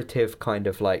decorative kind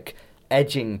of like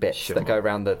edging bits that go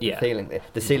around the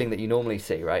ceiling that you normally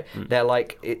see, right? They're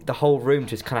like the whole room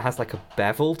just kind of has like a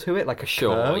bevel to it, like a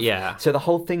curve. Yeah. So the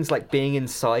whole thing's like being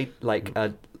inside like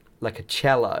a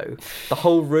cello. The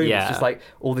whole room is just like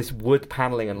all this wood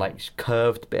paneling and like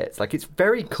curved bits. Like it's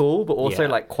very cool, but also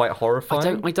like quite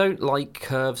horrifying. I don't like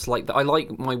curves like that. I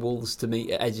like my walls to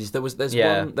meet edges. There was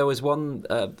one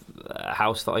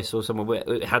house that I saw somewhere where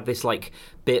it had this like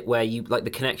bit where you like the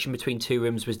connection between two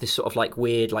rooms was this sort of like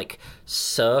weird like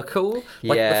circle,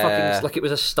 like the fucking, like it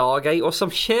was a Stargate or some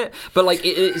shit. But like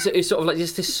it's sort of like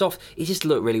just this soft. It just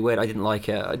looked really weird. I didn't like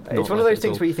it. It's one of those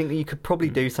things where you think that you could probably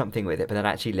do something with it, but then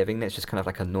actually living there, it's just kind of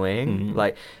like annoying.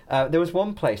 Like there was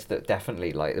one place that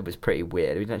definitely like it was pretty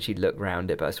weird. We didn't actually look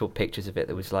around it, but I saw pictures of it.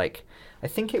 There was like, I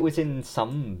think it was in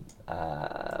some.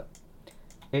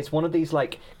 It's one of these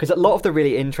like, because a lot of the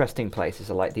really interesting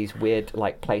places are like these weird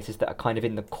like places that are kind of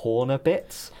in the corner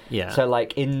bits. Yeah. So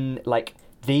like in like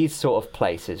these sort of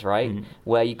places, right,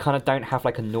 where you kind of don't have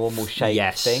like a normal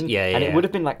shape thing. And it would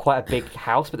have been like quite a big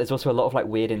house, but there's also a lot of like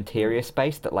weird interior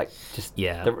space that like just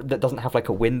that doesn't have like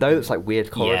a window. It's like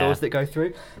weird corridors that go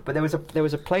through. But there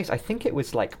was a place. I think it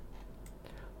was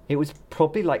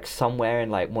probably like somewhere in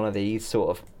like one of these sort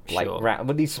of like one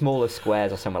of these smaller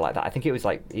squares or somewhere like that. I think it was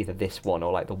like either this one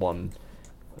or like the one.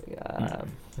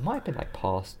 It might have been like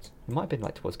past. It might have been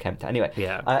like towards Kempton. Anyway,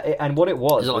 and what it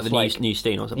was like the like, new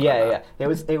Steen or something. Like that. It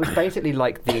was basically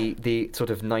like the sort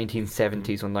of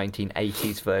 1970s or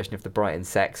 1980s version of the Brighton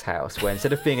sex house, where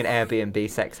instead of being an Airbnb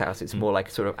sex house, it's more like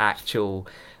a sort of actual.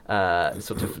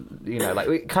 Sort of, you know, like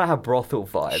it kind of had brothel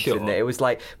vibes in there. It was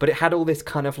like, but it had all this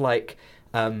kind of like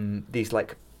these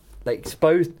like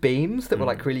exposed beams that were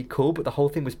like really cool, but the whole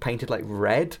thing was painted like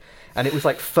red, and it was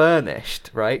like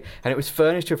furnished, right? And it was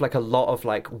furnished with like a lot of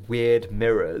like weird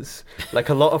mirrors, like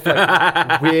a lot of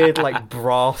like weird like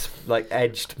brass like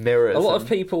edged mirrors. A lot of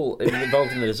people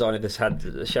involved in the design of this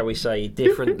had, shall we say,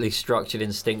 differently structured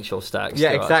instinctual stacks.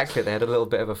 Yeah, exactly. They had a little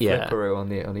bit of a flipperoo on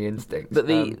the instincts. But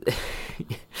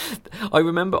I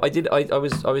remember I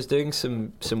was doing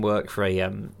some work for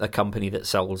a company that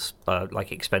sells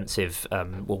like expensive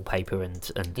wallpaper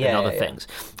and other things,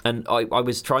 and I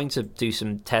was trying to do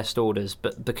some test orders,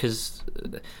 but because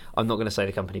I'm not going to say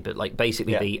the company, but like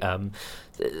basically the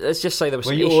let's just say there were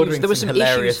some issues. There were some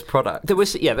hilarious issues. Product. There were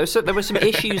some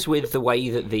issues with the way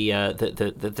that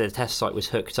the test site was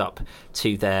hooked up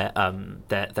to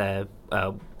their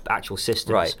actual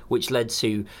systems, which led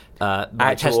to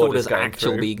my test orders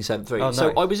actually being sent through. Nice.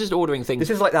 So I was just ordering things. This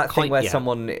is like that thing where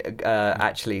someone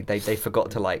actually they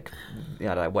forgot to like, I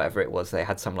don't know, whatever it was. They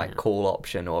had some like call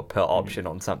option or put option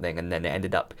on something, and then it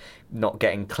ended up not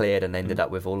getting cleared, and they ended up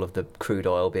with all of the crude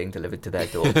oil being delivered to their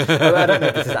door. I don't know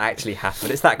if this has actually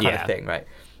happened. It's that kind of thing, right?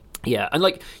 Yeah, and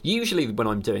like usually when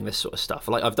I'm doing this sort of stuff,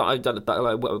 like I've done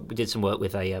we did some work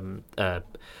with a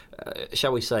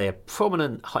shall we say, a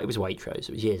prominent. It was Waitrose.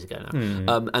 It was years ago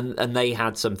now, and they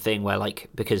had something where like,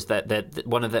 because they're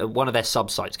one of their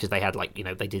sub sites, because they had like, you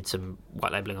know, they did some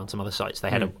white labeling on some other sites. They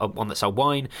had a one that sold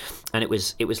wine, and it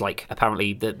was like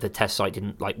apparently the test site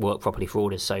didn't like work properly for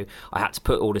orders, so I had to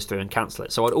put orders through and cancel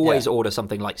it. So I'd always order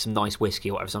something like some nice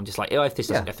whiskey or whatever. So I'm just like, if this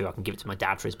doesn't go through, I can give it to my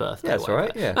dad for his birthday. Yeah, that's all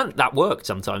right. Yeah, and that worked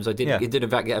sometimes. I did in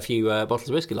fact get a few bottles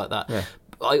of whiskey like that. Yeah.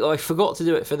 I forgot to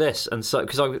do it for this, and so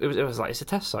because it was like, it's a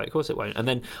test site, of course it won't. And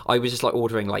then I was just like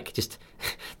ordering like just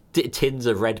tins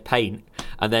of red paint,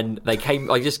 and then they came.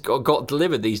 I just got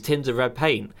delivered these tins of red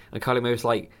paint, and Calippo was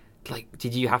like,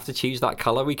 did you have to choose that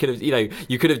colour? We could have,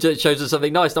 you could have just chosen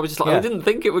something nice. And I was just like, I didn't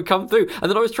think it would come through. And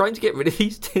then I was trying to get rid of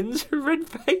these tins of red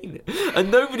paint, and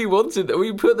nobody wanted them.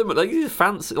 We put them like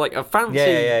fancy, like a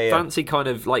fancy kind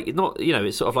of like, not,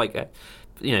 it's sort of like a,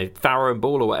 Farrow and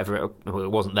Ball or whatever.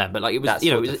 It wasn't them, but like it was,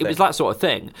 it was that sort of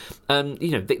thing. And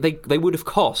they would have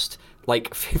cost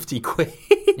like 50 quid.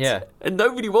 Yeah, and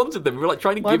nobody wanted them. We were like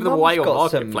trying to give them away on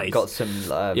Marketplace. Got some,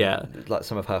 like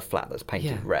some of her flat that's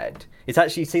painted red. It's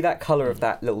actually, see that colour of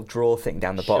that little drawer thing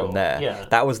down the bottom there? Yeah.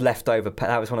 That was left over.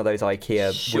 That was one of those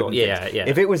IKEA wooden things.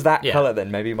 If it was that colour, then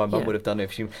maybe my mum would have done it.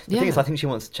 The thing is, I think she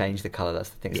wants to change the colour. That's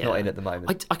the thing. It's not in at the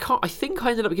moment. I can't. I think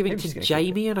I ended up giving it to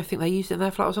Jamie, and I think they used it in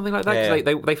their flat or something like that.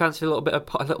 Because they fancied a little bit of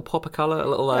a little pop of colour, a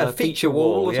little feature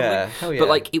wall or something. Hell yeah. But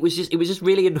like it was just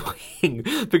really annoying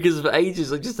because for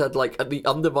ages I just had like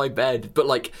under my bed, but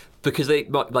like because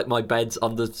my bed's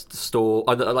under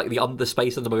the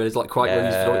space under my bed is like quite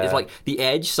loose. It's like the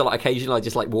edge, so like occasionally I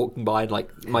just like walking by and like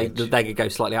the leg would go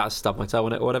slightly out and stub my toe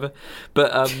on it or whatever.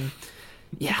 But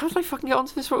Yeah, how did I fucking get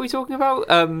onto this? What were we talking about?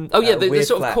 The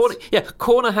sort of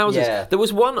corner houses. Yeah. There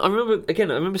was one. I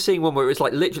remember seeing one where it was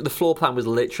like literally the floor plan was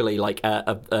literally like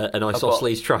an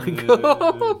isosceles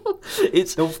triangle.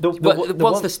 It's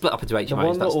once they're split up into HMOs. The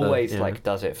one that always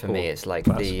does it for me is like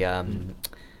the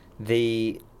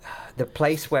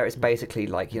place where it's basically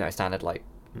like standard like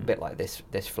a bit like this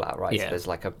flat, right? Yeah. So there's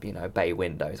like a bay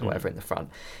windows or whatever in the front.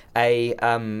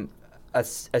 A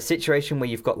situation where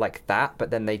you've got like that,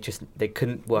 but then they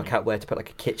couldn't work out where to put like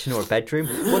a kitchen or a bedroom.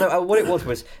 Well, no, what it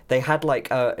was they had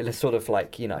like a sort of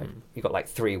like you've got like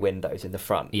 3 windows in the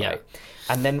front, right?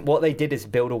 And then what they did is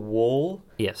build a wall.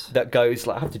 Yes. That goes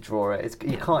like I have to draw it.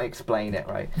 You can't explain it,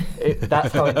 right?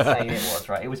 That's how insane it was,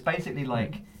 right? It was basically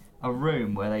like a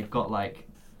room where they've got like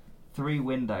 3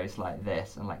 windows like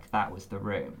this, and like that was the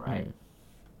room, right?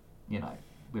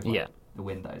 With like the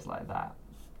windows like that.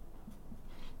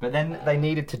 But then they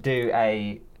needed to do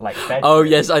a like bedroom. Oh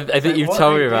yes, I think you've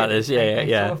told me about this. They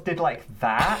sort of did like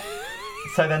that.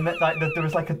 So then there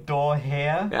was like a door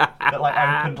here that like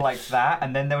opened like that,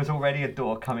 and then there was already a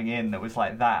door coming in that was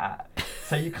like that.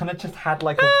 So you kind of just had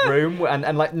like a room,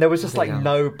 and like there was just like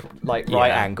no like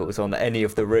right angles on any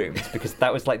of the rooms because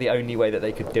that was like the only way that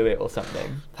they could do it or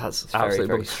something. That's it's absolutely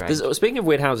very strange. Speaking of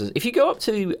weird houses, if you go up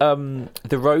to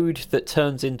the road that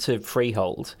turns into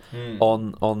Freehold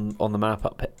on the map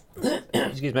up here,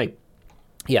 excuse me,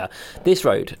 this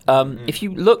road. If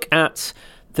you look at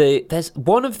there's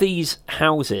one of these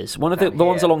houses, one of the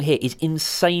ones along here is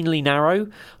insanely narrow.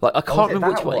 Like I can't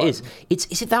remember which one it is.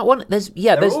 Is it that one? They're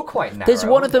all quite narrow. There's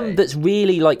one of them that's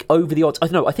really like over the odds. I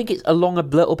don't know. I think it's along a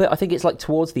little bit. I think it's like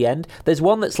towards the end. There's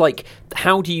one that's like,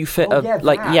 how do you fit What the fuck?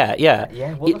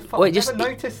 I never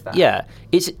noticed that.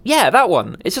 That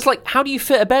one. It's just like, how do you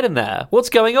fit a bed in there? What's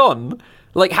going on?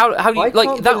 Like how do you I like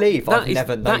can't that? believe That I've is,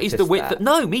 never that is the noticed width. that.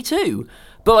 No, me too.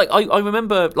 But like I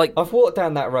remember like I've walked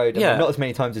down that road, not as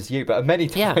many times as you, but many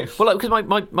times. Yeah, well, because my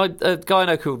guy I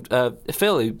know called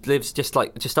Phil, who lives just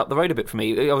up the road a bit from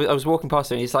me. I was walking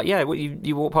past him, and he's like, "Yeah,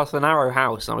 you walk past the narrow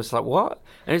house," and I was like, "What?"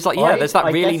 And he's like, "Yeah, there's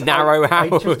that really narrow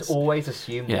house." I just always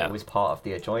assumed that it was part of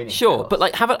the adjoining. Sure, house. but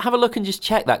like have a look and just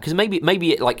check that because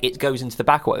maybe it goes into the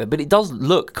back or whatever, but it does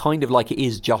look kind of like it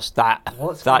is just that.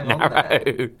 What's that going on narrow?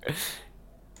 there?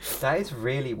 That is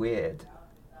really weird.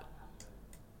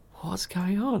 What's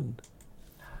going on?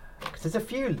 Because there's a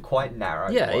few quite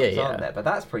narrow ones, aren't there? But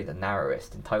that's probably the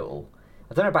narrowest in total.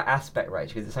 I don't know about aspect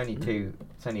ratio because it's only two.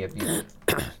 It's only a few.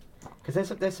 Because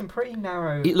there's some pretty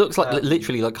narrow. It looks like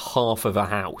literally like half of a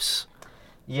house.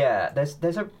 Yeah,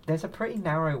 there's a pretty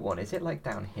narrow one. Is it like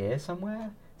down here somewhere?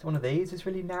 Is it one of these? It's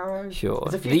really narrow. Sure.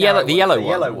 There's a few the yellow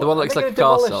one, the one that looks like a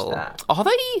castle. That? Are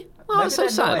they? Oh, that's so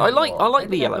sad. I like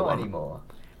the yellow one. Anymore.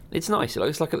 It's nice. It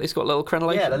looks like it's got little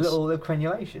crenellations. Yeah, the little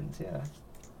crenulations. Yeah.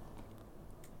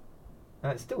 No,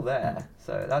 it's still there.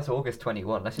 So that's August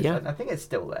 21. I think it's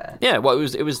still there. Yeah, well, it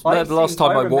was the last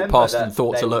time I walked past and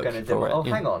thought to look for it. Oh,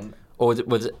 hang on. Or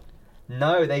was it?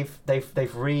 No, they've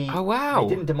Oh wow! They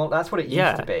didn't demolish. That's what it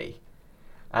used to be.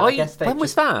 And I guess when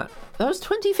was that? That was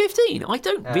 2015. I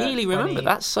don't really remember.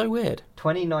 That's so weird.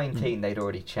 2019, they'd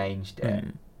already changed it.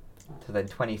 So then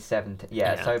 2017,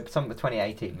 so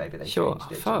 2018 maybe they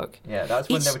changed it. Fuck. Yeah, that's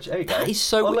when they were. There you go. That is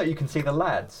so. Oh look, you can see the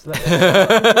lads.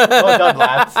 Well done,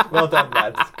 lads. Well done,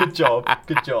 lads. Good job.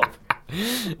 Good job.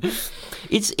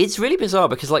 It's really bizarre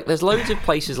because like there's loads of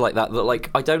places like that like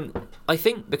I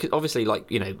think because obviously like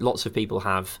lots of people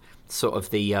have sort of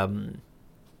the I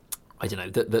don't know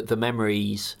the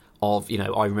memories of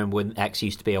I remember when X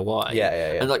used to be a Y.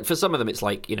 Yeah. And like for some of them it's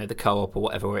like the co-op or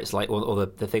whatever where it's like or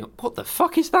the thing. What the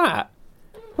fuck is that?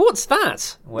 What's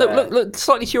that? Look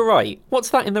slightly to your right. What's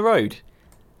that in the road?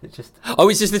 It's just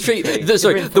it's just the tree.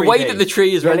 Sorry, the way that the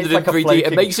tree is rendered in 3D,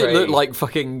 it makes it look like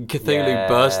fucking Cthulhu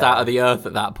burst out of the earth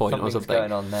at that point or something.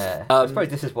 Going on there. I suppose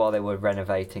this is while they were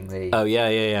renovating the. Oh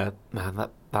yeah. Man,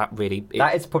 that really.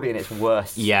 That is probably in its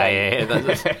worst. Yeah.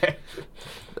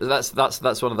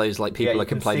 That's one of those like people are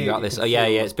complaining about this. Oh yeah,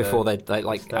 it's before they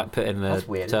like put in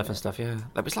the turf and stuff. Yeah,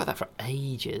 it was like that for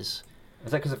ages.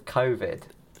 Was that because of COVID?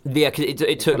 Yeah, cause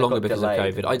it took longer because of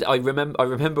COVID. I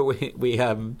remember we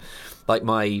like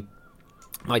my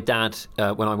dad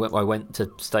when I went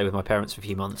to stay with my parents for a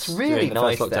few months. It's really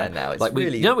nice there now. It's like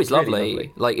really it's really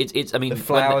lovely. Like it's I mean the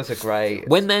flowers are great.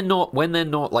 When they're not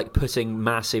like putting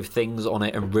massive things on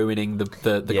it and ruining the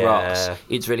grass.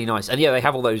 It's really nice. And they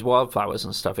have all those wildflowers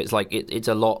and stuff. It's like it's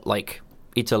a lot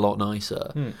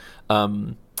nicer.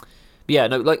 I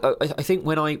think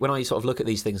when I sort of look at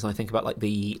these things and I think about like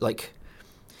the like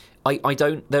I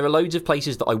don't. There are loads of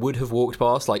places that I would have walked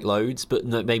past, like loads, but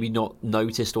maybe not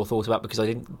noticed or thought about because I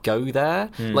didn't go there.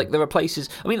 Like there are places.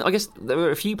 I mean, I guess there are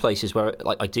a few places where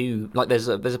like I do. Like there's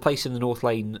a place in the North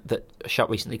Lane that shut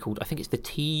recently called, I think it's the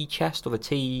Tea Chest or the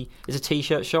Tea. It's a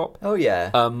T-shirt shop. Oh yeah.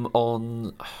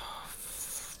 On.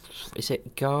 Is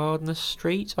it Gardner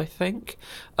Street? I think.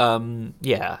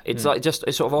 Yeah, it's like just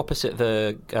it's sort of opposite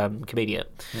the Comedian.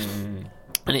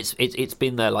 And it's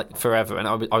been there like forever, and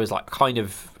I was like kind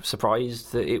of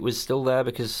surprised that it was still there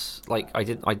because like I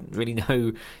didn't really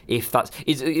know if that's.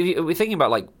 If we're thinking about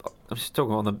like I was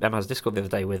talking on the memhazs Discord the other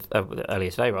day with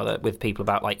earlier today rather with people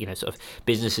about like sort of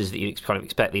businesses that you kind of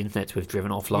expect the internet to have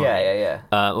driven offline,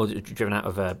 or driven out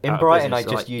of in out Brighton. of I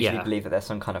just like, usually believe that there's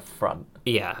some kind of front.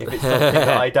 Yeah, if it's something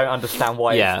that I don't understand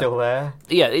why it's still there.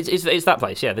 Yeah, it's that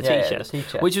place. Yeah, the Tea Chest,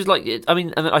 which was like I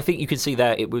mean, and I think you could see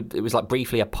there it was like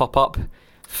briefly a pop up.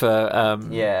 For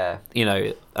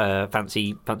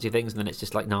fancy things, and then it's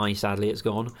just like sadly it's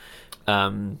gone.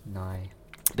 But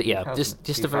yeah,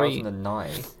 just a very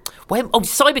when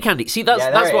cyber candy. See,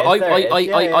 that's what I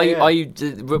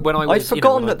did when I was. I'd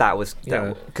forgotten that was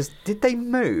because did they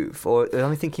move or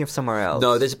am I thinking of somewhere else?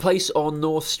 No, there's a place on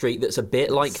North Street that's a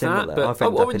bit like similar. that.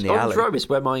 But Orange Road is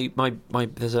where my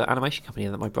there's an animation company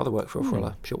that my brother worked for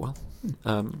a short while.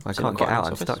 I can't get out.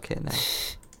 I'm stuck here now.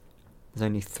 There's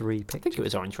only 3 pictures. I think it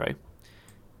was Orange Road.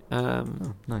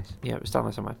 Nice. Yeah, it was down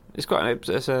there somewhere. It's quite.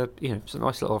 It's a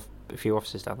nice little few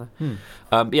offices down there.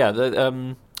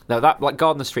 No, that like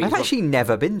Gardner Street. I've actually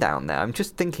never been down there. I'm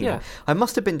just thinking. Yeah. I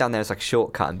must have been down there as like a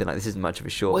shortcut and been like, this isn't much of a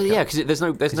shortcut. Well, yeah, because there's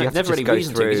never really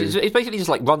reason to. It's basically just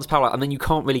like runs parallel, and then you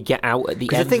can't really get out at the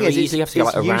end. The thing is, you have to go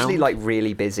like around. It's usually like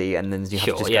really busy, and then you have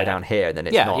to just go down here, and then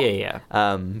it's not.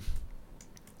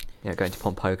 Going to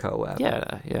Pompoko or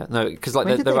whatever. Yeah. No, because like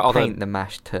when there are paint the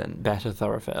Mash Tun? Better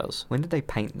thoroughfares. When did they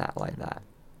paint that like that?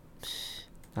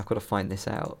 I've got to find this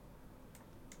out.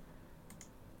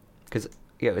 Because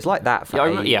it was like that for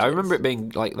ages. I remember it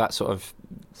being like that sort of.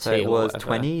 So it was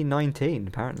 2019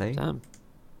 apparently. Damn.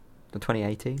 Or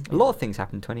 2018. A lot of things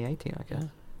happened in 2018, I guess.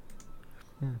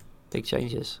 Yeah. Big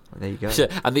changes. Well, there you go. So,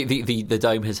 and the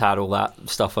dome has had all that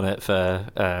stuff on it for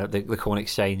the corn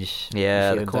exchange.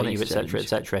 Yeah, the corn exchange,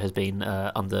 etc. has been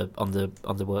under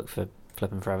work for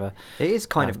flipping forever. It is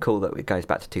kind of cool that it goes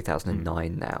back to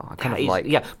 2009 now. I kind of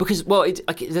like because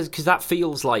that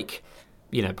feels like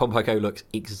Pompoko looks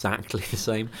exactly the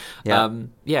same. Yeah,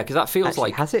 because that feels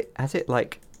actually,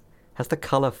 like has the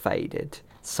colour faded?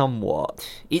 Somewhat.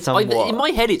 In my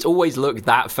head, it's always looked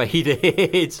that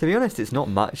faded. To be honest, it's not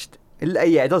much.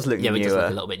 It does look newer. It does look a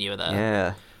little bit newer there.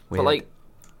 Yeah, weird.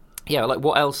 But like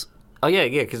what else? Oh yeah,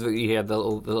 because you had the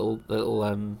little.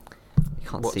 You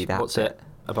can't see that. What's it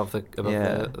above the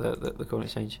corn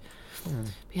exchange?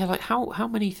 Yeah, like how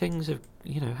many things have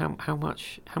how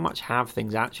much have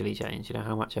things actually changed?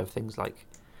 How much have things like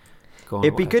gone?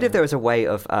 It'd be good if there was a way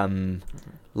of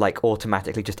like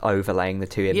automatically just overlaying the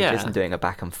two images and doing a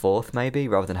back and forth, maybe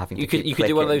rather than having to. You could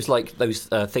do one of those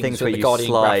things where the Guardian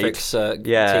slide. Graphics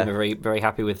team are very very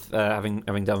happy with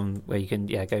having done where you can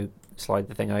go slide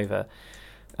the thing over.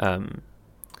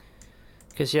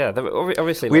 Because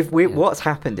obviously what's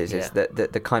happened is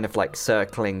that the kind of like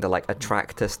circling the like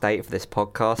attractor state for this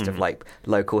podcast of like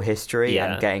local history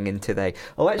and getting into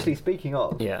actually speaking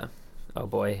of oh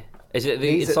boy. Is it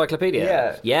the encyclopedia?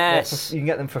 Yeah. Yes. You can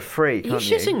get them for free, can't you? Are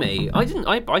you shitting me? I didn't.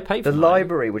 I paid for the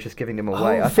library, which is giving them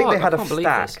away. I think they had a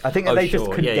stack. I think they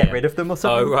just couldn't get rid of them or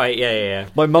something. Oh right, yeah.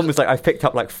 My mum was like, "I've picked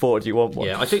up like 4. Do you want one?"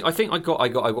 Yeah, I think I got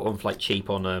one for like cheap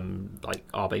on like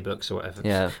RB Books or whatever.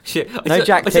 Yeah. No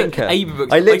Jack Tinker. I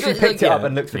literally picked it up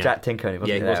and looked for Jack Tinker, and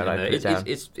it wasn't there.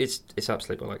 It's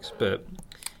absolute bollocks, but.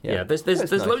 Yeah, there's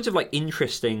nice. Loads of like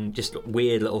interesting, just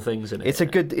weird little things in it. It's a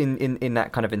good in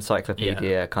that kind of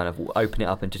encyclopedia kind of open it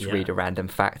up and just read a random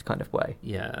fact kind of way.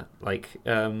 Yeah, like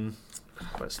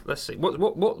let's see.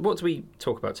 What do we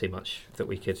talk about too much that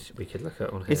we could look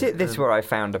at on here? Is it this where I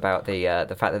found about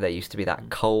the fact that there used to be that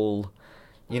coal?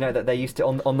 That they used to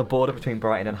on the border between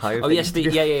Brighton and Hove. Oh yes,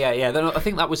 yeah. I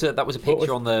think that was a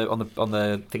picture on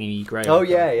the thingy grey. Oh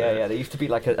yeah. There used to be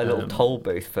like a little toll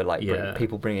booth for like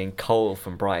people bringing coal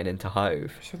from Brighton into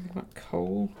Hove. Something about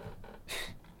coal.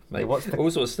 Mate, all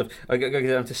sorts of stuff. I go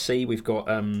down to C. We've got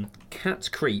Cat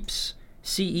Creeps,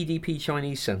 CEDP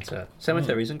Chinese Centre,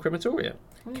 cemeteries and crematoria,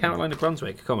 Carolina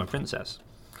Brunswick, Common Princess,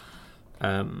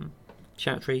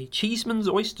 Chattree, Cheeseman's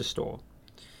Oyster Store.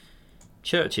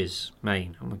 Churches,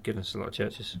 Maine. Oh my goodness, a lot of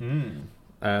churches.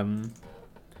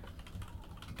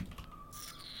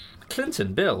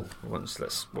 Clinton, Bill. What's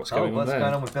going on there?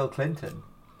 Going on with Bill Clinton?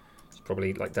 It's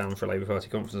probably like down for a Labour Party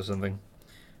conference or something.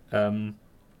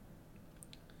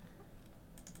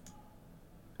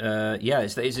 I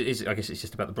guess it's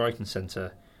just about the Brighton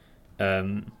Centre.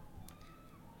 Blah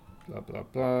blah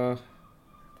blah.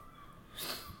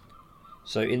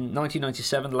 So in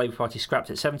 1997, the Labour Party scrapped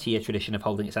its 70-year tradition of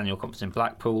holding its annual conference in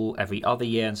Blackpool every other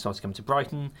year and started coming to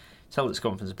Brighton. It's held its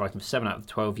conference in Brighton for 7 out of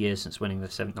 12 years since winning the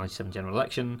 1997 general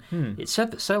election. It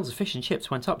said that sales of fish and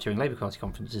chips went up during Labour Party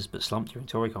conferences but slumped during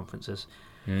Tory conferences.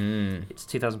 Its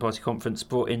 2000 Party conference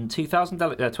brought in 20,000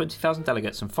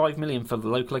 delegates and $5 million for the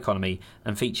local economy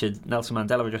and featured Nelson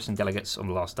Mandela addressing delegates on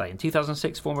the last day. In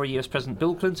 2006, former US President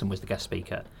Bill Clinton was the guest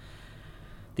speaker.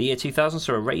 The year 2000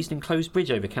 saw a raised enclosed bridge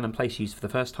over Cannon Place used for the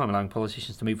first time, allowing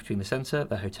politicians to move between the centre,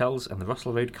 their hotels and the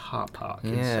Russell Road car park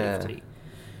in safety.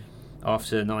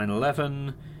 After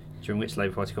 9/11, during which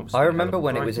Labour Party conference... I remember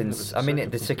when it was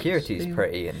the security is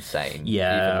pretty insane.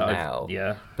 Yeah. Even now.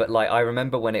 Yeah. But I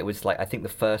remember when it was I think the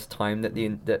first time that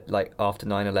after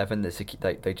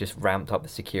 9/11, they just ramped up the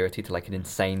security to an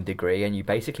insane degree, and you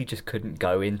basically just couldn't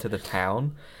go into the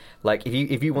town.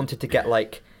 If you wanted to get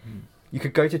you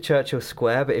could go to Churchill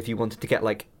Square, but if you wanted to get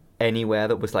anywhere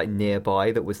that was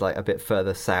nearby, that was a bit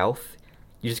further south,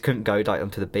 you just couldn't go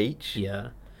onto the beach.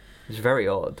 Yeah. It's very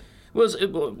odd. Well,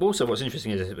 also what's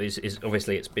interesting is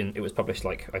obviously it was published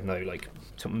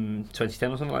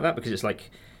 2010 or something like that, because it's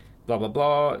blah blah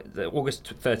blah.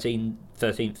 August 13th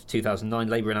 2009,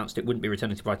 Labour announced it wouldn't be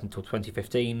returning to Brighton until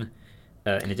 2015.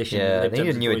 In addition, they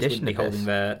need a new edition be holding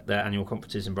their annual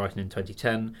conferences in Brighton in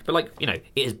 2010. But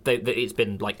it's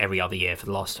been every other year for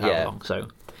the last how long? So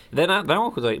they're now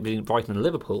between Brighton and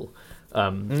Liverpool.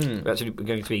 We're actually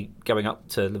going to be going up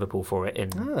to Liverpool for it in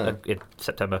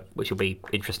September, which will be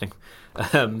interesting.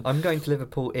 I'm going to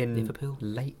Liverpool in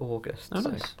late August. Oh,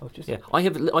 nice. So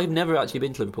I've never actually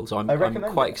been to Liverpool, so I'm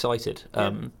quite excited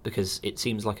because it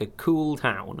seems like a cool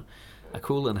town, a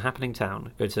cool and happening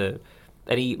town. Go to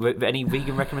any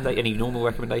vegan any normal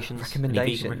recommendations? Any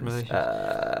vegan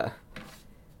recommendations?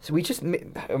 So we just,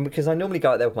 because I normally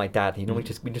go out there with my dad. We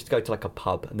just go to a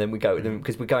pub, and then we go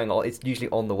because we're going on. It's usually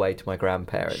on the way to my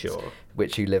grandparents,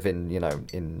 which who live in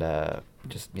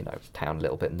town a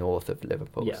little bit north of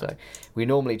Liverpool. Yeah. So we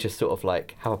normally just sort of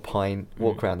have a pint,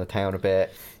 walk around the town a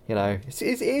bit.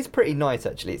 It is pretty nice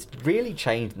actually. It's really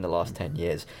changed in the last 10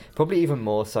 years, probably even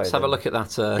more so. Let's have a look at that.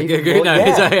 That's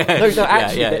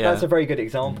a very good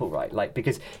example, right?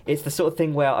 Because it's the sort of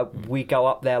thing where we go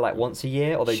up there once a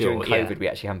year, although during COVID we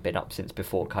actually haven't been up since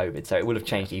before COVID, so it would have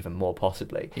changed even more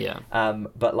possibly. Yeah.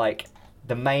 But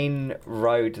the main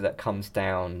road that comes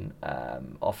down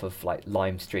off of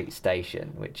Lime Street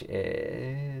Station, which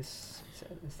is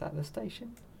that the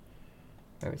station?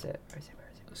 Where is it?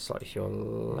 Slightly to your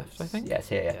left, I think. Yes,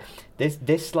 here. Yeah.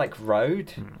 This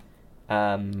road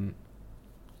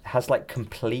has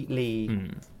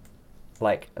completely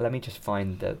let me just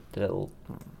find the little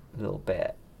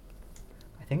bit.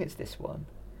 I think it's this one.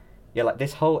 Yeah,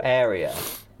 this whole area,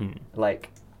 you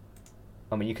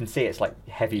can see it's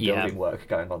heavy building work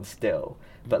going on still,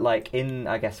 but in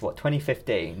I guess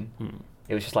 2015,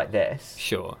 it was just this.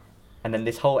 Sure. And then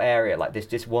this whole area, this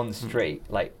just one street,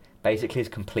 basically has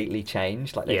completely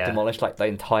changed. They've demolished the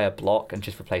entire block and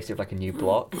just replaced it with a new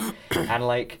block. And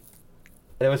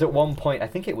there was at one point, I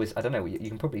think it was, I don't know, you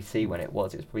can probably see when it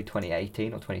was probably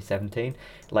 2018 or 2017.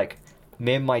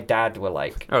 Me and my dad were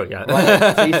oh yeah.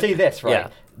 Right, so you see this,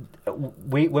 right? Yeah.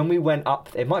 When we went up,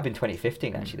 it might have been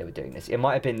 2015 actually they were doing this. It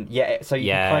might have been, so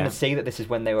you can kind of see that this is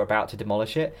when they were about to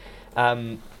demolish it.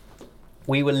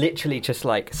 We were literally just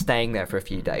staying there for a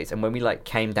few days, and when we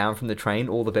came down from the train,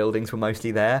 all the buildings were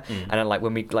mostly there, and then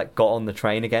when we got on the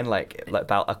train again,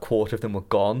 about a quarter of them were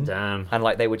gone. Damn. And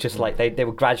they were just they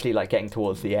were gradually getting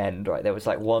towards the end, right? There was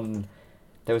one,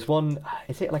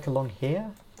 is it along here?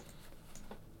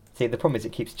 See, the problem is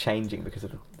it keeps changing because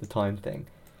of the time thing.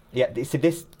 Yeah, so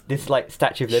this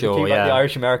Statue of Liberty, the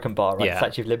Irish American bar, right? Yeah.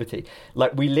 Statue of Liberty.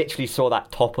 We literally saw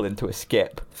that topple into a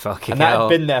skip. Fucking and that hell.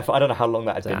 had been there for, I don't know how long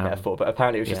that had been there for, but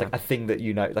apparently it was just a thing that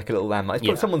a little landmark.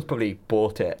 Someone's probably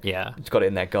bought it. Yeah. It's got it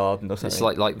in their garden or something. It's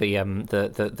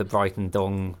the Brighton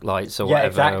Dong lights or whatever.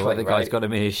 Exactly, where the guy's got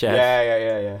them in his shed.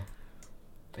 Yeah.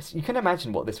 But you can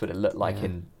imagine what this would have looked like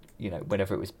in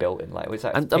whenever it was built in was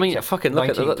that. And I mean, fucking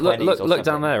look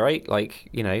down there, right?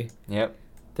 Yep.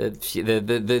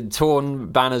 The torn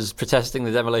banners protesting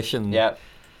the demolition. Yeah.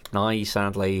 Nice,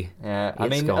 sadly. Yeah, I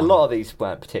mean, a lot of these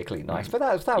weren't particularly nice, but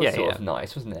that was sort of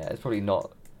nice, wasn't it? It's probably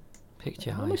not.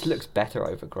 Picture It almost looks better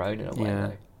overgrown in a way,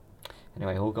 though.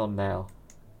 Anyway, all gone now.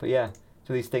 But yeah,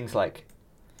 so these things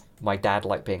my dad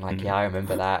being yeah, I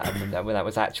remember that, and when that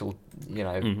was actual,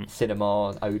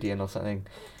 cinema, Odeon or something.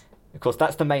 Of course,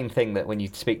 that's the main thing that when you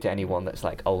speak to anyone that's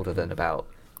older than about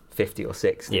 50 or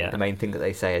 60. Yeah. The main thing that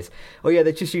they say is, oh yeah,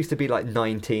 there just used to be like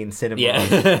 19 cinemas. Yeah.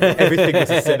 Everything was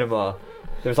a cinema.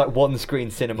 There was like one screen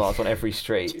cinemas on every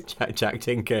street. Jack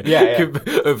Tinker, Yeah.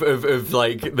 of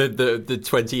like the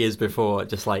 20 years before,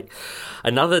 just like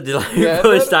another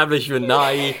delightful establishment,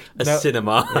 a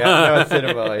cinema. Yeah, no, a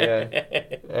cinema.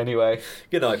 Yeah. Anyway,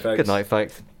 good night, folks. Good night,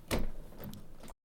 folks.